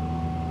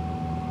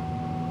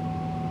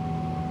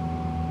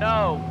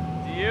 No.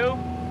 Do you?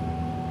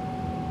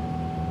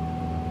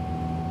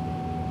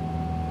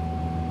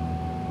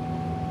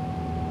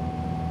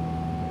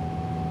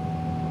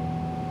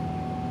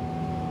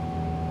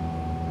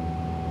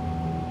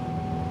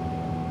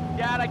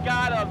 Dad, I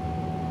got him.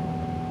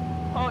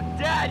 Oh,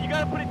 Dad, you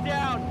gotta put it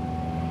down.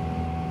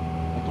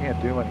 I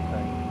can't do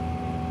anything.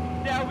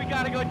 Dad, we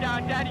gotta go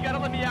down. Dad, you gotta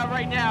let me out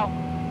right now.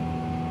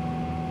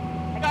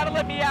 You gotta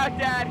let me out,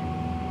 Dad.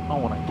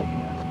 Owen, I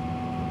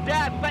can't.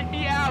 Dad, let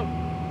me out.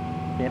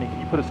 Danny,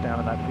 can you put us down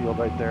in that field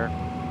right there?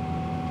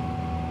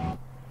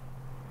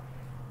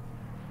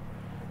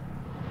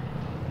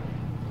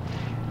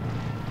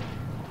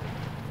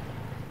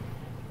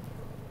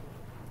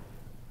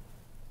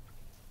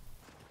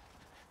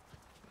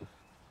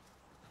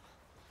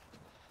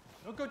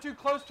 Don't go too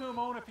close to him,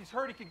 Owen. If he's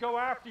hurt, he could go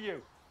after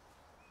you.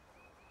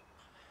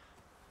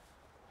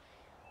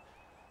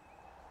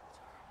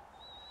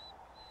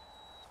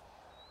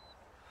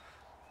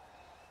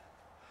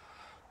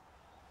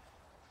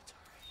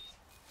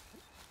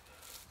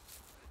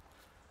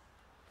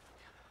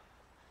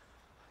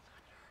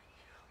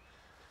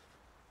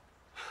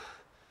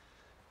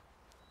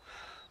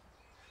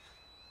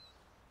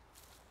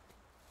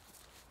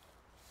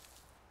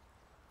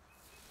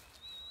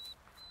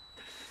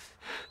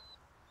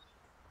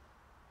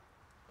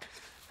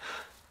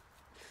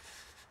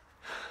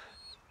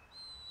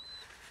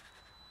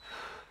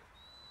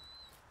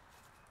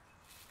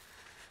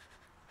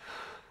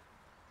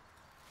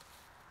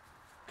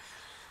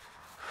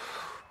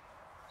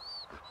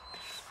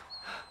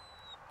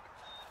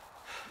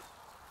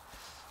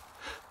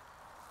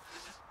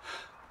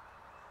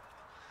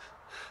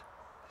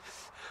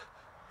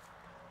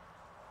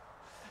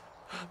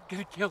 I'm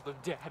gonna kill them,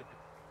 Dad.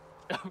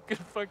 I'm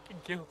gonna fucking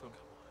kill them.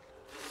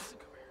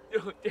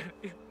 Come on. Dad.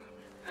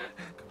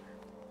 Come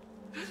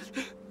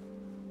here.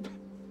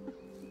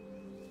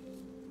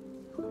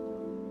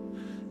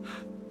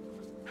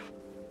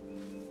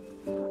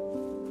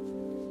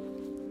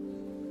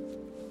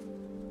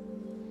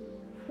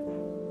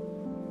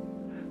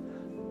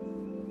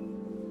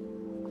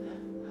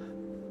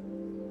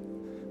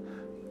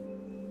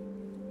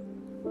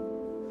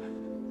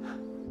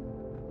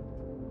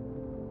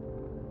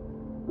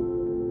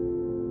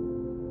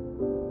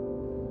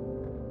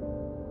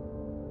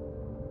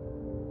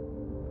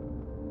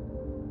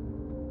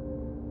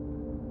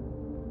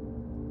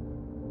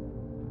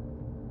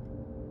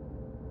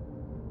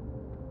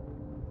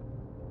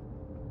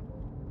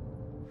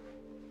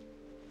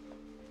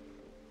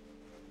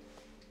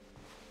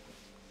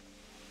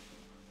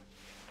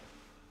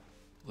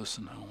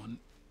 Listen, Owen,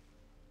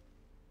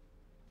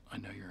 I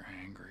know you're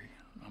angry.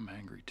 I'm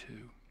angry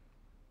too.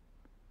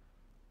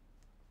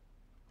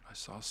 I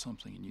saw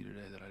something in you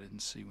today that I didn't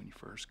see when you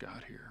first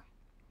got here.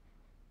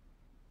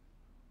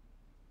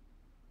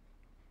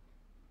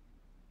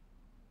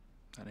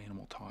 That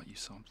animal taught you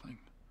something.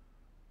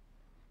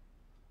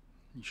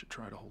 You should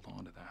try to hold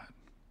on to that.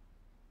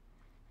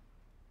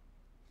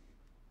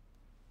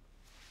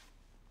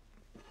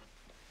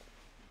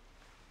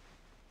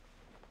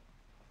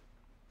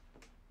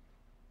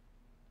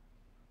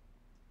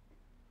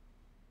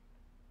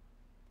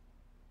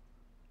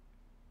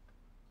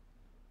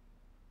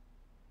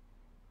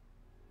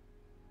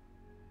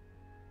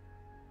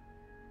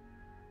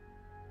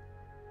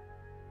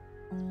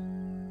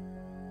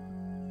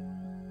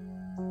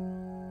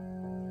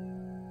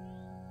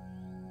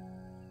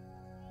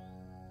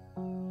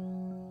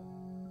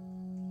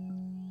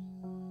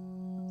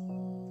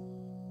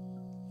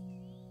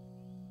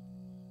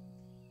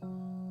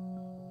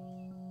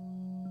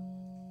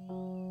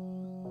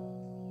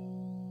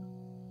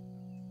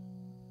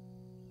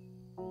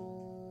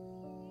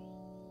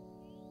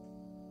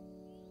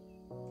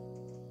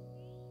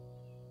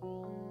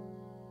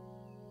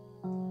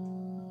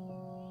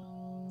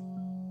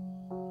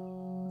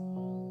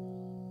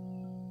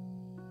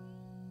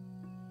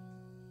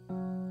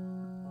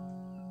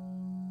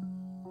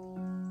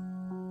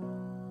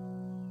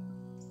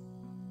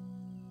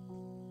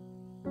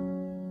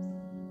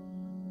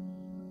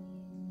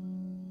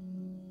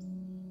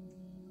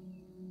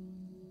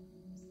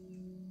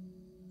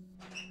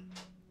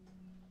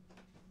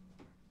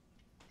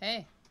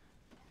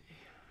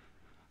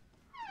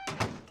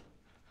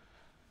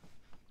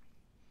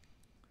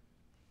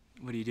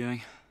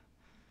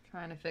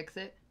 Trying to fix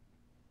it.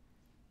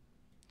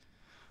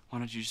 Why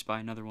don't you just buy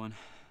another one?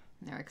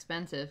 They're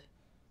expensive.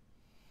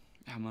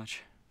 How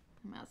much?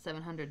 About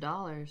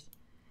 $700. If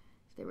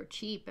they were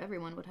cheap,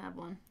 everyone would have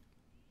one.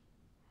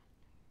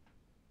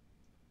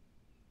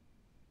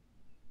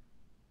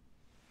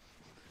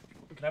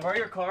 Can I borrow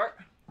your car?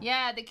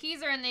 Yeah, the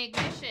keys are in the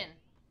ignition.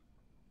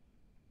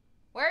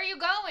 Where are you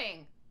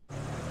going?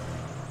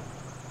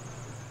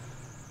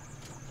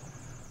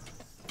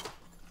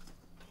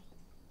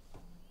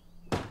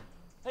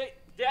 Hey,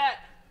 Dad!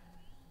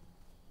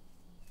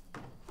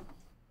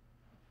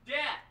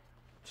 Dad!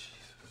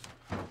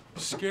 You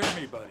scared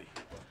me, buddy.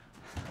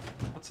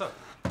 What's up?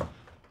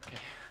 Okay.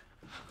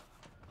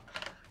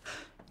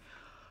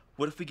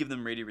 What if we give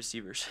them radio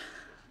receivers?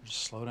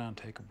 Just slow down,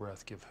 take a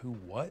breath. Give who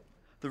what?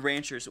 The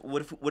ranchers.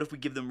 What if we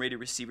give them radio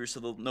receivers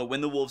so they'll know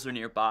when the wolves are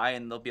nearby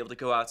and they'll be able to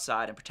go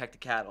outside and protect the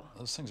cattle?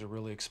 Those things are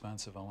really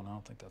expensive, Owen. I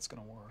don't think that's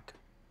gonna work.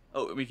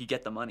 Oh, we could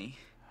get the money.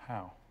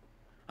 How?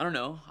 I don't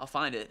know. I'll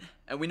find it.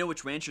 And we know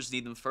which ranchers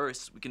need them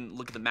first. We can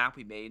look at the map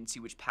we made and see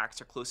which packs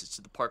are closest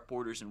to the park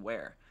borders and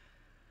where.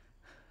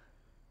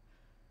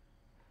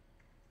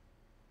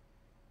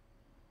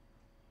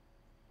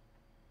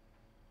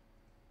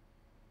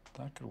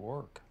 That could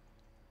work.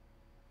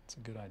 It's a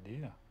good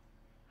idea.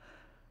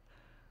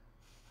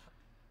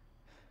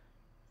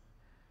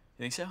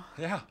 You think so?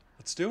 Yeah,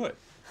 let's do it.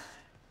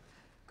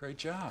 Great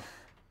job.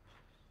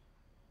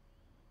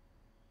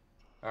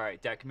 All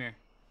right, Dad, come here.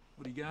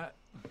 What do you got?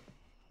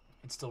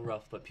 It's still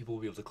rough, but people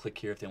will be able to click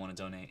here if they want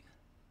to donate.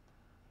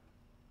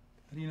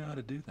 How do you know how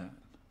to do that?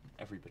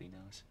 Everybody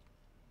knows.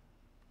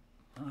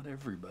 Not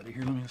everybody.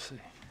 Here, let me see.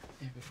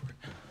 Yeah, go for it.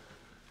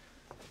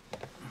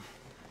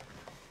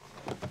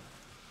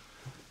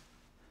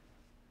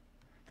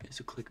 Okay,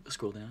 so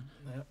scroll down.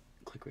 Yep.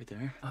 Click right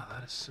there. Oh,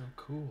 that is so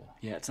cool.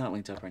 Yeah, it's not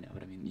linked up right now,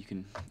 but I mean, you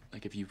can,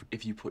 like, if you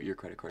put your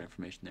credit card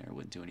information there, it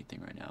wouldn't do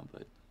anything right now,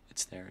 but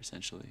it's there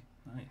essentially.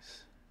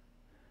 Nice.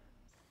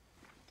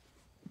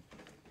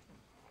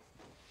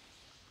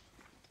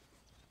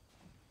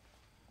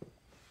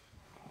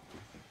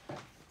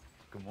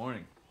 Good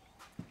morning.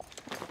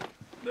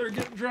 Better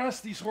get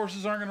dressed. These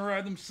horses aren't gonna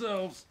ride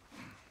themselves.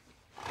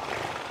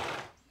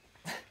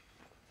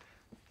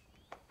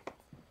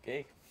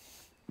 Okay.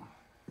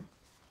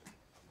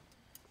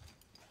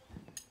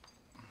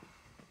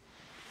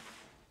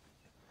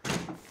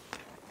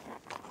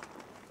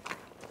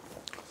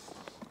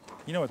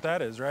 You know what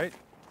that is, right?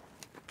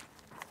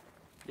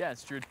 Yeah,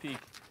 it's Druid Peak.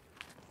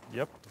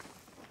 Yep.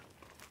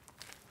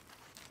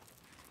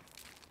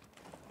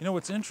 You know,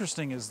 what's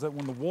interesting is that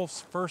when the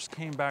wolves first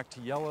came back to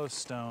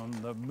Yellowstone,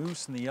 the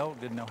moose and the elk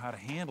didn't know how to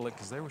handle it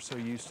because they were so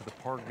used to the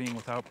park being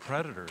without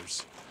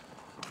predators.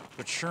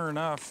 But sure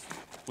enough,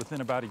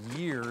 within about a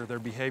year, their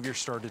behavior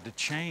started to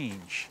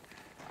change.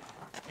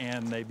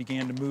 And they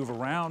began to move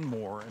around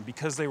more. And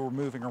because they were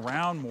moving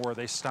around more,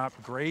 they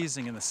stopped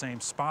grazing in the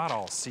same spot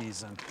all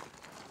season.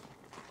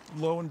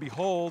 Lo and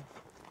behold,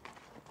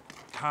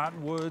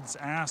 cottonwoods,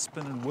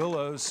 aspen, and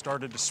willows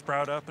started to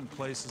sprout up in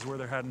places where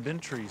there hadn't been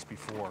trees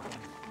before.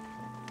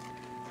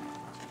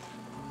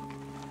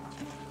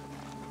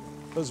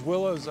 Those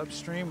willows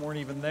upstream weren't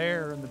even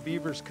there, and the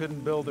beavers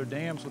couldn't build their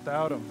dams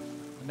without them.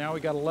 And now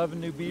we got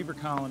 11 new beaver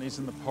colonies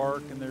in the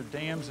park, and their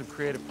dams have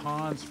created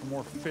ponds for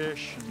more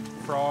fish and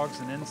frogs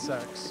and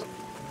insects.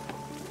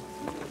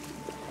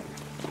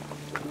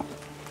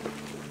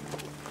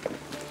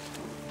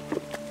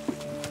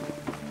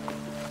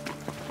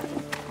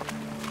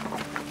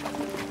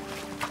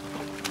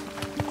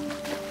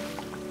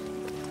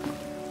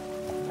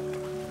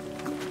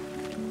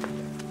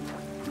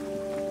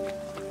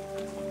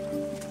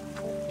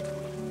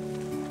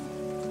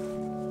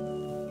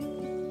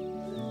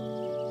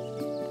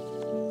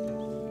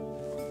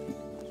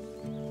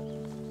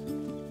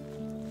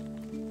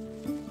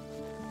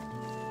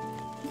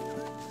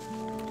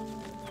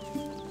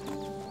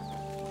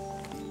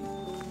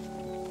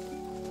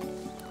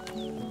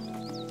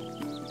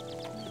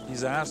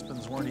 These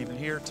aspens weren't even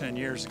here 10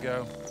 years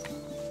ago.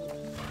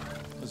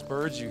 Those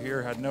birds you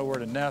hear had nowhere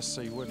to nest,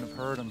 so you wouldn't have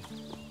heard them.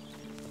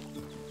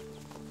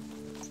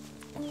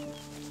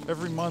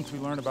 Every month we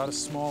learn about a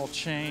small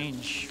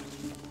change.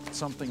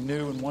 Something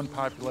new in one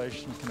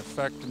population can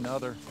affect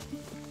another.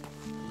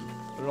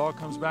 But it all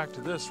comes back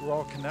to this: we're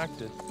all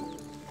connected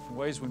in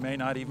ways we may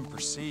not even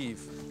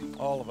perceive,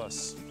 all of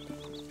us.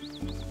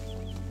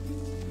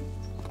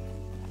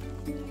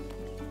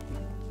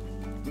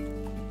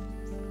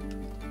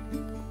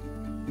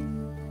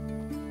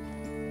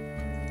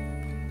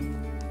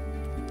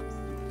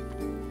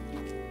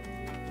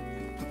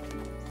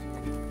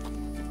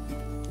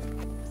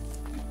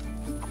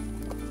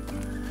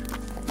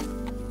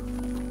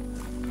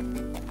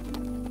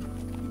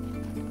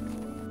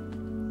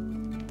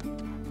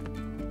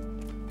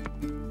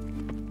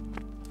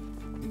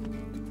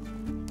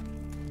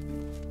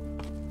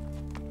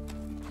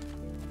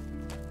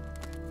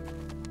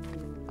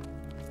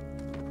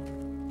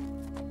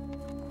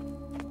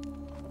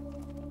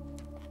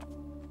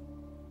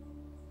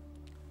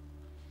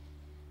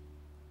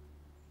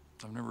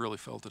 really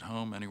felt at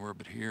home anywhere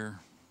but here.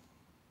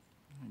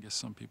 I guess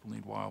some people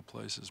need wild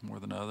places more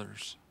than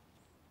others.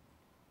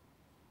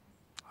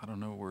 I don't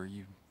know where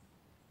you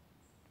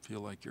feel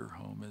like your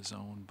home is,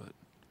 Owen, but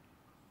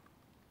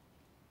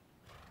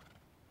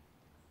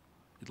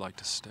you'd like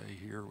to stay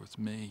here with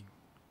me.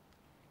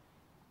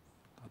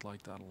 I'd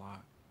like that a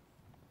lot.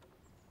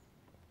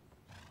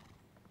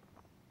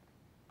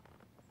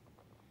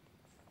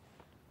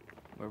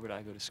 Where would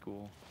I go to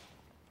school?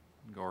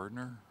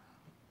 Gardner?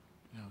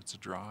 You know, it's a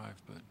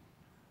drive, but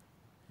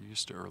you're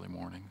used to early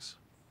mornings.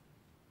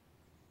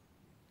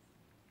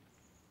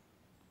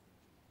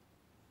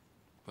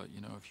 But,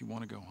 you know, if you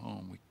want to go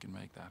home, we can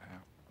make that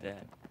happen.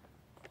 Dad,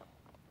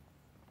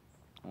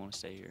 I want to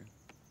stay here.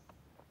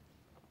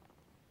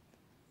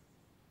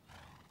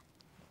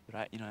 But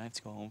I have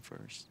to go home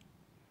first.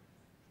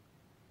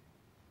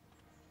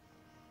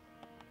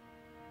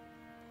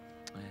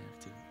 I have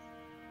to.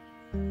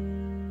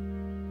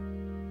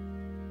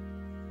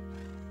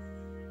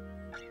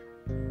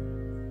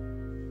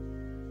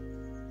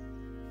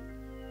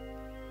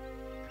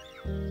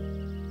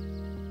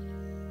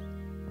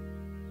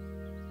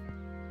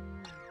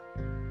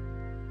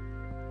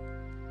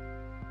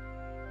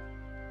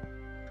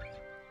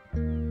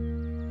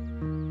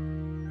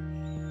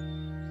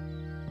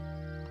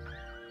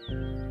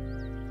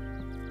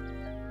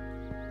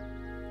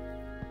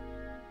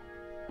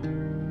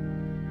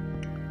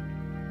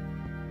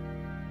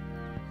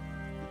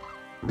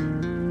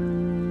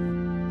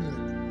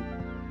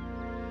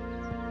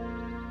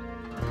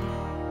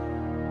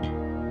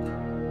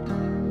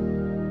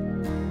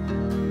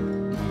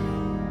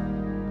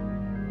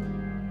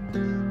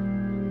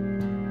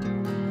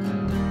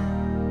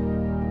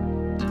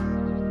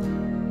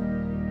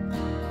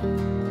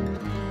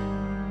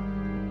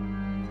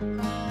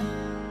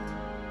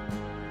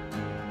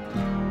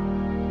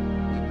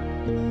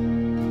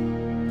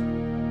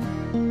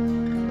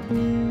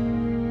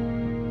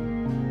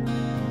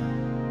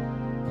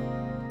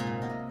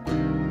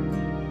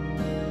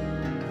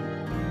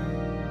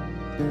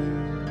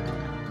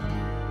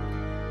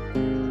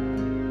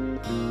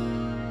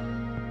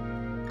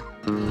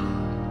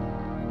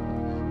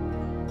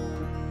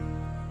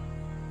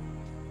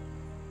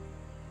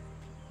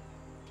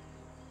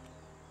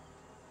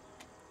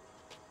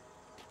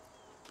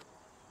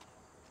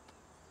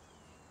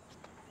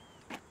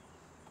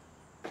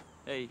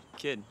 Hey,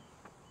 kid.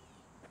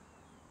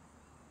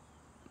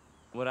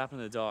 What happened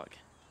to the dog?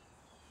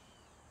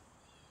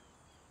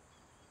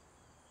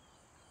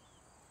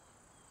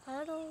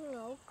 I don't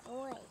know,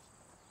 boy.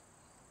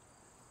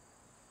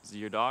 Is it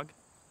your dog?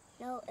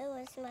 No, it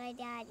was my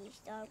daddy's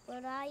dog,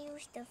 but I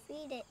used to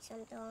feed it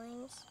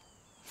sometimes.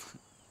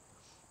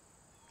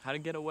 How'd it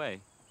get away?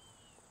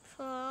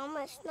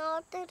 Promise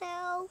not to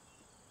tell.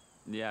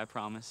 Yeah, I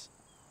promise.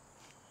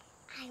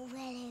 I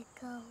let it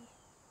go.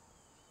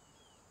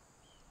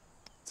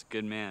 It's a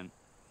good man.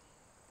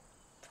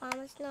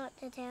 Promise not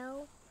to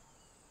tell.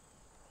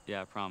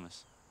 Yeah, I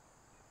promise.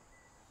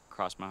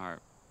 Cross my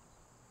heart.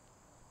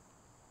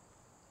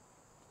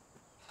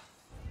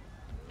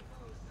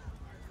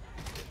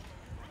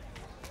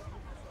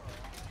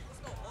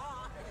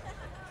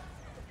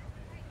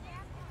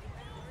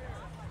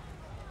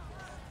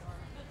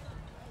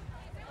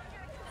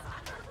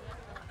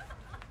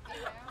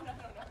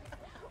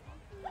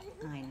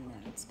 I know,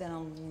 it's been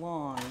a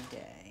long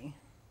day.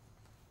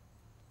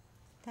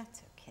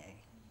 That's okay.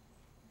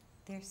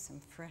 There's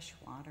some fresh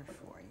water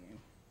for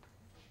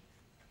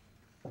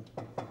you.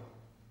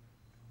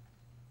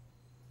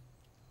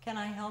 Can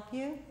I help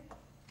you?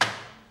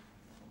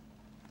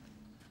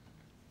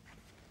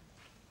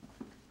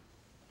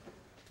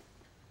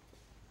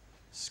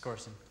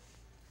 Corson.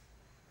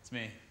 It's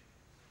me.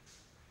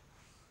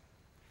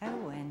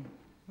 Owen,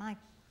 my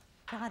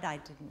God, I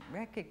didn't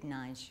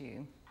recognize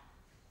you.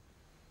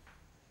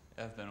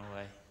 I've been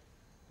away.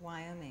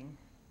 Wyoming,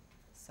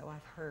 so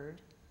I've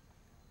heard.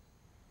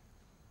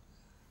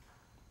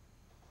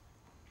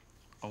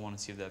 I want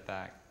to see that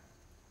back.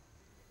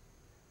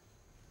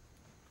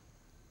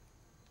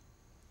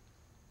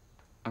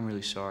 I'm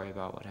really sorry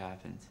about what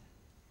happened.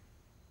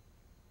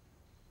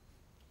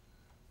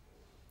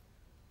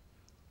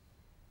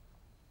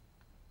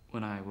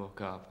 When I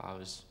woke up, I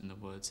was in the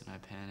woods and I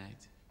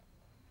panicked.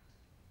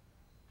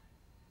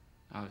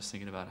 I was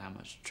thinking about how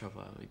much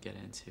trouble I would get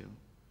into.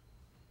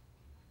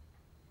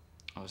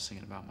 I was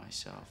thinking about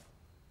myself.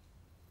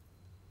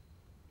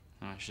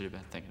 And I should have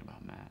been thinking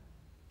about Matt.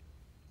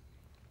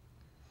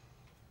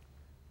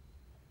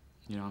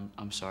 You know,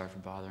 I'm sorry for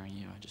bothering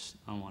you.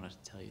 I wanted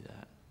to tell you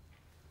that.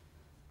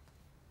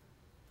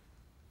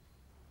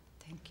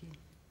 Thank you.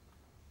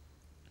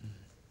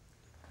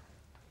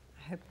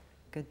 I hope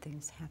good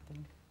things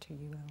happen to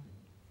you, Owen.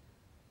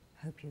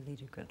 Hope you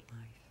lead a good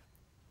life.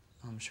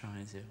 I'm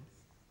trying to.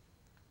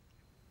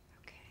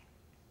 Okay.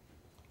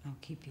 I'll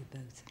keep you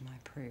both in my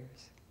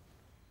prayers.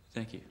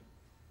 Thank you.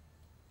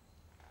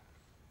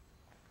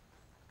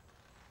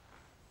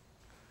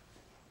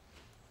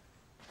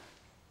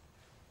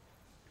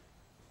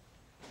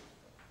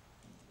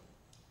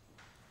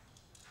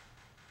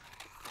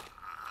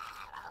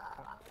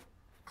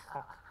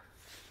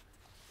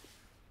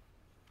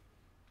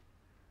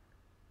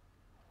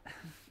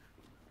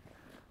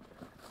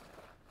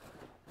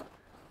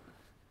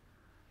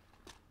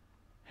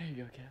 Here you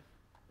go, Kev.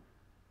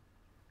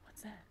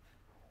 What's that?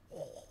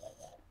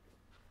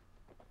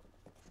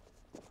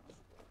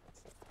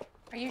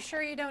 Are you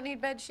sure you don't need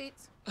bed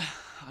sheets?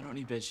 I don't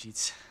need bed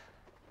sheets.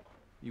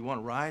 You want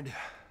a ride?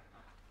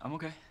 I'm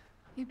okay.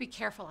 You be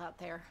careful out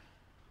there.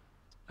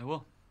 I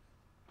will.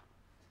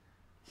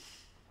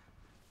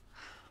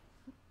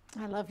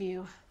 I love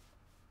you.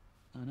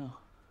 I know.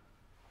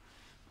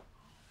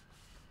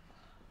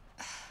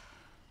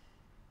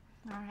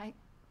 All right.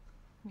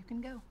 You can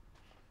go.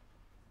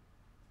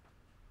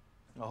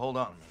 Now, hold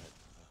on a minute.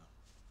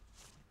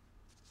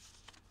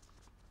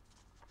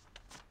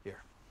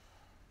 Here.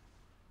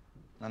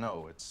 I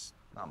know it's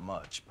not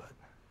much, but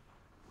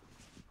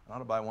I ought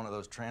to buy one of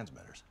those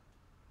transmitters.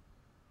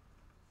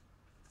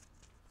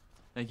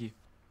 Thank you.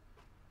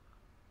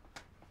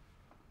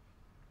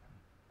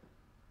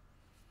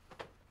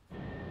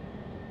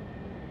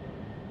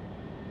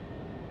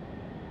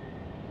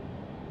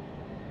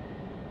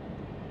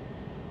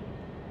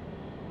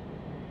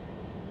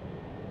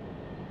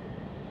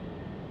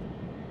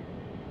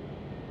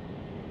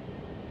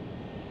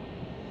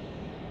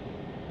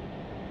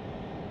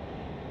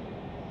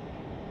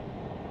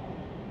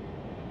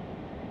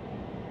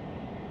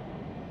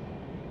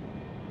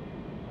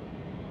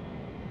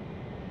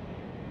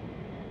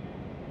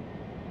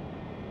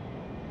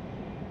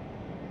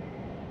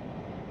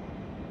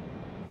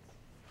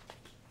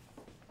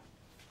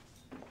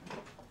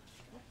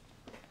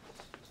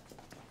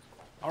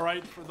 All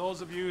right, for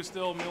those of you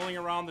still milling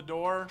around the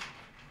door,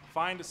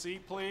 find a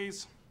seat,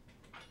 please.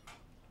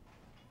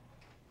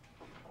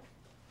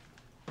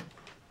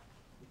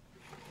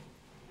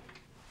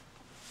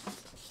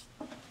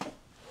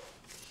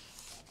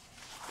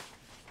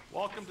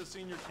 Welcome to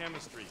senior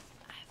chemistry.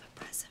 I have a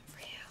present for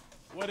you.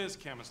 What is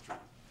chemistry?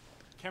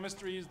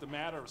 Chemistry is the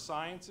matter of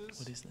sciences.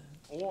 What is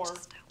that? Or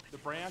the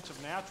branch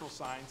of natural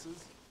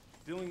sciences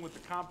dealing with the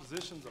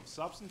compositions of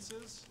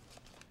substances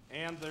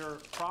and their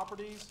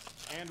properties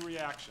and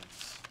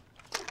reactions.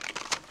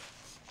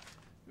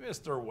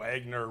 Mr.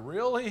 Wagner,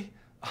 really?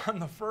 On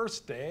the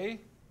first day?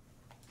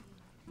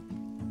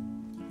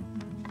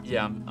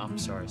 Yeah, I'm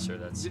sorry, sir.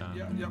 That's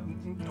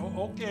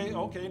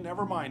Okay,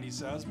 never mind, he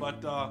says.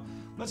 But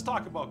let's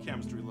talk about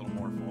chemistry a little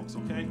more, folks,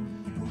 okay?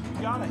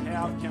 We gotta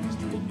have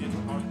chemistry in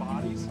our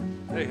bodies.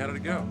 Hey, how did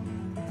it go?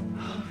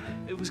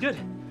 It was good.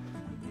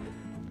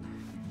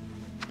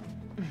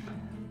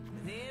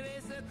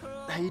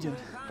 How you doing?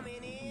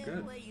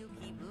 Good.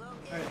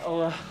 All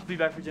right, I'll be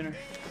back for dinner.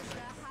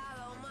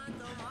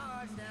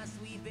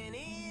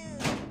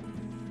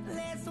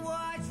 Let's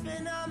watch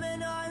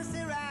phenomenons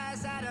to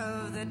rise out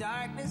of the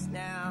darkness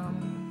now.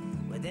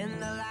 Within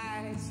the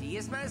light, she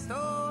is my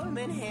storm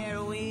and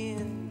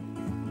heroine.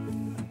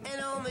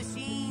 An old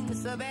machine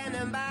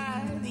abandoned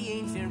by the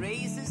ancient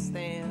races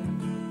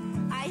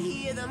stand. I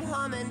hear them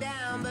humming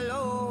down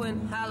below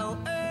in hollow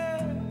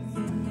earth.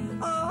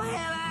 Oh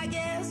hell, I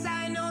guess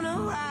I know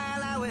no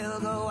while I will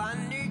go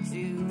under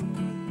too.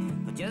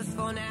 But just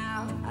for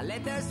now, I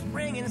let the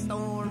spring and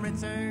storm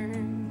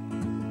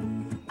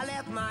return. I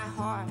left my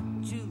heart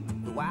to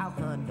the wild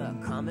hunter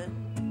coming.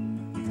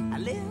 I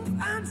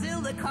live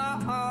until the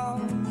call,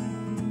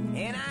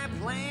 and I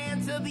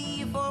plan to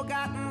be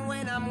forgotten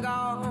when I'm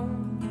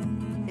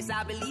gone. Yes,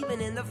 I believe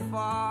in the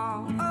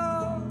fall.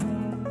 Oh.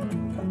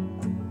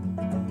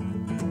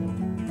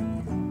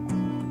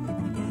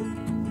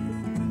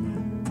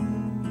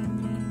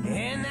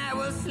 And I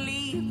will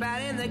sleep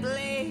out in the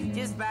glade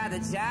just by the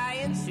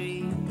giant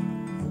tree,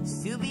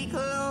 to be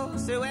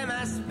closer when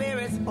my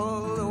spirits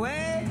pull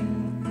away.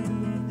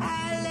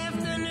 I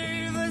left a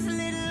nervous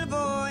little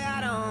boy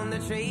out on the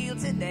trail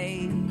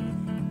today.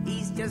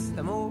 He's just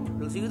a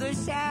mortal to the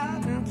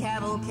shouting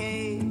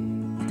cavalcade.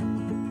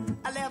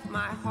 I left my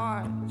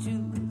heart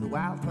to the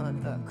wild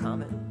hunter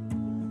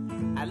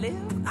coming. I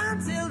live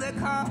until the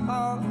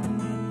call,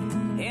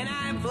 and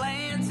I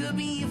plan to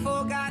be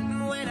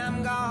forgotten when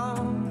I'm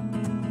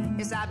gone.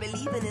 Yes, I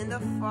believe in the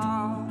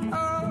fall.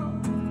 Oh.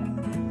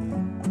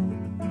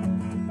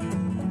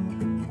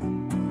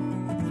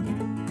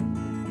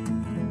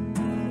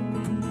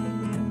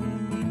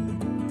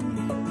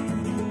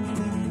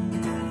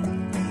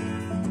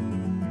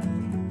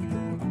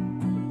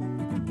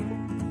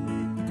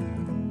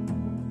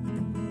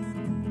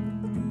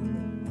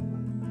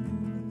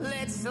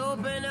 Let's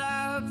open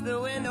up the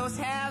windows,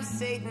 have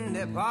Satan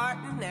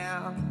departing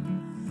now,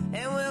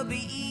 and we'll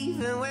be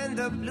even when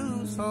the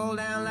blues fall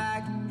down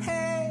like,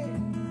 hey,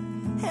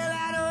 hell,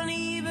 I don't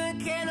even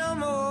care no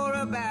more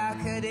about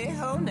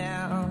Cadejo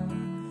now.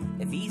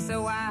 If he's a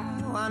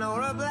white one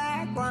or a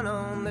black one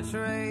on the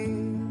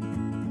trail,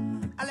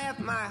 I left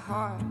my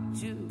heart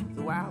to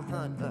the wild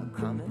hunter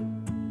coming.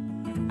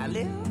 I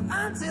live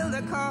until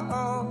the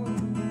call,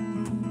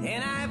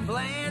 and I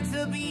plan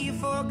to be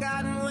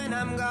forgotten when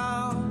I'm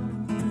gone.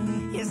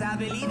 Yes, I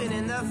believe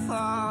in the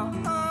fall.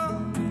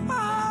 Oh,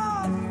 oh.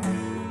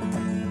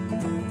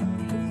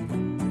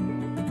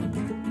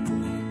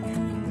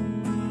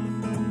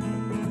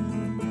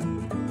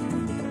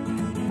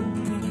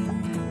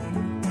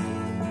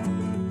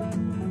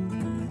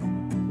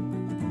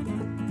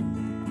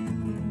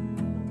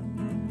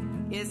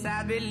 guess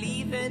I'll be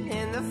leaving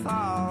in the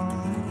fall.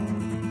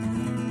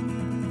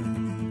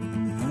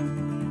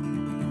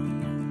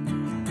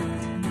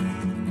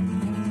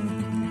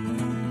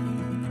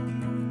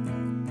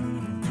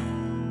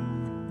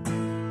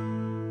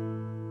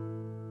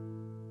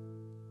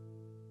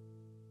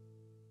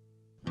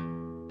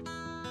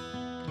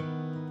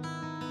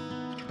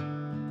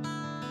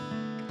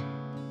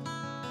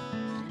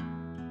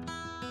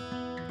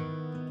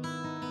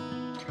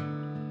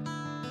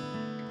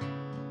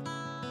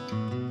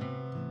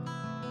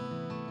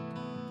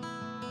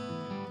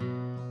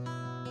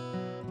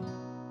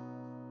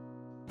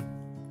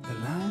 The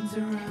lines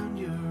around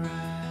your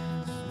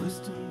eyes,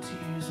 wisdom,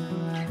 tears,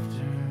 and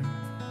laughter.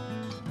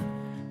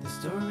 The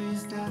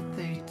stories that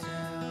they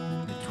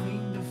tell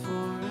between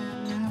before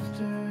and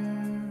after.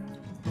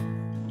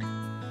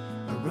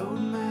 A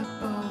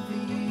roadmap of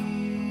the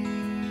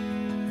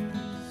years.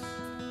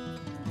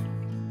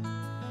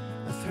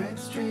 A thread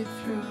straight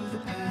through the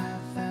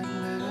path that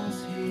led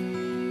us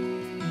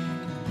here.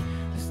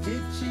 A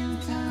stitch in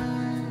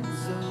time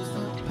sews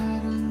the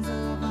patterns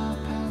of our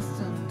past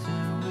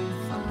until we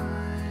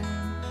find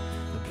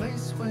the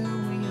place where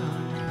we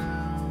are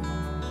now.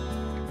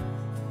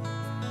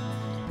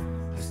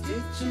 A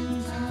stitch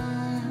in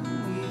time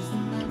weaves the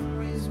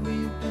memories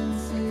we've been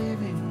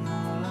saving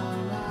all our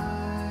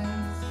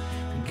lives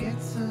and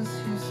gets us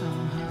here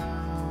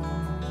somehow.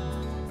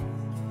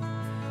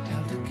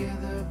 Held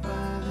together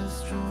by the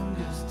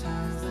strongest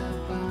ties that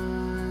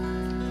bind.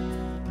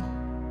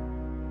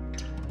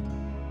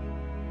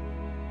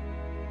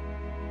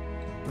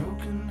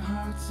 Broken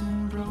hearts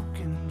and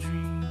broken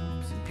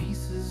dreams and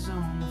pieces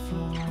on the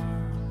floor,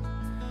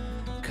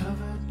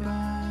 covered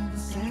by the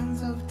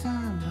sands of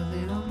time, but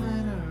they don't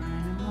matter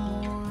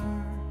anymore.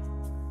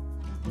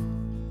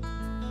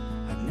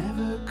 I'd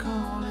never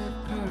call it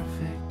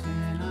perfect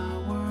in our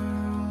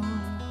world,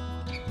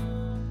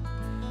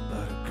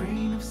 but a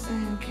grain of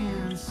sand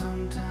can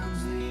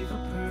sometimes leave a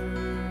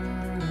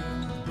pearl.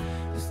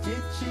 A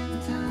stitch in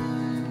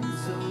time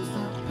sews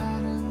the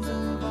patterns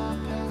of our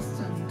past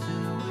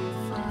until we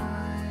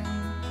find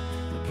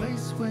the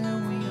place where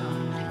we